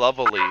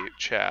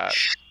chat.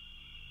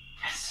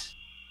 Yes.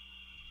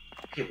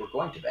 Okay, we're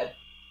going to bed.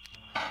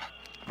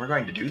 We're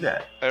going to do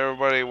that.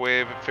 Everybody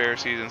wave at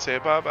Pharisees and say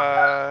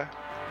bye-bye.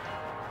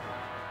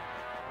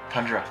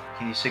 Tundra,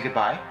 can you say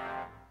goodbye?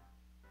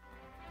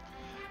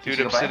 Dude,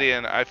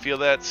 Obsidian, I feel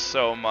that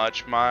so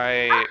much.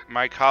 My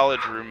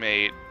college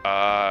roommate,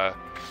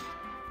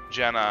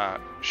 Jenna,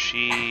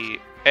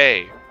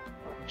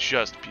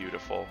 just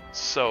beautiful.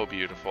 So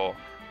beautiful.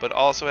 But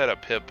also had a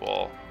pit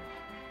bull.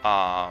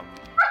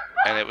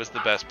 And it was the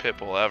best pit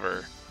bull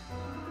ever.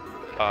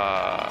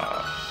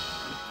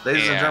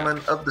 Ladies and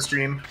gentlemen of the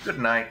stream, good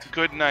night.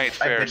 Good night,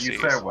 fair I bid you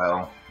seas.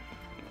 farewell.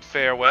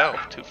 Farewell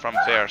from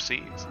fair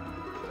seas.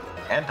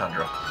 And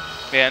tundra.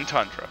 And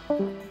tundra.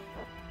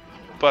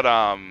 But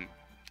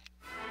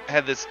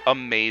had this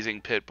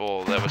amazing pit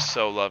bull that was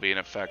so lovey and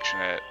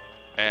affectionate,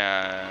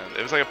 and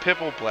it was like a pit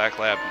bull black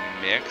lab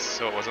mix,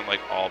 so it wasn't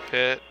like all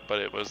pit, but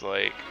it was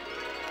like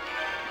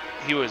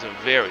he was a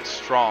very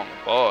strong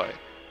boy,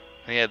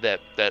 and he had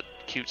that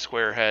cute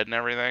square head and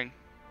everything.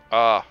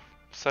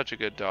 Such a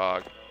good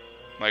dog.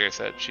 Like I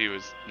said, she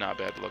was not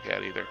bad to look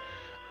at either.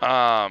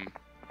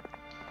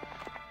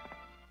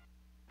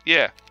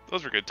 Yeah,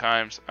 those were good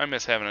times. I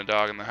miss having a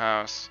dog in the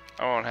house.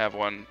 I won't have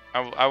one.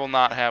 I will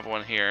not have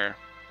one here.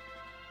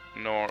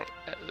 Nor,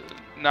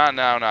 not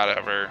now, not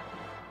ever.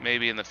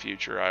 Maybe in the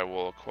future I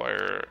will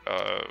acquire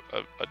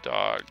a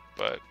dog,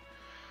 but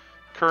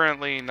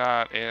currently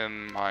not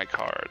in my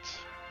cards.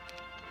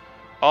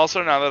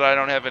 Also, now that I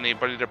don't have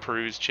anybody to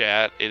peruse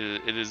chat,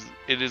 it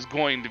is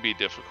going to be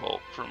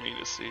difficult for me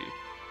to see.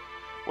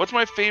 What's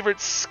my favorite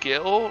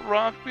skill,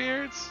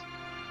 Rockbeards?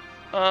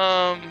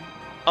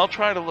 I'll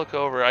try to look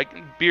over.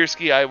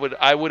 Beersky,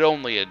 I would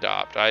only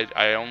adopt.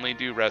 I only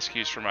do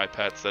rescues for my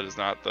pets. That is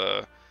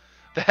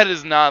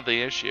not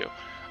the issue.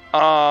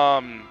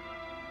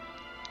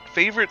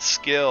 Favorite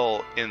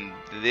skill in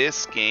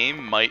this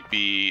game might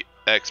be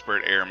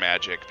expert air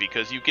magic,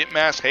 because you get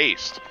mass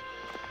haste.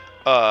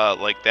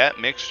 Like that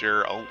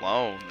mixture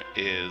alone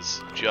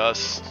is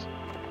just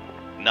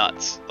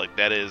nuts. Like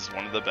that is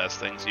one of the best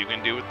things you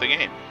can do with the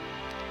game.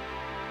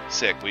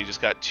 Sick. We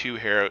just got 2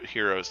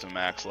 heroes to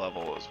max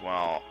level as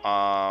well.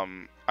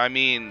 I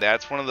mean,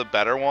 that's one of the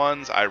better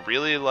ones. I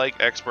really like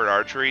expert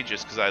archery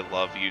just because I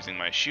love using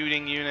my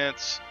shooting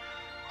units.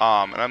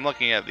 And I'm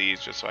looking at these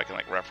just so I can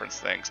like reference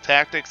things.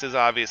 Tactics is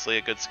obviously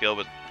a good skill,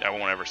 but I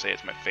won't ever say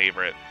it's my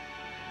favorite.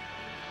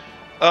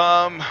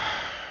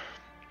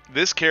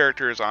 This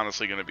character is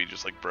honestly going to be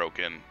just like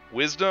broken.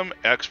 Wisdom,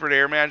 expert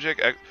air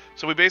magic.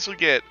 So we basically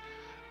get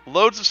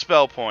loads of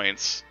spell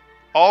points,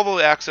 all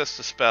the access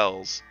to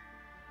spells,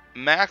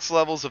 max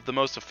levels of the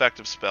most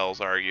effective spells,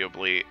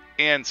 arguably,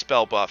 and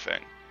spell buffing.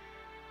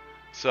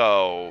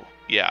 So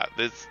yeah,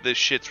 this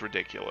shit's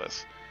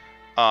ridiculous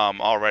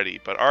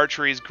already. But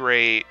archery's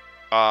great.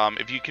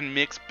 If you can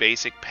mix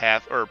basic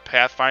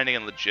pathfinding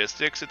and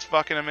logistics, it's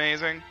fucking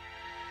amazing.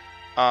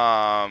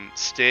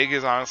 Stig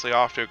is honestly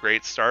off to a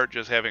great start,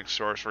 just having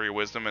sorcery,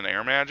 wisdom, and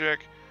air magic.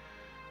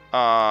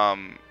 Yeah,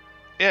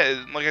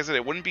 like I said,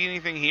 it wouldn't be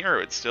anything here.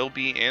 It'd still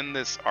be in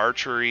this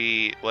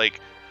archery, like,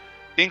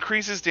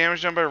 increases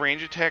damage done by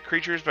range attack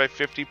creatures by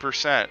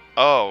 50%.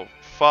 Oh,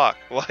 fuck.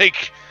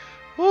 Like,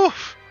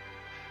 woof.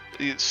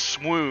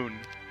 Swoon.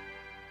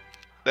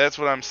 That's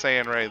what I'm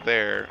saying right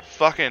there.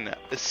 Fucking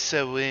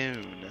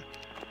swoon.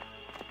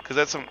 Because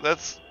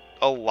that's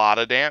a lot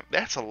of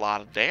that's a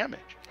lot of damage.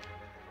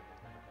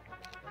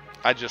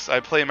 I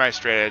play my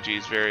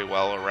strategies very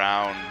well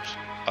around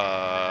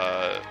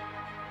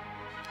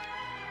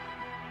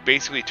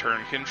basically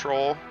turn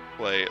control,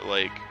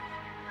 like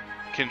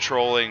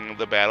controlling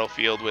the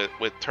battlefield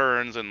with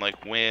turns and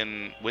like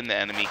when the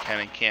enemy can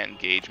and can't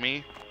engage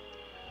me,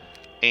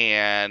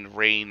 and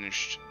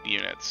ranged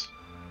units.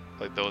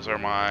 Like those are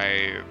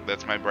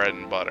that's my bread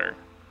and butter,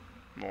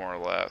 more or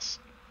less.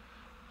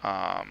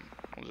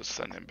 We'll just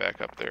send him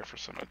back up there for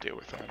someone to deal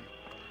with him.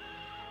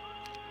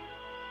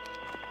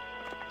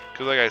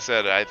 Because like I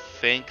said, I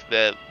think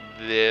that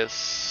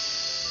this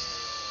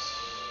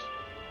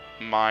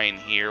mine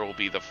here will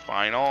be the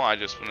final. I'm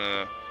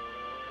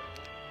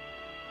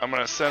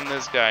gonna send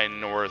this guy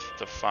north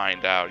to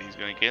find out. He's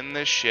gonna get in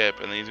this ship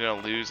and then he's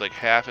gonna lose like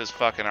half his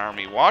fucking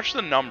army. Watch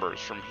the numbers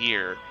from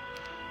here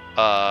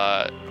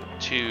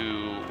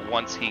to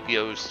once he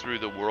goes through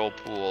the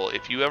whirlpool.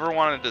 If you ever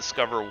want to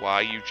discover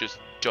why you just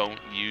don't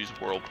use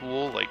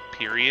whirlpool, like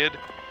period,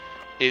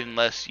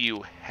 unless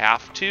you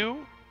have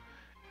to,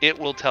 it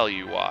will tell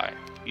you why.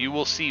 You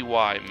will see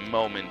why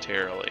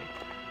momentarily.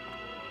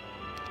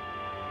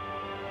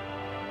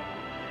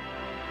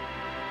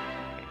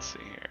 Let's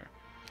see here.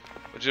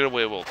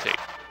 Legitimately, we'll take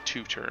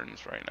 2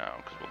 turns right now,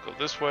 because we'll go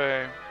this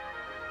way.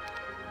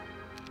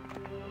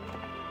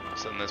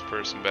 Send this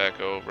person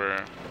back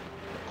over.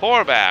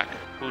 Korvac,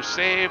 who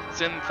saved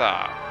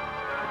Zintha.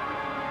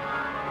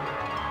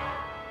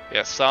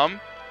 Yeah, some.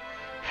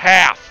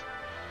 Half.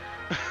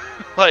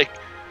 Like,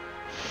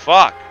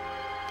 fuck.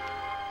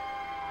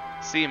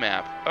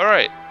 C-map.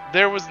 Alright,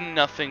 there was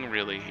nothing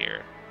really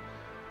here.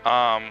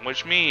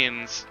 Which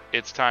means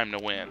it's time to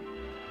win.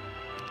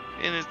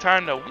 It is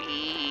time to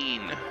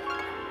win!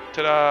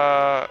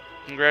 Ta-da!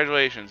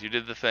 Congratulations, you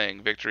did the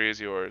thing. Victory is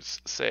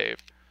yours. Save.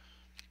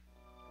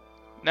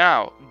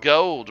 Now,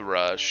 Gold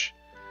Rush.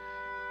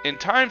 In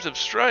times of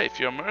strife,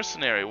 your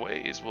mercenary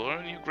ways will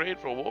earn you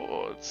great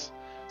rewards.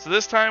 So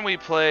this time we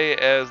play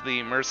as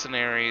the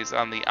mercenaries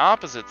on the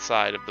opposite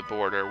side of the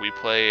border. We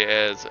play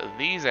as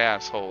these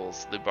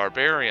assholes, the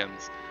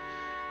barbarians.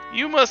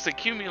 You must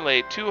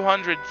accumulate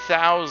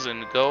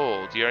 200,000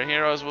 gold. Your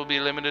heroes will be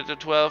limited to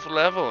 12th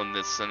level in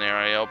this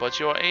scenario, but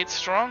your 8th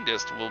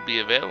strongest will be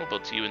available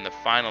to you in the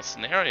final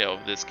scenario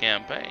of this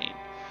campaign.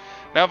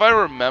 Now, if I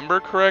remember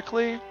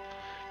correctly,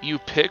 you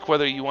pick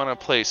whether you want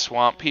to play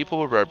swamp people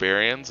or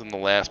barbarians in the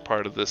last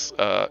part of this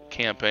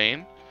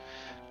campaign.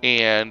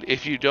 And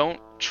if you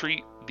don't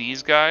treat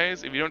these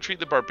guys, if you don't treat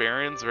the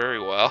barbarians very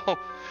well,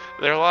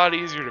 they're a lot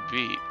easier to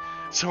beat.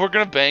 So we're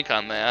going to bank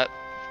on that.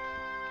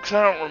 Because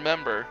I don't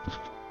remember.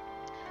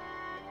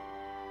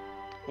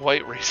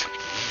 White racing.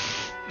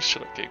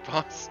 Shut up, Cake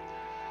Boss.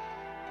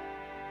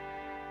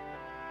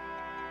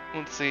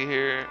 Let's see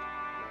here.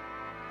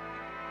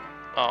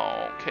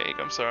 Oh, Cake,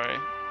 I'm sorry.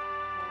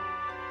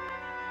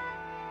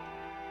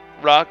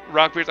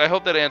 Rockbeards, I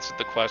hope that answered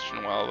the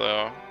question well,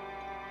 though.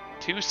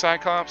 2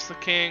 Cyclops the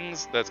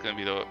Kings. That's going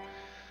to be the...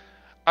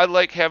 I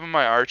like having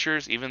my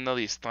archers, even though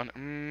these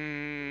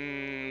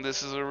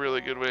this is a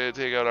really good way to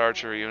take out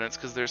archery units,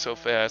 because they're so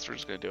fast. We're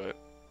just going to do it.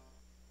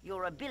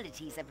 Your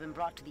abilities have been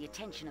brought to the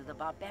attention of the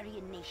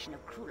barbarian nation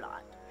of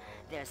Krulod.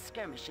 Their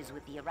skirmishes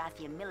with the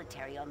Arathian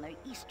military on their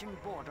eastern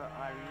border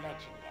are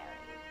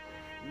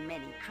legendary.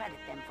 Many credit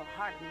them for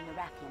hardening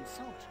Arathian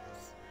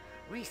soldiers.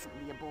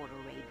 Recently, a border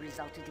raid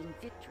resulted in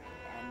victory,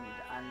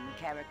 and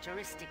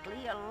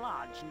uncharacteristically, a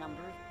large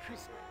number of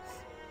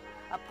prisoners.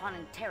 Upon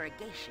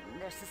interrogation,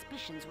 their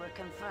suspicions were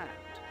confirmed.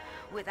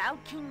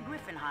 Without King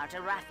Griffinheart,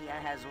 Arathia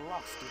has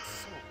lost its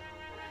soul.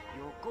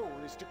 Your goal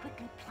is to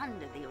quickly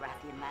plunder the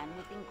Arathian land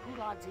within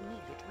Krulod's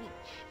immediate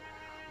reach.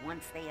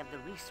 Once they have the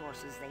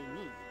resources they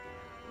need,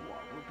 war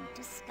will be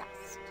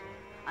discussed.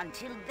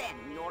 Until then,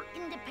 your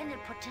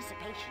independent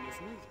participation is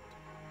needed.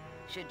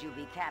 Should you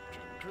be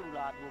captured,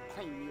 Krulod will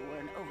claim you were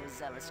an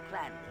overzealous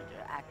clan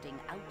leader acting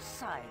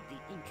outside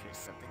the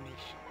interests of the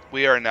nation.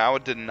 We are now a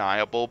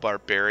deniable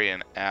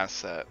barbarian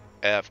asset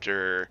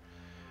after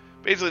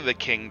basically the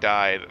king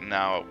died, and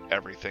now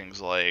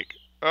everything's like,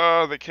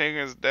 oh, the king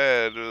is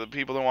dead, the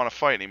people don't want to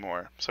fight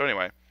anymore. So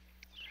anyway,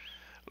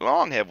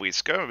 long have we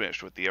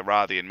skirmished with the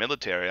Arathian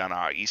military on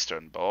our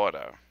eastern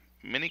border.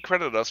 Many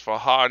credit us for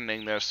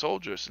hardening their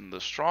soldiers and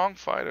the strong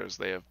fighters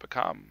they have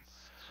become.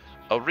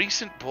 A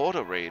recent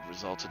border raid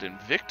resulted in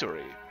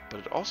victory, but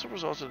it also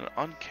resulted in an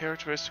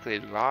uncharacteristically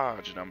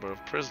large number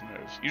of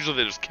prisoners. Usually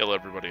they just kill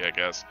everybody, I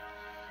guess.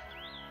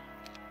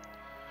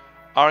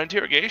 Our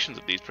interrogations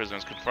of these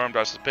prisoners confirmed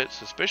our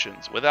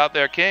suspicions. Without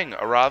their king,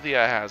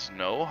 Arathia has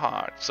no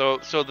heart. So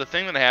the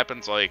thing that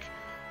happens, like,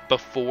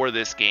 before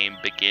this game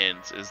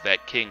begins is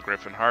that King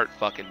Griffinheart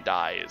fucking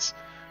dies,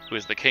 who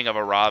is the king of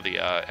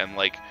Arathia, and,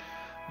 like,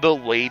 the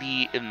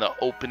lady in the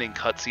opening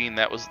cutscene,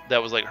 that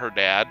was like her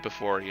dad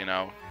before, you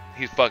know,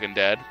 he's fucking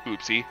dead.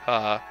 Oopsie.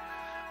 Haha.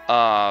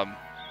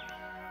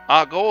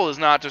 Our goal is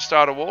not to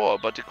start a war,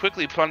 but to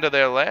quickly plunder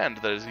their land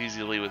that is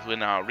easily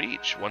within our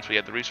reach. Once we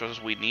have the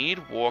resources we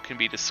need, war can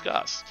be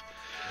discussed.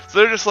 So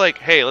they're just like,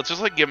 hey, let's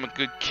just like give them a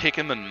good kick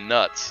in the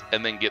nuts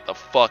and then get the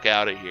fuck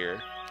out of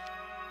here.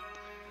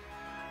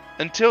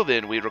 Until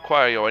then, we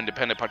require your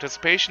independent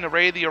participation to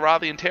raid the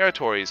Arathian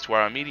territories to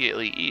our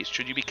immediately east.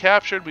 Should you be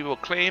captured, we will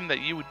claim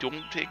that you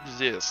don't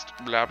exist.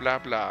 Blah, blah,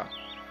 blah.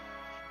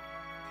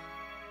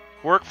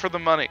 Work for the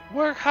money.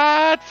 Work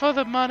hard for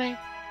the money.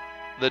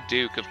 The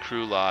Duke of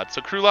Krulod. So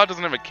Krulod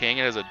doesn't have a king,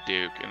 it has a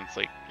duke, and it's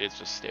like, it's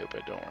just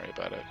stupid. Don't worry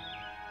about it.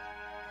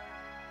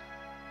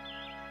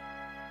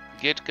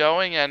 Get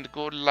going and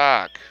good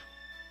luck.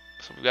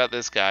 So we've got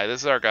this guy.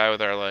 This is our guy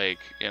with our, like,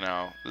 you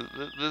know,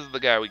 this is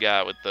the guy we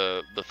got with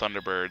the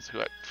Thunderbirds,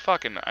 who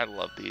I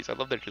love these. I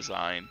love their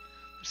design.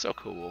 They're so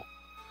cool.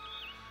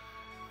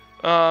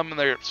 And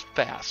they're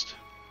fast.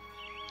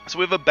 So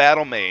we have a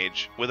battle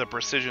mage with a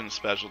precision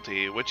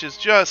specialty, which is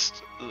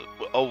just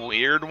a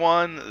weird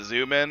one.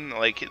 Zoom in.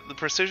 Like, the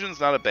precision's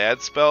not a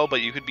bad spell,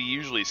 but you could be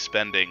usually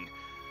spending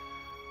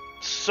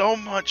so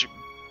much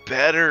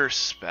better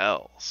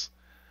spells.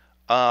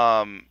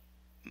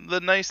 The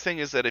nice thing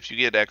is that if you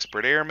get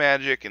expert air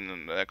magic and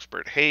then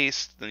expert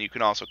haste, then you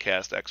can also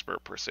cast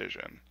expert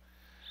precision.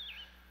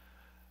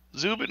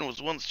 Zubin was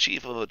once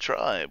chief of a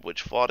tribe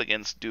which fought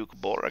against Duke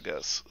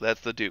Borragus. That's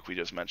the duke we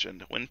just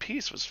mentioned. When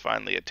peace was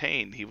finally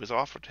attained, he was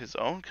offered his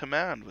own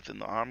command within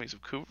the armies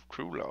of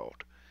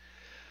Krulod.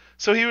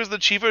 So he was the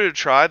chief of a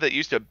tribe that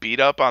used to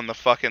beat up on the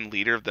fucking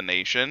leader of the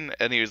nation,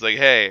 and he was like,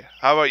 hey,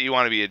 how about you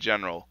want to be a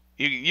general?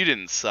 You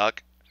didn't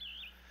suck.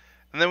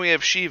 And then we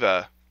have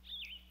Shiva.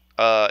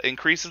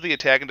 Increases the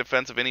attack and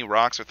defense of any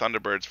rocks or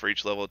thunderbirds for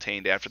each level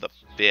attained after the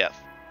 5th.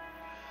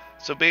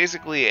 So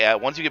basically,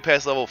 once you get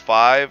past level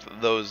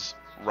 5, those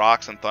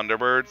rocks and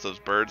thunderbirds, those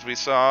birds we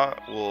saw,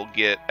 will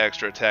get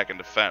extra attack and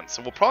defense.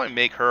 So we'll probably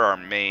make her our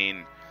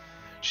main.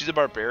 She's a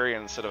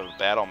barbarian instead of a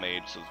battle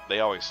mage, so they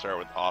always start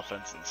with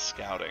offense and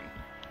scouting.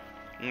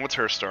 And what's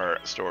her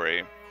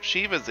story?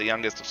 Shiva is the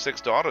youngest of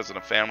 6 daughters in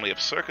a family of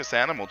circus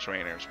animal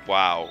trainers.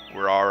 Wow,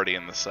 we're already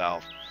in the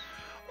South.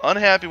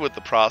 Unhappy with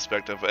the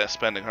prospect of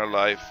spending her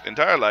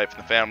entire life in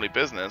the family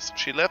business,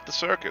 she left the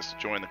circus to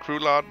join the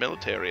Krulod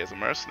military as a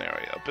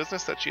mercenary, a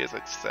business that she has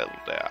excelled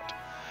at.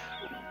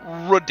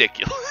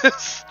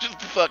 ridiculous.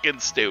 Just fucking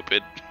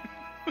stupid.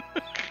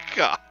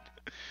 God.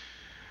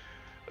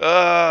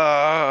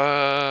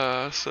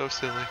 So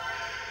silly.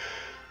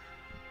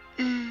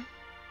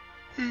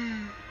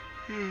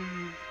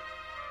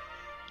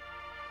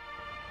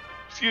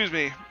 Excuse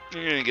me.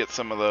 You're gonna get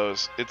some of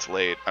those. It's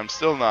late. I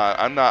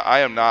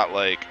am not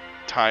like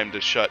time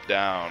to shut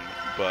down,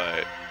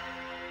 but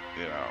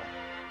you know,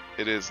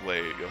 it is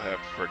late. You'll have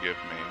to forgive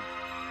me.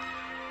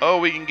 Oh,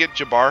 we can get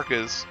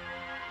Jabarkas.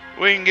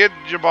 We can get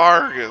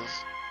Jabarkas.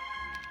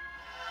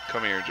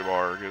 Come here,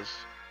 Jabarkas.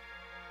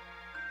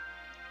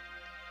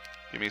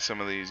 Give me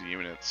some of these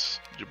units,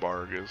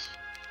 Jabargas.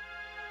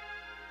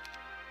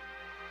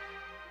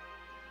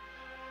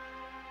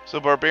 So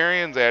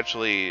barbarians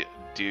actually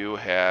do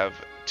have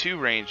two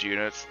range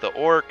units, the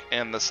orc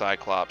and the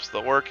cyclops.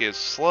 The orc is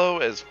slow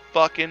as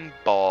fucking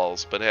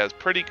balls, but has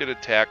pretty good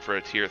attack for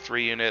a tier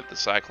 3 unit. The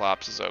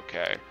cyclops is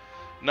okay.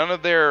 None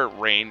of their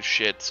range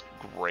shit's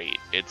great.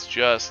 It's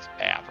just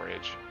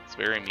average. It's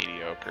very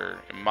mediocre,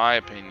 in my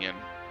opinion.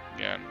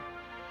 Again,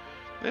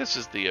 this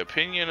is the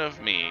opinion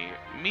of me.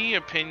 Me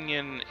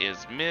opinion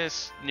is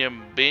Miss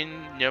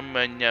Nyambin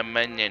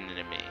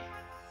Nyamanyamanyanami.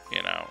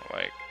 You know,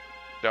 like,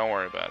 don't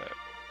worry about it.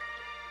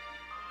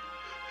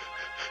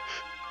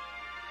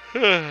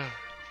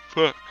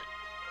 Fuck.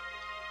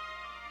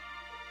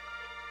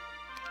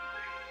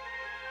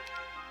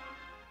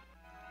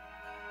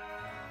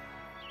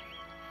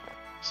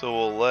 So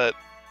we'll let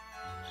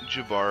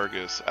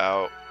Jabargas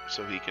out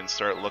so he can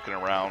start looking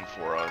around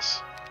for us.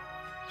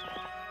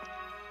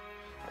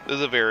 This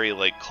is a very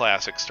like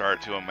classic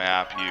start to a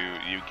map.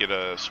 You get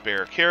a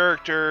spare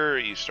character,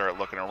 you start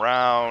looking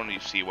around,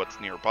 you see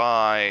what's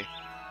nearby.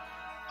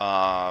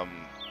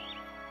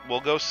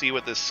 We'll go see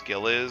what this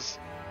skill is.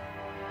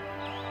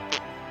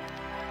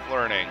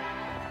 Learning.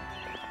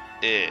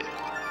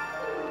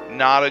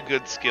 Not a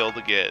good skill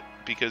to get,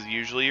 because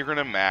usually you're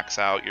gonna max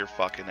out your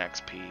fucking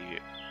XP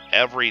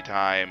every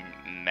time,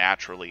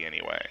 naturally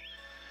anyway.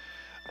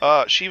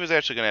 She was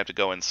actually going to have to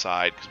go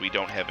inside because we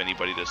don't have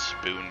anybody to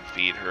spoon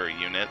feed her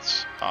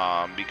units.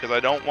 Because I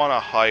don't want to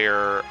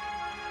hire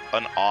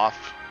an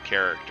off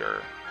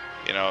character.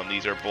 You know, and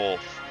these are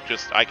both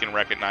just, I can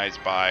recognize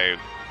by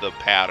the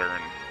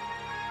pattern.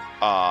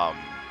 I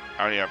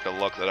don't even have to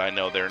look that I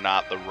know they're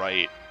not the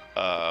right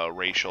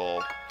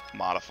racial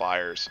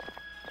modifiers.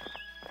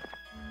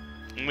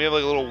 And we have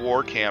like a little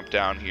war camp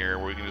down here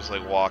where we can just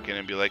like walk in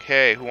and be like,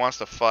 hey, who wants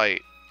to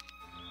fight?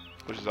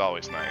 Which is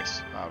always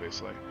nice,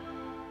 obviously.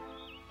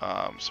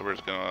 So we're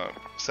just gonna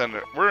send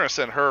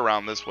her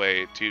around this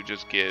way to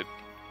just get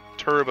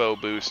turbo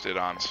boosted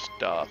on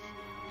stuff.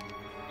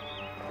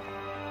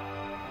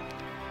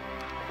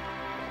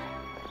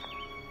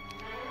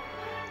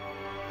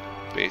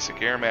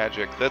 Basic air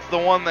magic. That's the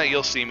one that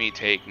you'll see me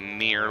take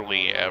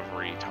nearly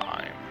every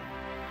time.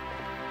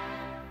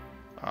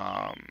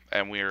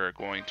 And we are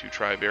going to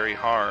try very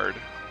hard.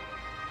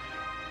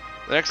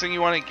 The next thing you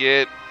want to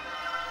get,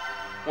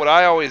 what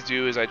I always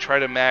do is I try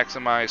to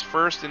maximize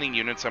first any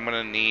units I'm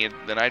going to need,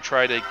 then I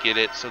try to get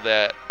it so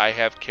that I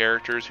have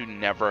characters who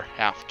never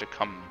have to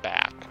come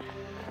back.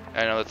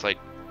 I know it's like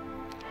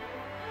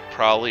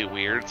probably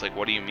weird. It's like,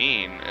 what do you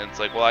mean? And it's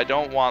like, well, I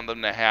don't want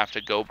them to have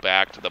to go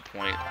back to the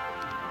point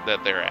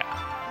that they're at.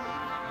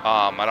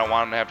 I don't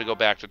want them to have to go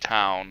back to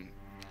town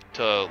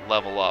to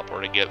level up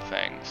or to get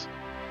things.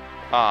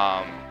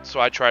 So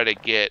I try to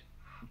get,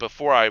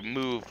 before I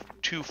move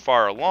too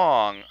far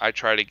along, I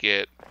try to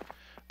get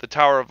the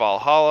Tower of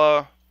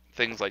Valhalla,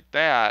 things like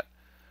that,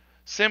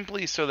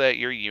 simply so that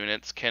your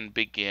units can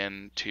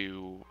begin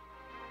to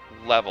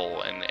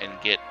level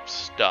and get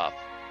stuff.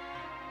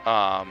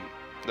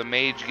 The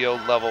Mage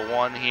Guild level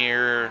 1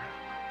 here,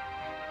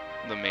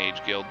 the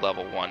Mage Guild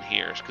level 1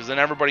 here, because then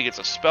everybody gets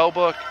a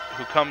spellbook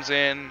who comes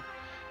in,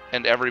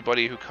 and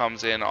everybody who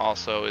comes in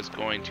also is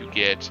going to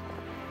get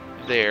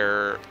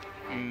their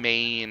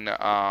main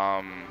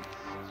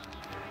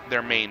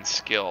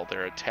skill,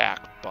 their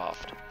attack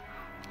buffed.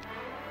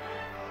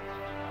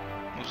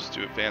 We'll just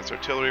do advanced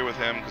artillery with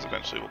him, because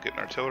eventually we'll get an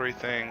artillery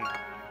thing.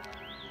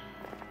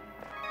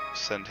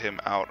 Send him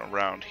out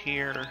around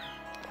here.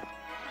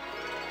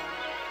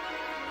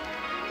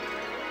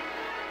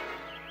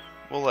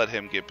 We'll let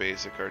him get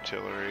basic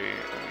artillery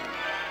and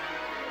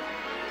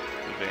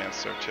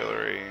advanced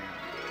artillery.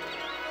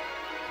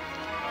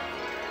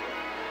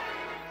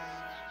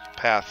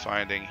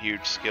 Pathfinding,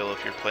 huge skill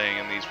if you're playing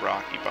in these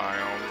rocky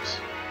biomes.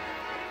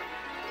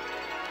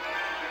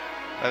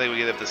 I think we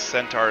get the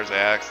Centaur's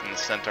Axe and the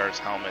Centaur's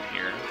Helmet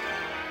here.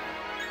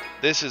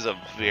 This is a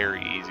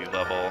very easy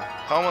level.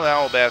 Helm of the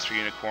Alabaster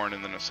Unicorn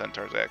and then a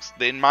Centaur's Axe.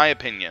 In my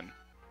opinion,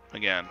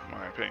 again,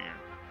 my opinion,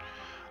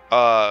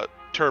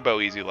 turbo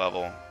easy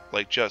level.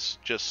 Like, just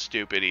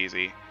stupid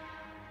easy.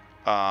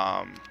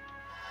 I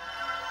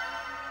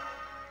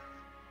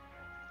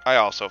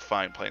also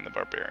find playing the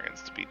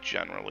Barbarians to be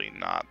generally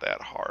not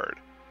that hard.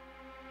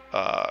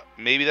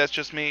 Maybe that's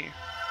just me.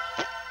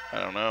 I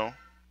don't know.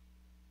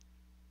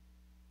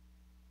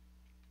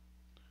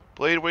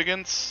 Blade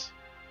Wiggins,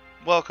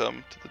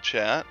 welcome to the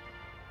chat.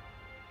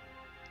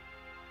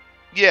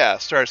 Yeah,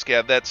 Star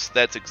Scav.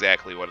 That's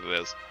exactly what it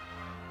is.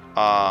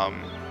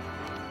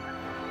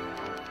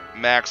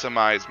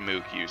 Maximize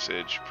Mook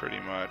usage, pretty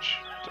much.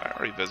 Did I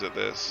already visit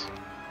this?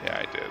 Yeah,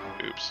 I did.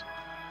 Oops.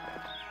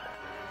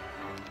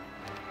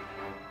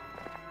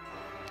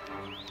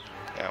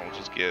 Yeah, we'll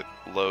just get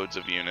loads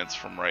of units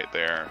from right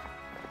there.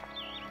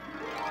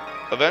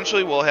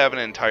 Eventually, we'll have an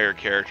entire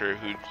character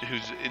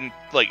whose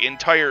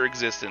entire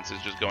existence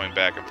is just going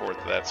back and forth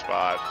to that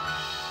spot.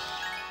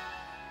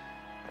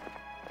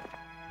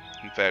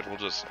 In fact,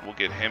 we'll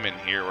get him in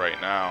here right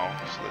now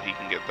so that he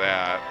can get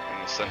that, and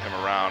we'll send him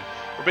around.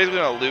 We're basically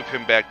gonna loop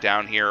him back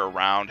down here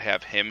around,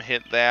 have him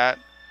hit that,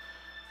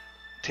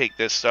 take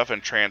this stuff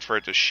and transfer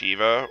it to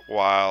Shiva,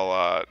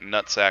 while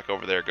Nutsack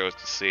over there goes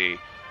to see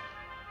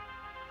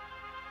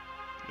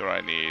what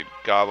I need.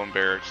 Goblin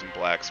Barracks and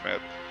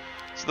Blacksmith.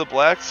 So the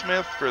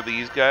Blacksmith for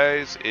these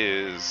guys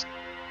is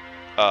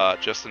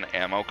just an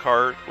ammo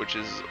cart, which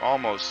is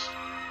almost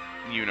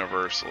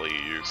universally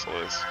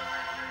useless.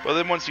 But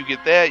then once you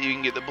get that, you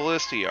can get the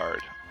Ballista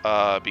Yard,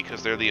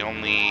 because they're the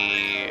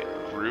only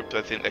group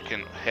I think that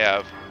can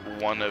have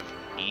one of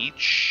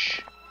each,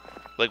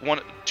 like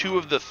two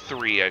of the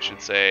three, I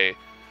should say,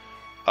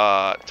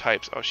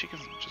 types. Oh, she can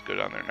just go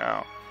down there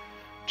now.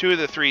 2 of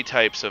the 3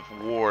 types of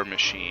war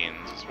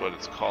machines is what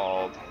it's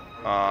called.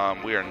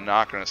 We are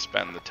not going to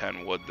spend the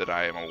 10 wood that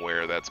I am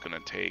aware that's going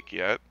to take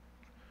yet.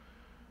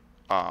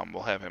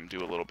 We'll have him do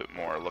a little bit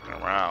more looking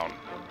around.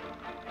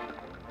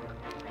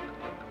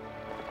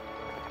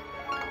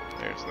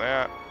 There's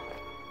that.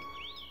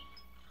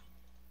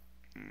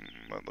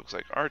 That looks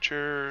like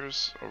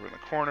archers over in the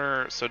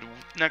corner. So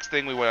next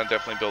thing, we want to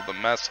definitely build the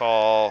mess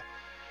hall.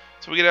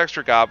 So we get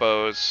extra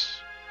gobos.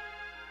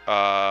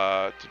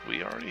 Did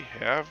we already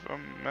have a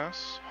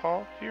mess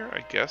hall here?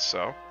 I guess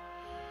so.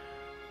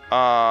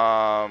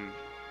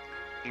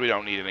 We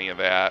don't need any of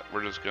that.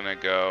 We're just gonna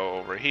go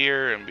over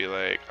here and be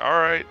like,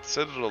 alright,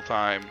 Citadel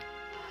time.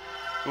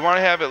 We want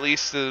to have at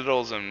least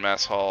Citadels and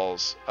mess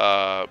halls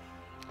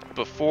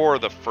before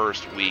the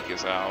first week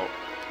is out.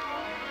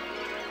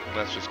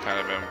 That's just kind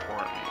of an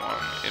important one,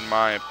 in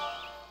my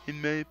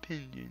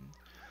opinion.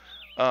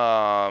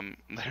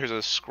 There's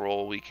a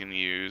scroll we can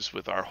use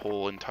with our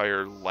whole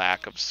entire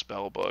lack of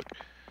spellbook.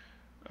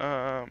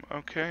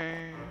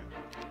 Okay.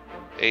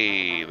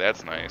 Hey,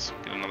 that's nice.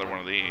 Get another one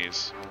of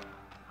these.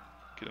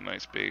 Get a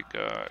nice big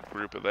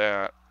group of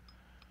that.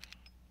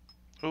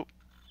 Oh.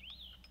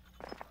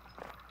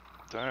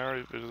 Did I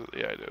already visit?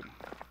 Yeah, I did.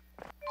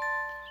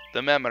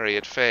 The memory,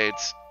 it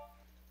fades.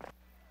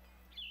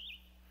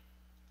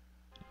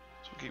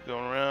 So we keep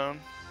going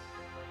around.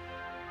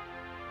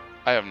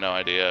 I have no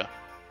idea.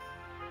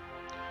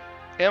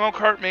 Ammo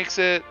cart makes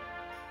it...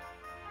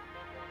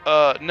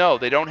 no,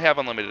 they don't have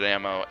unlimited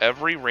ammo.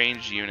 Every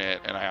ranged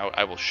unit, and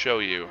I will show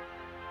you,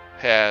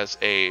 has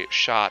a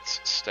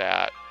shots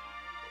stat.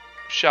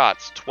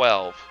 Shots,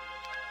 12.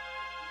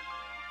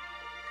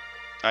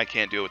 I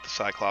can't do it with the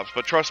Cyclops,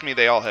 but trust me,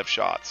 they all have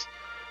shots.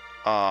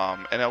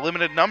 And a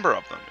limited number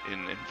of them,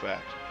 in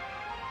fact.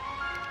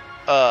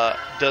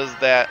 Does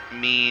that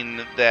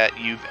mean that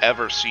you've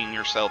ever seen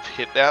yourself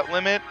hit that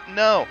limit?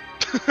 No.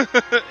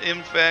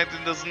 In fact,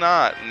 it does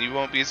not, and you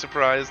won't be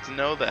surprised to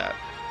know that.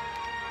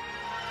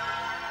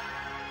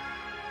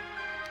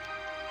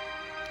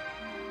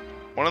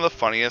 One of the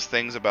funniest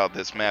things about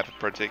this map in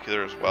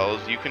particular as well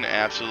is you can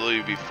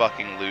absolutely be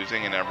fucking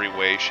losing in every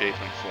way, shape,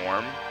 and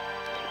form,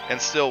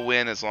 and still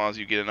win as long as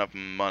you get enough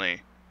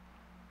money.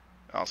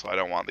 Also, I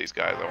don't want these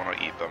guys, I want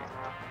to eat them.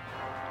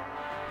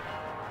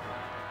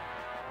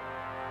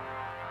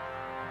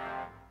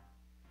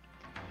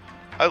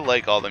 I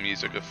like all the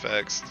music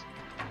effects.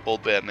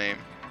 Bold bad name.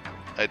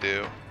 I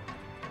do.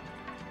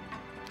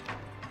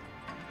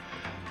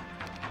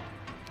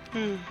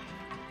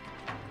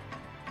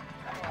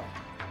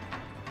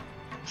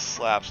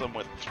 Slaps them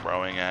with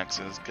throwing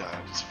axes. God,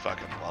 I just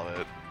fucking love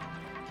it.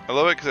 I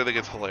love it because I think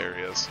it's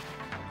hilarious.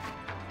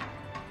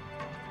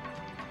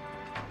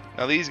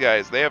 Now these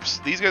guys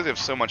have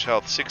so much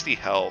health, 60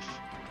 health,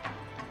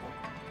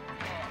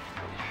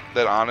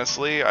 that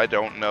honestly, I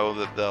don't know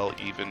that they'll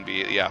even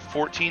be... Yeah,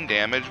 14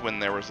 damage when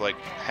there was like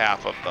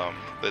half of them.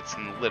 That's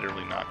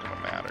literally not going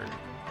to matter.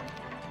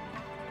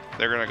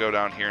 They're going to go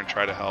down here and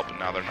try to help, and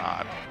now they're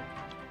not.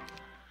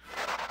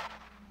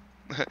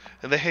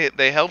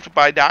 They helped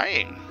by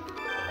dying.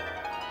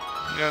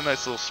 You got a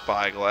nice little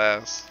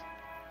spyglass.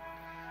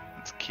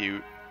 It's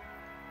cute.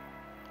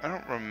 I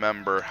don't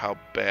remember how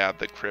bad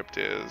the crypt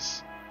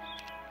is.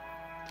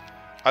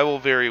 I will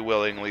very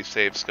willingly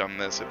save scum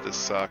this if this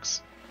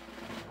sucks.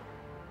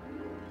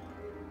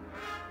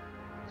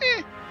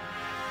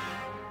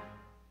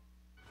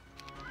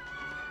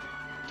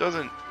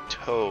 Doesn't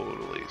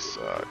totally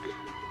suck.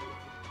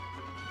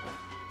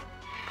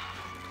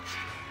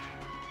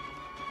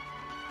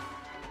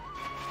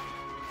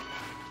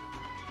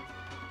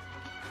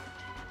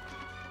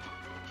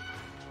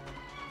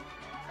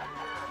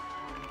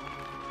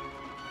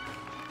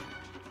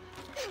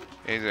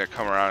 He's gonna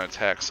come around and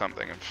attack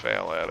something and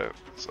fail at it,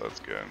 so that's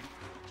good.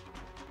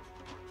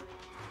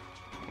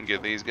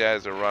 Get these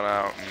guys to run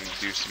out and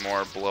do some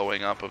more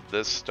blowing up of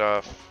this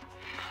stuff.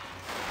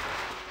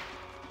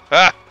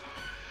 Ah!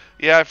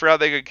 Yeah, I forgot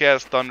they could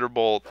cast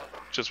Thunderbolt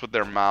just with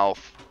their mouth.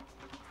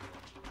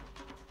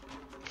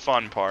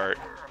 Fun part.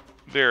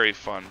 Very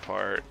fun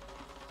part.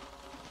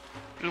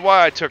 Which is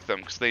why I took them,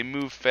 because they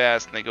move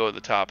fast and they go at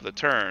the top of the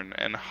turn.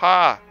 And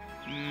ha!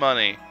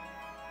 Money.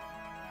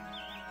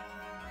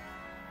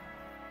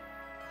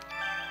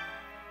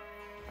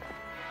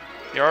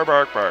 Yar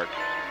bark bark.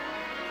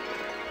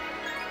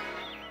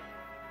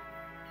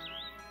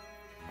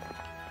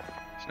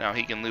 So now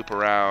he can loop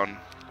around.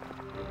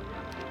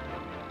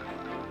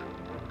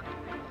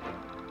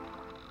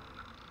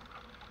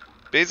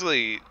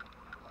 Basically,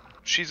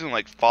 she's gonna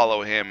like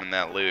follow him in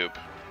that loop.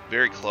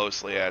 Very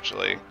closely,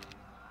 actually.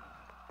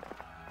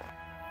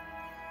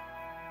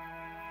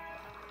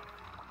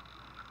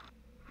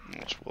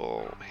 Which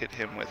we'll hit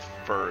him with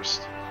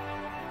first.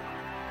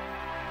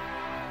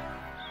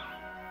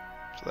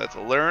 So that's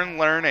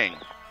learning.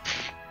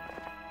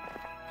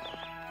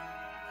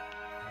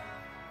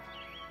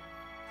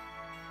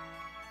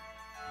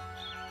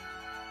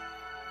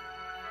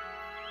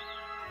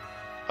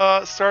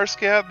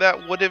 Starscab,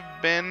 that would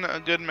have been a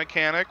good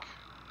mechanic.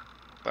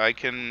 I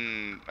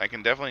can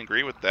definitely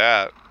agree with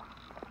that.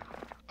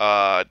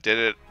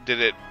 Did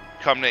it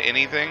come to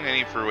anything,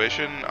 any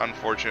fruition?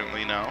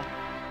 Unfortunately, no.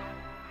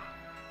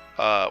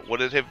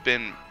 Would it have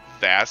been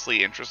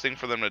vastly interesting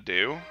for them to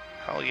do?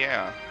 Hell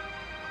yeah.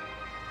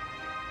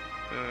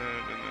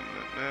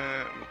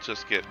 We'll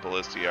just get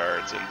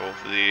Ballistiards in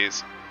both of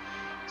these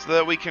so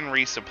that we can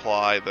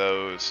resupply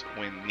those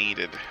when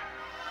needed.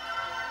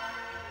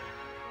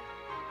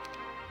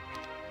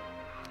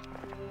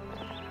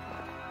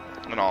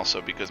 And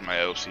also because my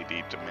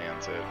OCD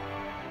demands it.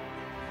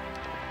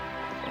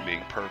 If I'm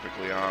being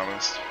perfectly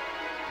honest.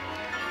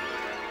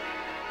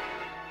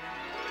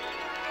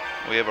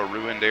 We have a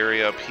ruined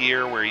area up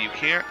here where you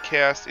can't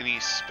cast any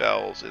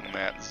spells in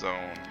that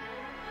zone.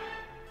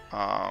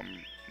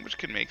 Which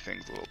can make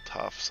things a little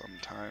tough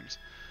sometimes.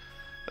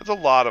 That's a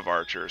lot of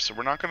archers, so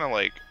we're not going to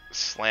like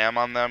slam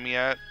on them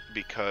yet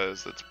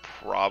because it's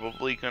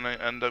probably going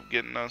to end up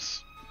getting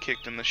us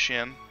kicked in the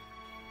shin.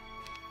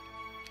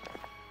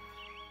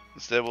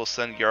 Instead, we'll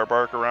send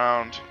Yarbark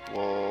around.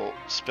 We'll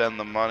spend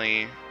the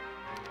money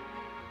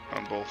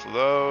on both of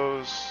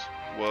those.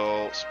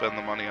 We'll spend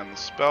the money on the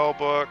spell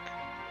book.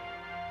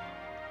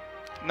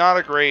 Not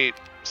a great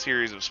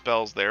series of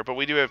spells there, but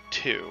we do have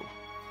 2,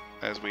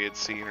 as we had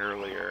seen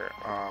earlier.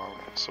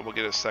 So we'll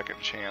get a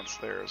second chance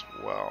there as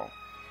well.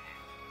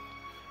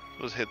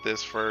 Let's hit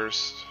this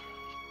first.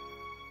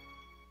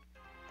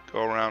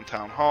 Go around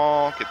Town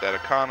Hall, get that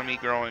economy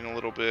growing a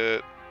little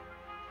bit.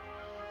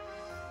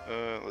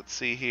 Let's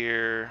see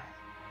here.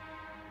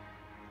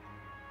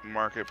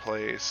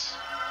 Marketplace.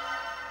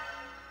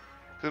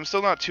 I'm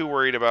still not too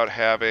worried about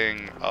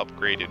having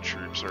upgraded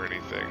troops or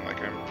anything. Like,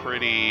 I'm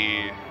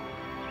pretty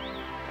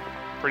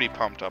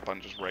pumped up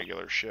on just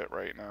regular shit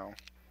right now.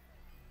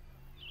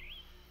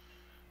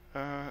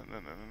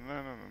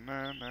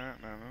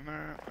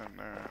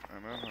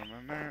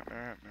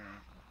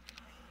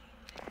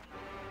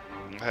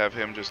 Have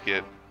him just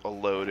get a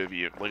load of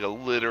like a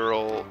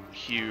literal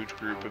huge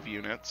group of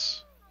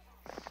units.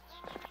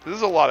 This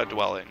is a lot of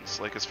dwellings.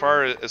 Like as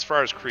far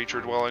as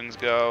creature dwellings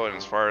go, and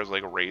as far as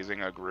like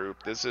raising a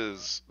group, that's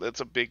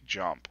a big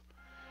jump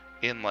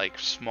in like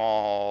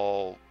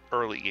small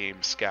early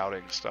game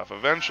scouting stuff.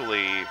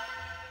 Eventually,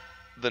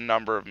 the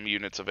number of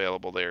units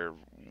available there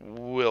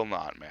will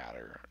not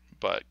matter,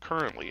 but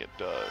currently it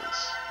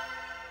does.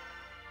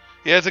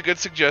 Yeah, it's a good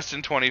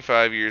suggestion.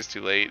 25 years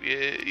too late.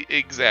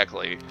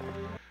 Exactly.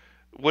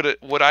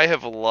 Would I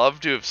have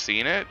loved to have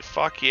seen it?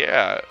 Fuck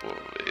yeah.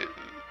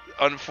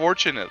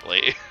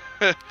 Unfortunately,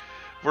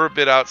 we're a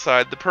bit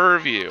outside the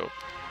purview.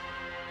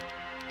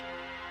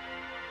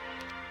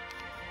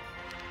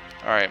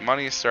 Alright,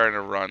 money is starting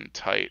to run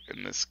tight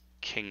in this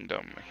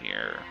kingdom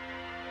here.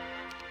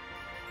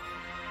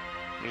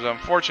 Which is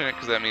unfortunate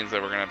because that means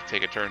that we're going to have to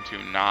take a turn to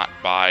not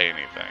buy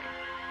anything.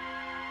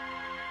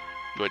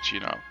 Which, you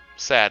know,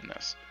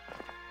 sadness.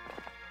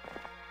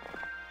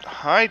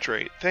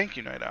 Hydrate. Thank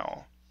you, Night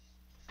Owl.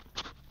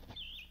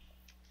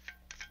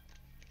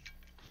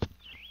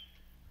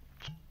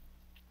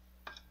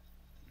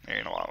 There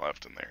ain't a lot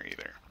left in there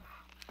either.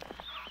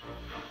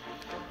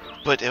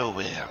 But oh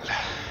well.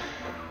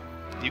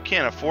 You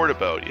can't afford a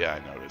boat. Yeah, I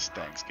noticed.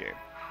 Thanks, game.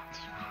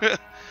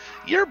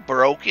 You're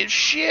broke as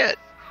shit.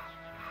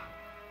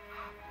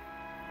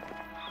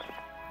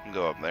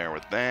 Go up there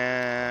with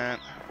that.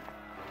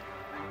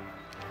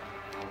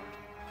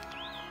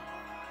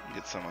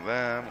 Get some of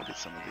them. We'll get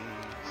some of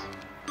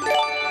these.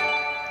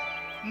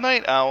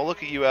 Night Owl,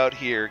 look at you out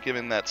here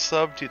giving that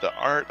sub to the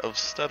Art of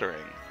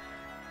Stuttering.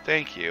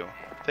 Thank you.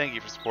 Thank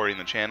you for supporting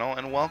the channel,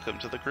 and welcome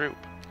to the group,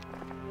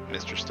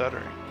 Mr.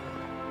 Stuttering.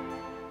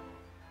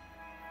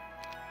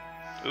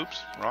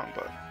 Oops, wrong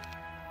button.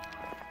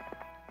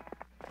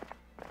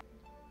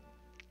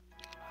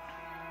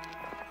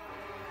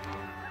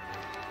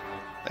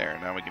 There,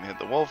 now we can hit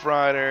the Wolf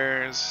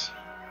Riders.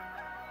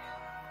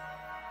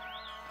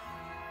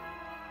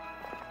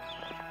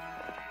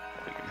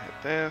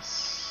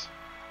 this.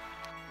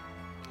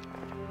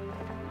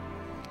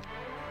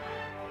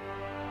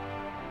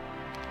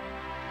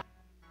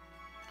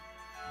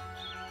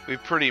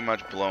 We've pretty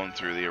much blown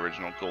through the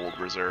original gold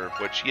reserve,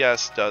 which,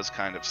 yes, does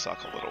kind of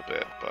suck a little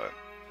bit, but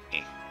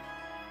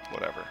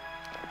whatever.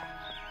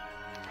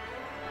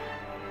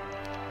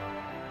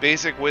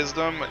 Basic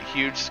wisdom,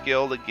 huge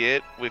skill to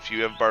get if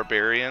you have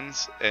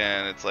barbarians,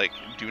 and it's like,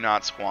 do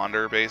not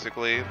squander,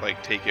 basically.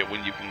 Like, take it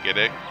when you can get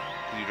it,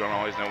 because you don't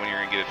always know when you're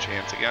going to get a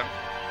chance again.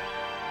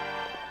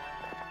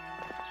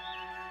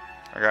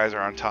 Our guys are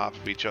on top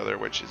of each other,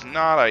 which is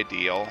not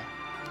ideal.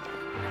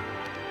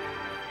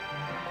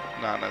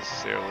 Not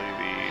necessarily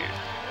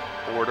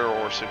the order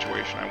or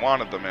situation I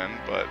wanted them in,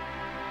 but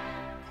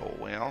oh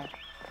well.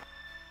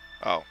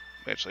 Oh,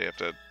 we actually have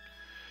to...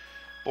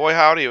 Boy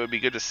howdy, it would be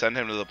good to send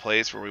him to the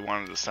place where we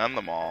wanted to send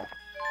them all.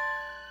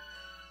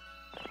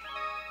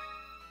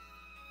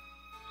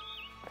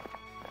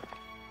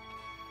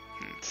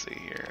 Let's see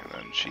here,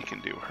 then she can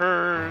do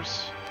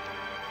hers.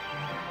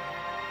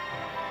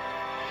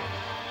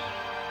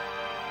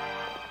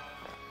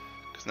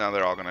 Because now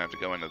they're all going to have to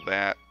go into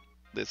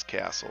this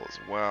castle as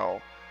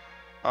well.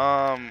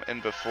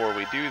 And before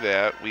we do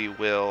that, we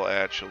will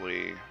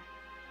actually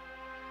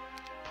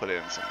put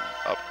in some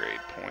upgrade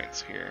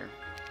points here.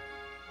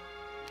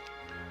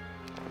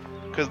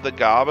 Because the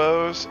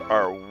Gobos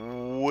are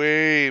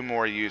way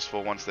more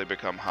useful once they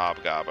become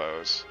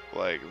Hobgobbos.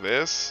 Like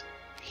this,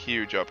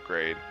 huge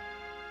upgrade.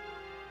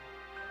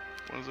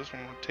 What does this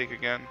one take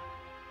again?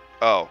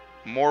 Oh,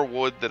 more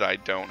wood that I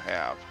don't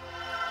have.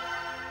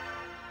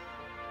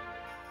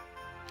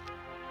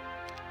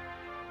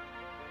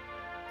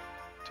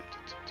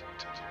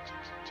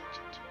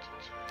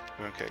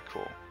 Okay,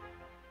 cool.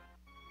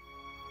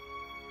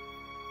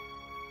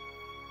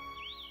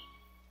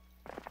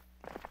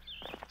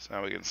 So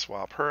now we can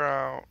swap her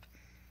out.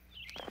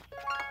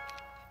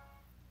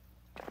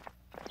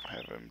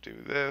 Have him do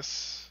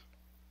this.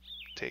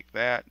 Take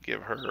that,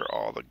 give her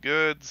all the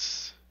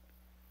goods.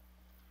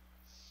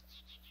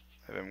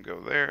 Have him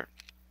go there.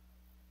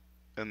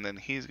 And then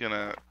he's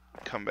gonna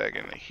come back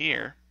into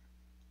here.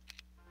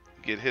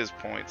 Get his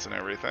points and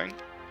everything.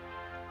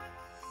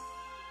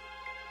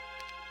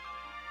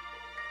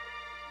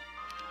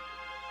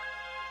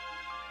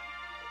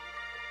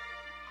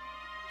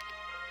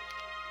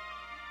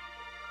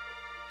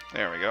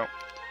 There we go.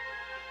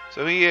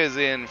 So he is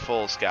in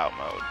full scout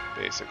mode,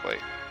 basically.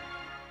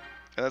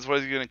 And that's what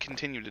he's going to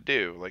continue to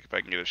do. Like, if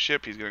I can get a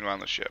ship, he's going to go on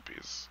the ship.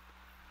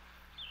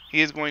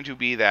 He is going to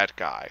be that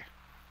guy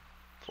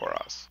for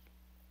us.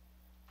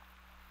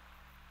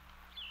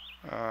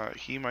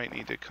 He might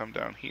need to come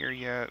down here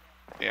yet.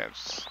 Yeah,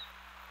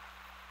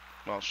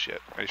 well,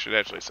 shit. I should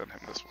actually send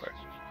him this way.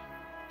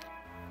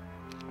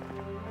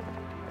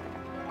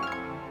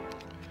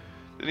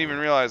 Didn't even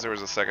realize there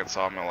was a second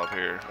sawmill up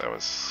here. That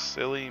was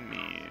silly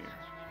me.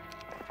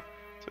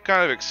 So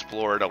kind of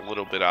explored a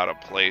little bit out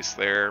of place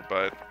there,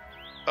 but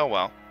oh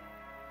well.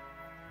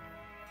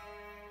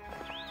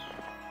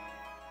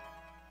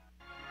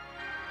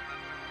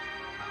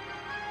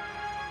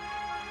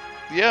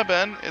 Yeah,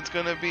 Ben, it's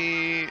gonna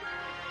be...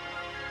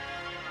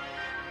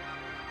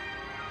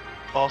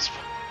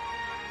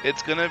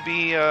 It's gonna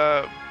be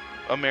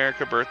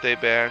America Birthday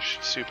Bash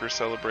Super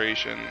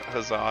Celebration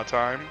Huzzah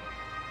time.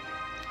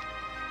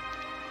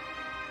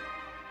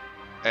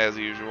 As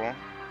usual.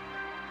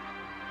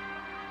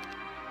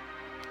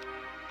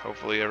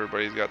 Hopefully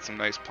everybody's got some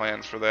nice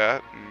plans for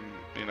that,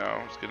 and, you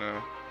know, it's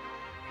gonna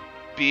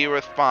be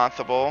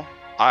responsible.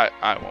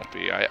 I won't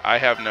be. I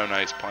have no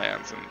nice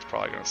plans, and it's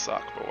probably gonna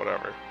suck, but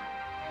whatever.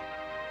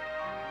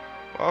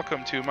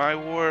 Welcome to my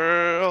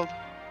world.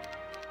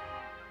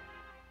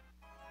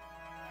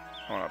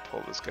 I want to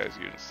pull this guy's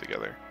units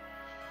together.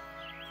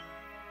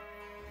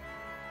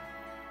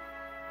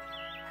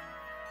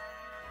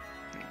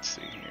 Let's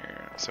see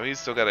here. So he's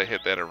still got to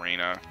hit that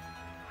arena.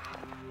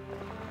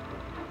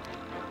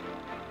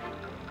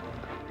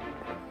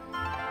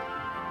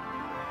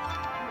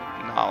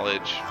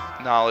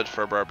 Knowledge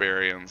for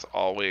barbarians,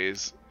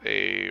 always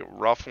a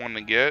rough one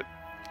to get.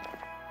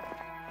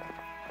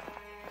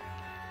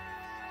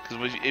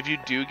 Because if you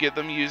do get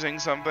them using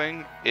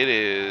something, it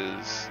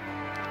is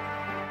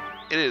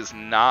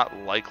not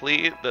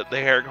likely that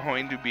they are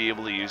going to be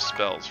able to use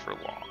spells for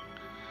long.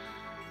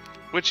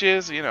 Which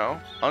is, you know,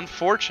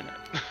 unfortunate.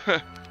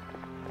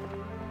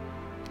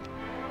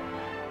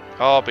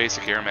 Oh,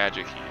 basic air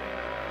magic,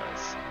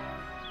 yes.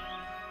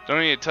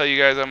 Don't need to tell you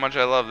guys how much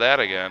I love that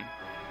again.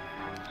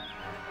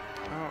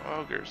 Oh,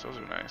 ogres, those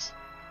are nice.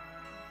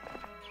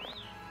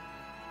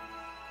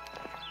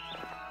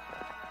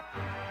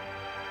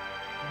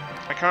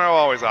 I kind of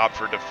always opt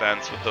for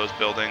defense with those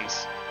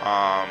buildings.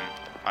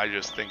 I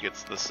just think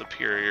it's the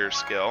superior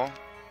skill.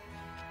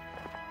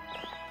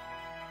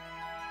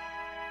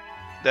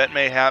 That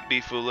mayhap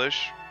be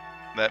foolish.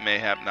 That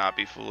mayhap not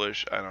be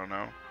foolish. I don't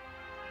know.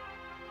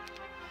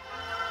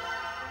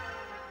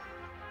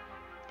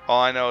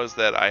 All I know is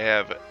that I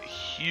have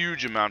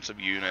huge amounts of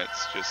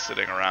units just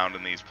sitting around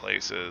in these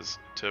places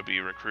to be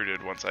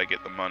recruited once I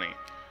get the money.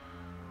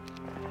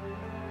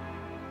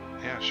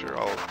 Yeah, sure.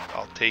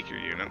 I'll take your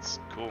units.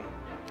 Cool.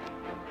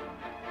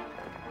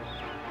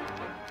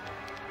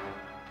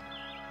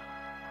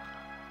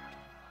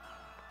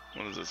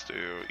 What does this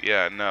do?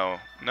 Yeah, no.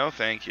 No,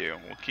 thank you.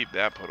 We'll keep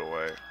that put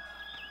away.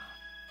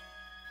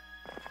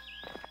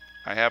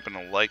 I happen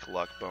to like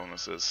luck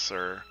bonuses,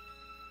 sir.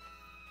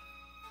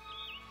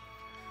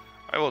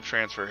 I will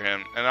transfer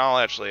him, and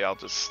I'll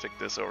just stick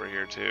this over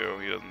here too.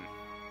 He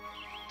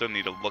doesn't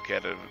need to look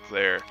at it if it's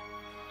there.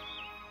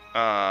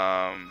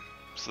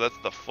 So that's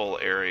the full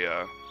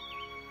area.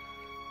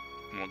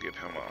 And we'll give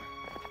him a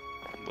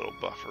little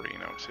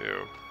bufferino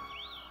too.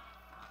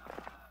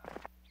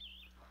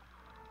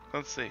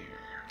 Let's see here.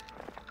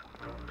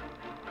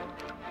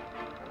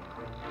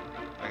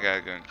 I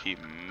gotta go and keep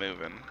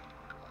moving.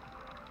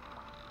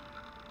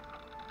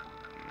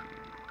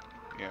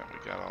 Yeah, we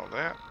got all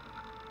that.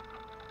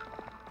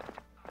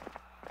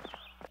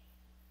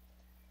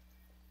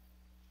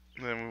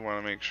 Then we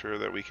want to make sure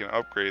that we can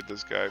upgrade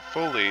this guy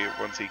fully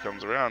once he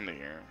comes around to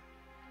here.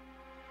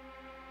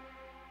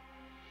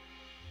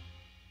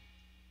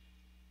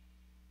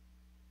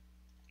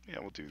 Yeah,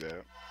 we'll do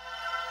that.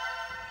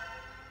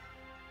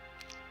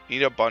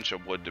 Need a bunch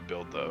of wood to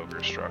build the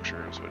ogre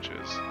structures, which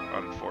is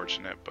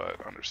unfortunate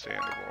but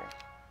understandable.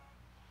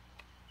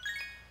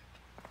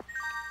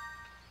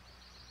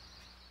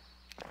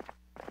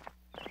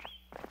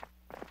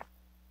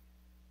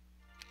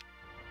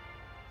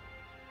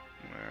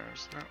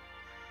 Where's that?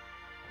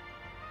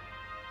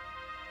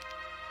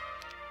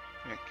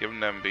 Yeah, give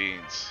them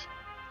beans.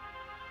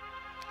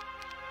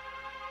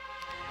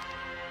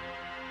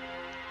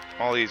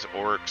 All these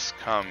orcs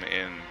come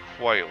in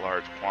quite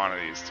large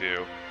quantities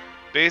too.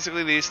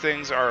 Basically, these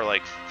things are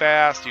like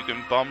fast. You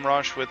can bum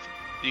rush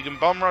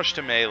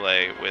to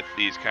melee with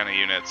these kind of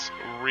units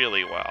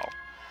really well.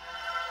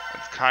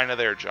 It's kind of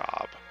their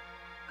job.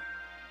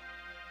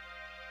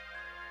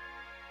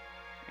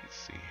 Let's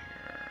see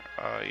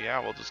here. Yeah,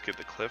 we'll just get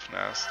the cliff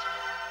nest.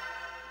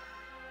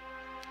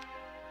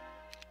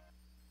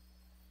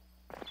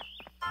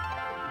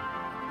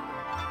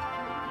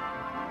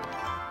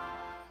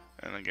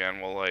 And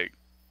again, we'll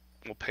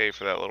pay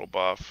for that little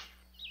buff.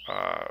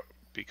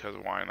 Because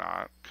why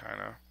not,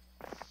 kinda.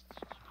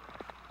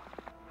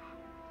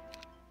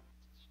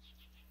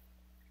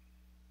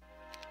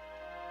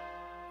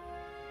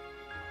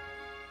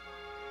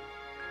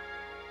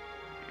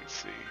 Let's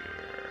see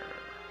here.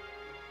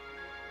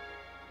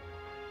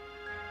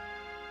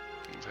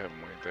 Let's have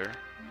him wait there.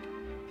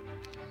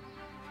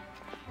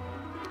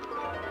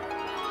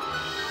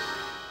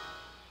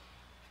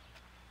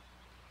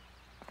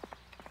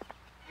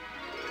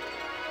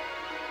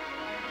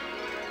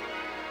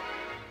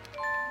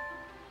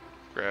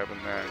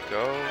 Grabbing that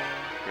go,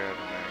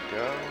 grabbing that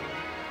go.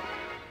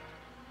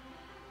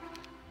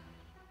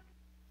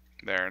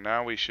 There,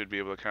 now we should be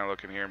able to kind of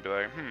look in here and be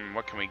like,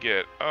 what can we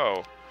get?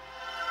 Oh,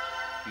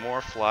 more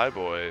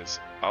flyboys.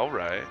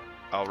 Alright,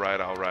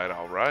 alright, alright,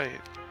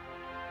 alright.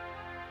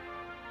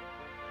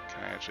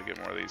 Can I actually get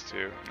more of these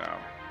too? No,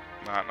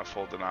 not in a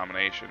full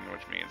denomination,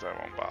 which means I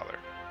won't bother.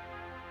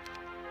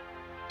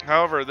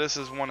 However, this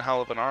is one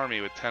hell of an army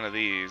with 10 of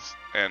these,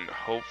 and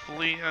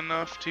hopefully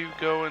enough to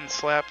go and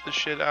slap the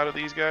shit out of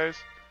these guys.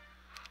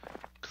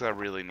 Because I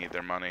really need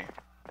their money.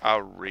 I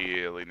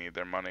really need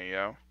their money,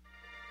 yo.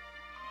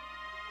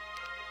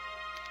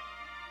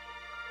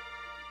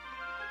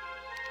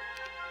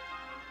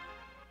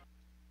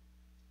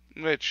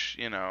 Which,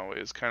 you know,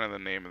 is kind of the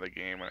name of the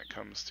game when it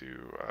comes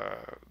to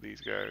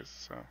these guys,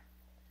 so.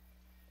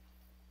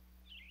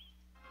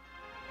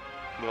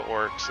 The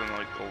orcs and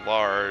like the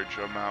large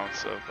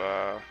amounts of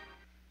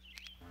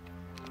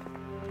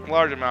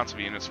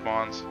unit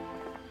spawns,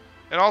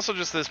 and also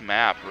just this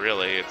map.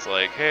 Really, it's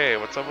like, hey,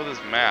 what's up with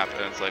this map?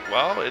 And it's like,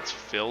 well, it's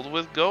filled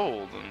with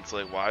gold, and it's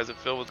like, why is it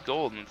filled with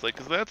gold? And it's like,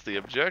 because that's the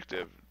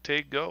objective.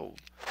 Take gold.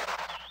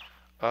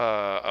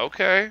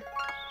 Okay.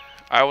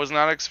 I was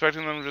not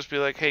expecting them to just be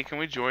like, hey, can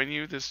we join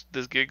you? This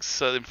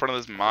gig's in front of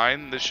this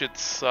mine. This shit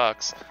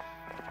sucks.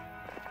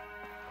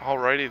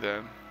 Alrighty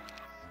then.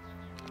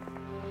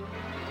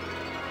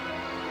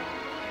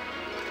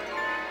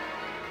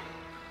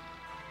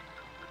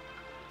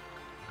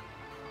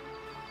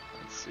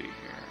 See here.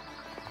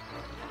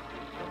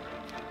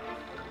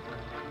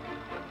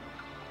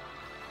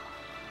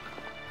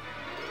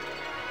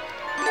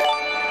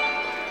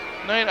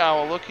 Night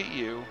Owl, look at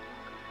you.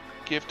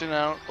 Gifting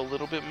out a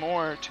little bit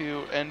more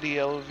to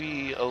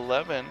NDLV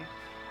 11.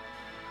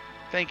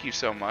 Thank you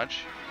so much.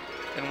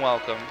 And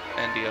welcome,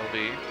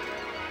 NDLV.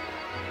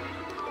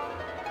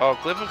 Oh,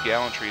 Glyph of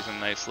Gallantry is a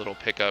nice little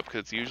pickup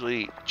because it's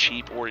usually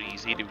cheap or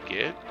easy to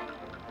get.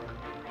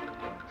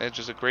 And it's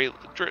just a great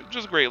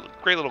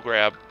little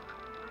grab.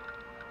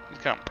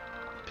 Just kind of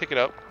pick it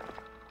up.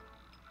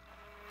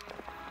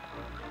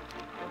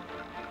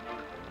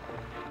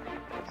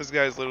 This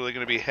guy's literally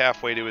going to be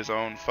halfway to his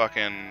own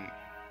fucking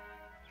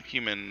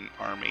human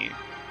army in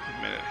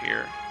a minute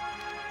here.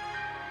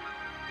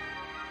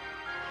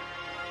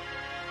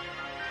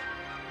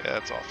 Yeah,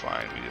 that's all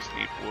fine. We just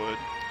need wood.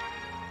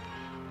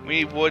 We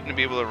need wood to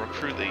be able to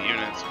recruit the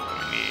units we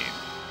need.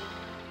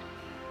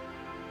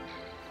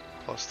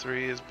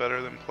 +3 is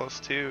better than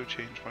 +2.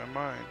 Change my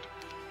mind.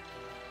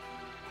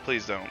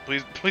 Please don't.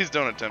 Please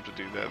don't attempt to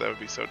do that. That would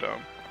be so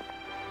dumb.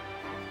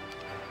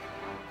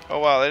 Oh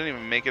wow, they didn't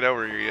even make it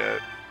over here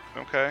yet.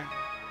 Okay.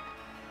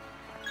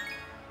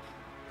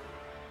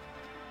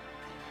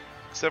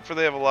 Except for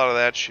they have a lot of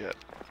that shit.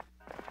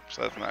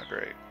 So that's not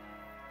great.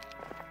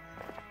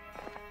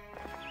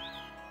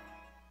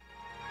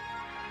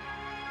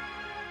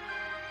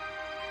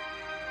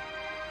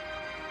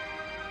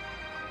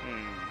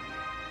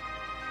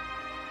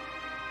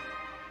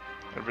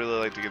 I'd really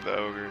like to get the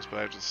ogres, but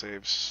I have to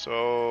save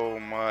so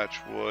much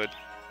wood.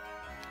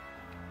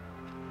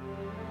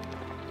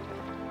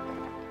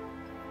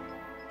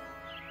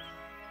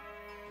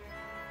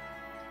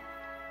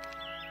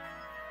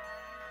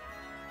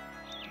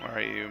 Where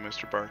are you,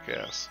 Mr.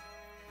 Barkass?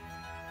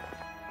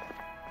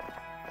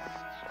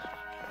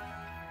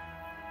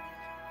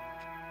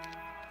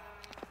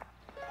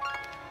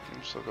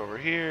 Just look over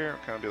here,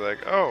 kind of be like,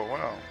 oh,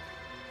 wow.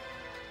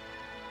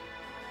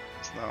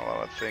 It's not a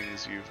lot of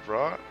things you've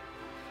brought.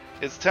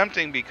 It's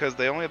tempting because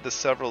they only have the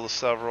several.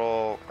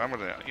 I'm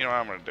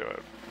gonna do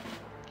it.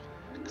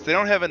 Because they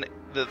don't have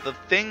the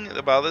thing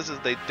about this is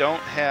they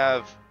don't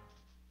have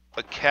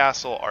a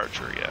castle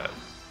archer yet.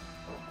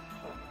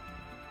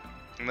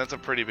 And that's a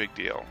pretty big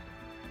deal.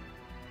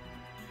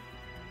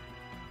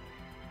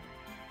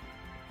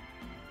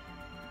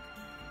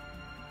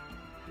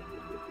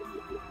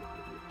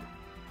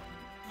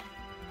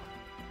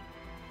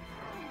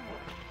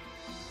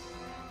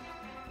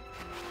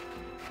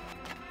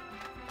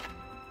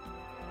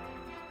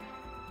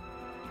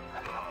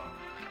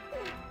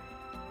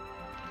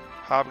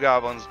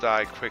 Hobgoblins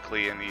die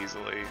quickly and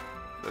easily.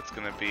 That's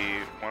going to be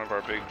one of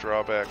our big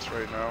drawbacks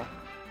right now.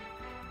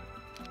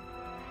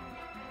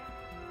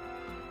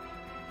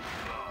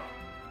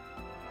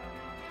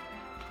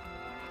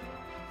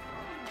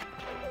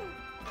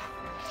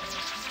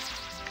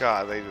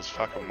 God, they just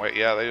fucking wail.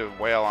 Yeah, they just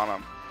wail on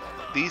them.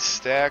 These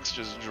stacks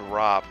just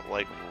drop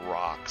like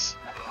rocks.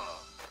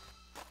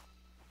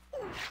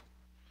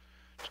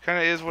 Which kind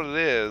of is what it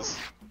is.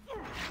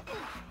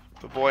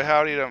 But boy,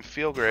 howdy, don't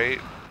feel great.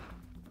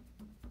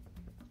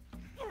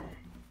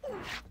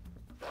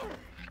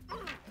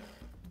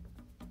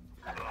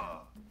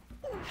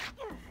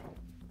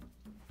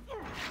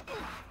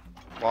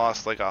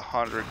 Lost like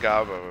 100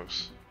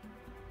 gobos.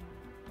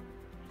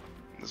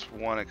 This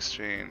one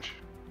exchange.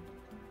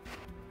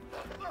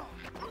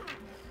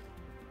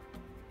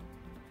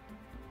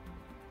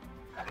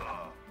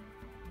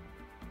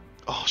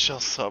 Oh, shall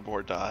sub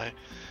or die.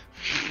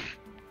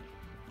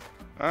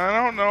 I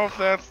don't know if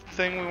that's the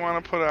thing we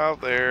want to put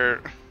out there.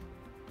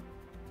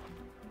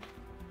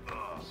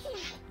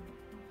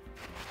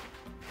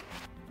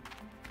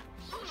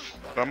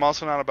 But I'm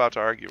also not about to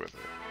argue with it.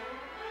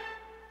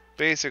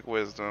 Basic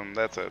wisdom,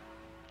 that's a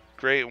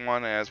great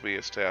one as we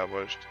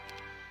established.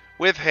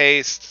 With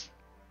haste.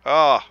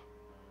 Oh,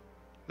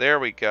 there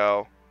we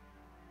go.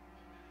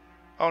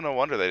 Oh, no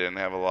wonder they didn't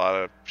have a lot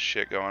of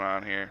shit going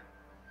on here.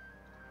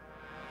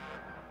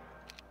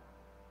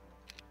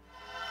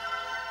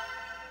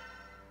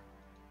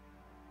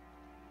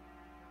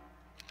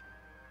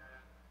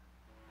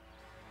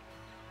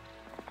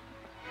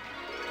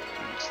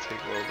 Let's take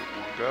a little bit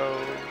more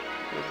gold.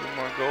 A little bit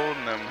more gold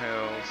in them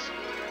hills.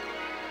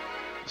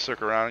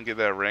 Circle around and get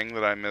that ring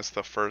that I missed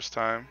the first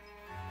time.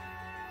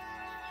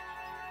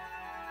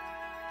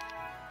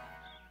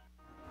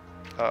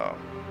 Uh oh.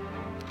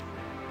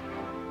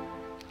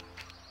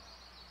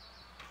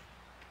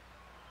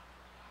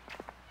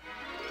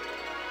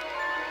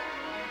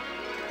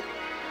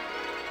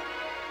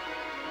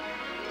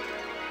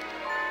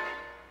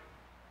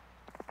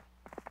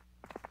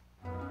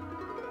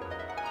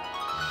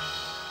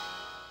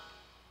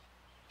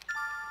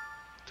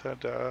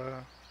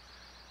 Ta-da.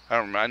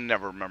 I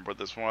never remember what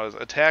this one was.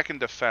 Attack and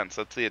defense.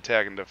 That's the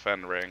attack and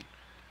defend ring.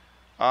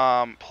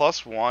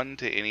 +1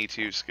 to any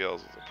 2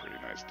 skills is a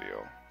pretty nice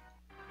deal.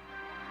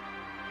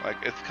 Like,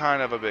 it's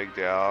kind of a big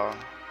deal.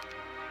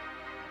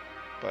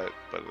 But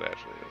it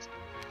actually is.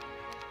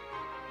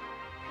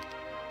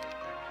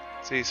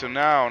 See, so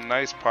now,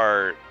 nice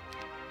part.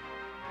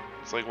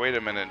 It's like, wait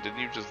a minute, didn't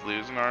you just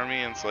lose an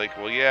army? And it's like,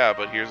 well, yeah,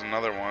 but here's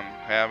another one.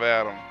 Have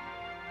at 'em.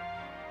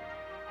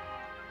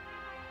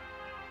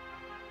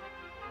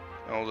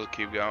 And we'll just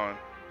keep going.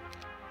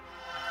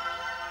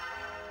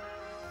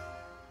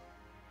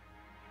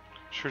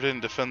 Sure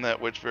didn't defend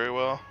that witch very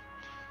well.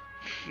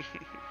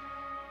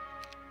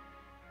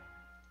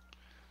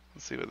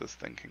 Let's see what this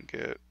thing can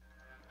get.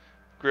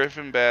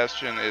 Griffin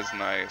Bastion is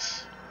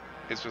nice.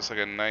 It's just like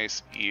a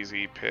nice,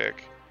 easy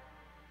pick.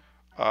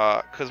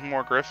 'Cause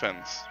more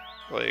griffins.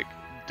 Like,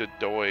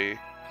 Dodoy.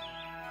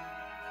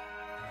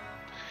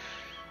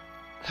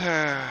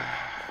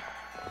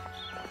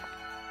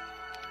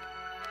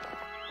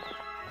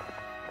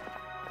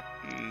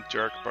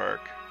 Jark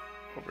Bark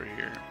over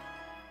here.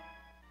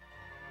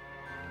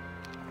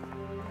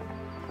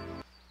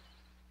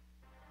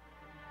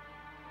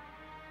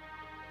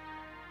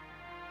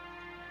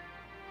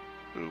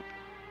 Oop.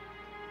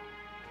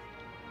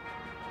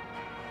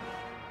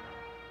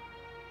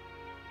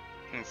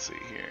 Let's see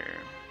here.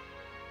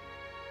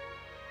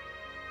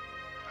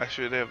 I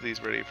should have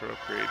these ready for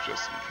upgrade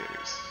just in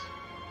case.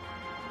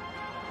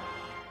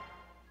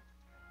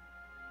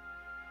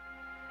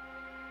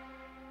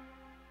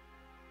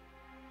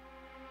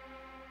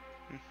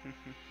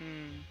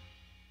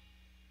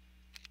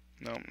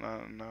 Nope,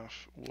 not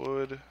enough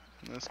wood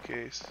in this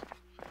case.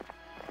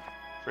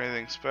 For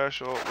anything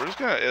special. We're just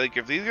gonna, like,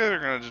 if these guys are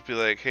gonna just be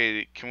like,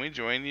 hey, can we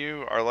join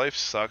you? Our life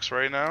sucks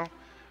right now.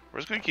 We're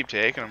just gonna keep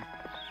taking them.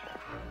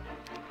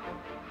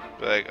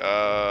 Be like,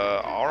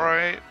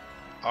 alright.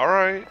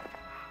 Alright.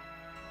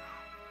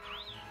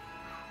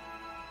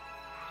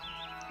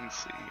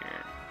 Let's see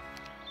here.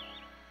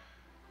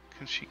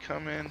 Can she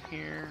come in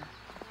here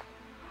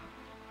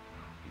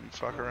and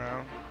fuck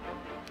around?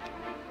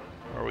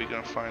 Or are we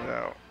gonna find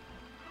out?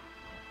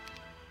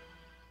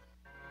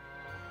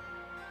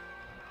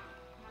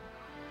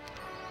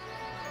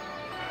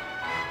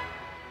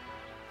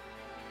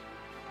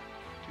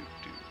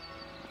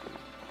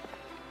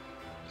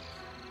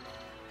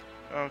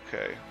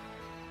 Okay.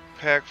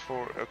 Pack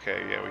for.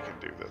 Okay, yeah, we can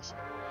do this.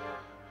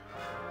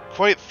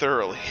 Quite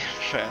thoroughly,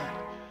 in fact.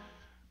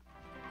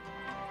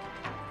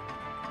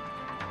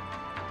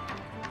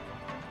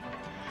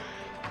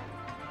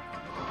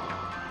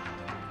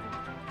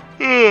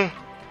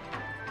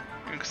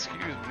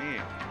 Excuse me.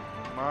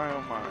 My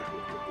oh my.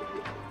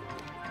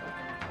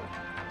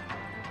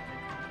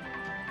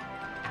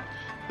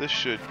 This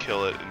should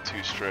kill it in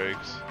 2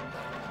 strikes.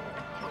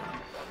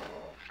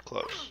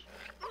 Close.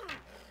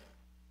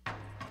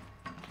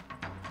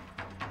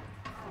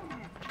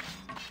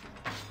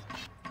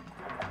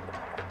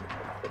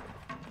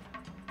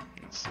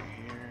 Let's see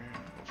here.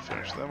 We'll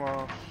finish them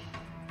off.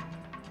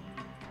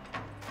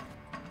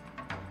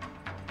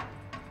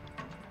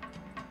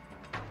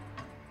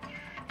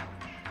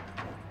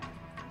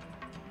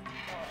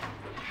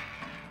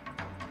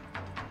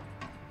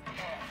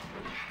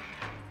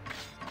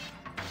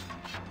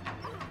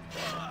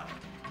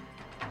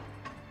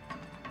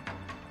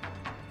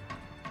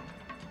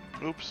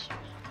 Oops,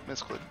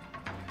 misclick.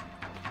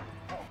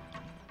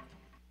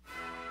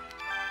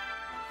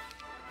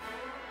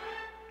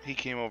 He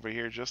came over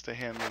here just to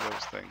hand me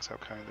those things. How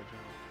kind of him.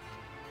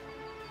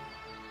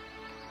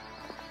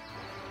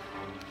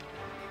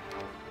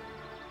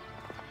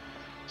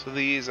 So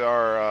these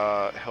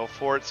are hill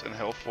forts, and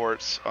hill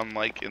forts,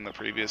 unlike in the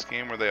previous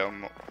game where they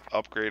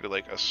upgraded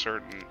like a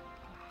certain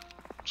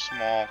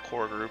small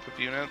core group of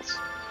units,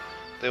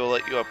 they will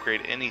let you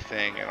upgrade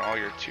anything, and all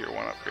your tier 1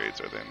 upgrades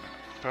are then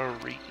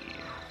free.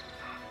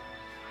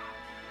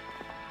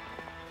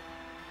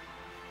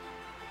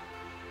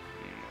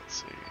 Let's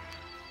see.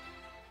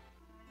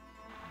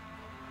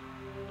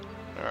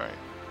 Alright.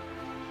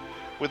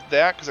 With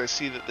that, because I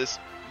see that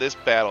this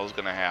battle is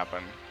going to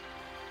happen,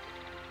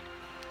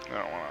 I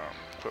don't want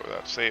to quit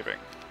without saving.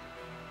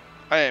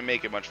 I didn't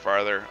make it much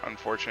farther,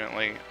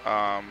 unfortunately,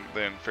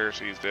 than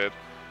Pharisees did.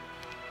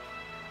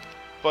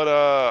 But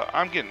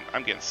I'm getting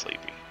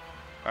sleepy.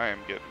 I'm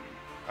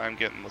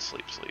getting the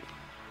sleep.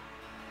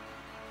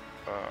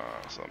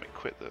 So let me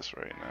quit this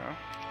right now.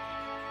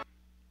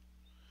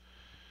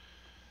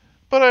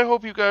 But I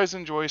hope you guys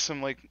enjoy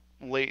some like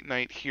late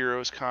night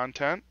heroes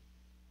content.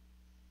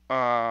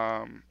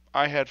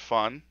 I had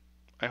fun.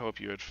 I hope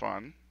you had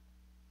fun.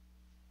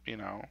 You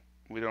know,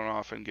 we don't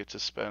often get to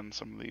spend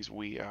some of these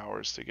wee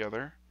hours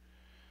together.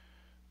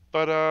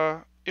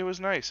 But it was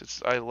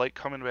nice. I like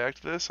coming back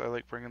to this. I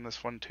like bringing this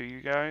fun to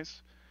you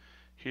guys.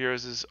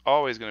 Heroes is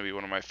always going to be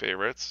one of my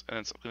favorites, and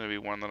it's going to be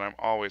one that I'm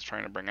always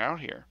trying to bring out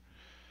here.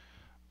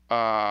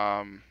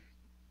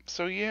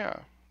 So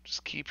yeah,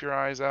 just keep your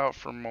eyes out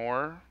for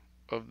more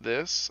of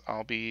this.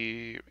 I'll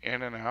be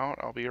in and out.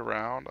 I'll be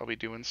around. I'll be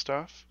doing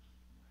stuff.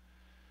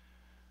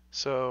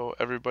 So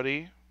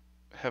everybody,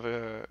 have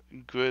a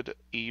good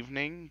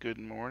evening, good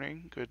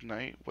morning, good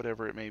night,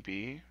 whatever it may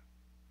be.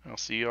 I'll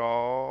see you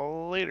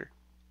all later.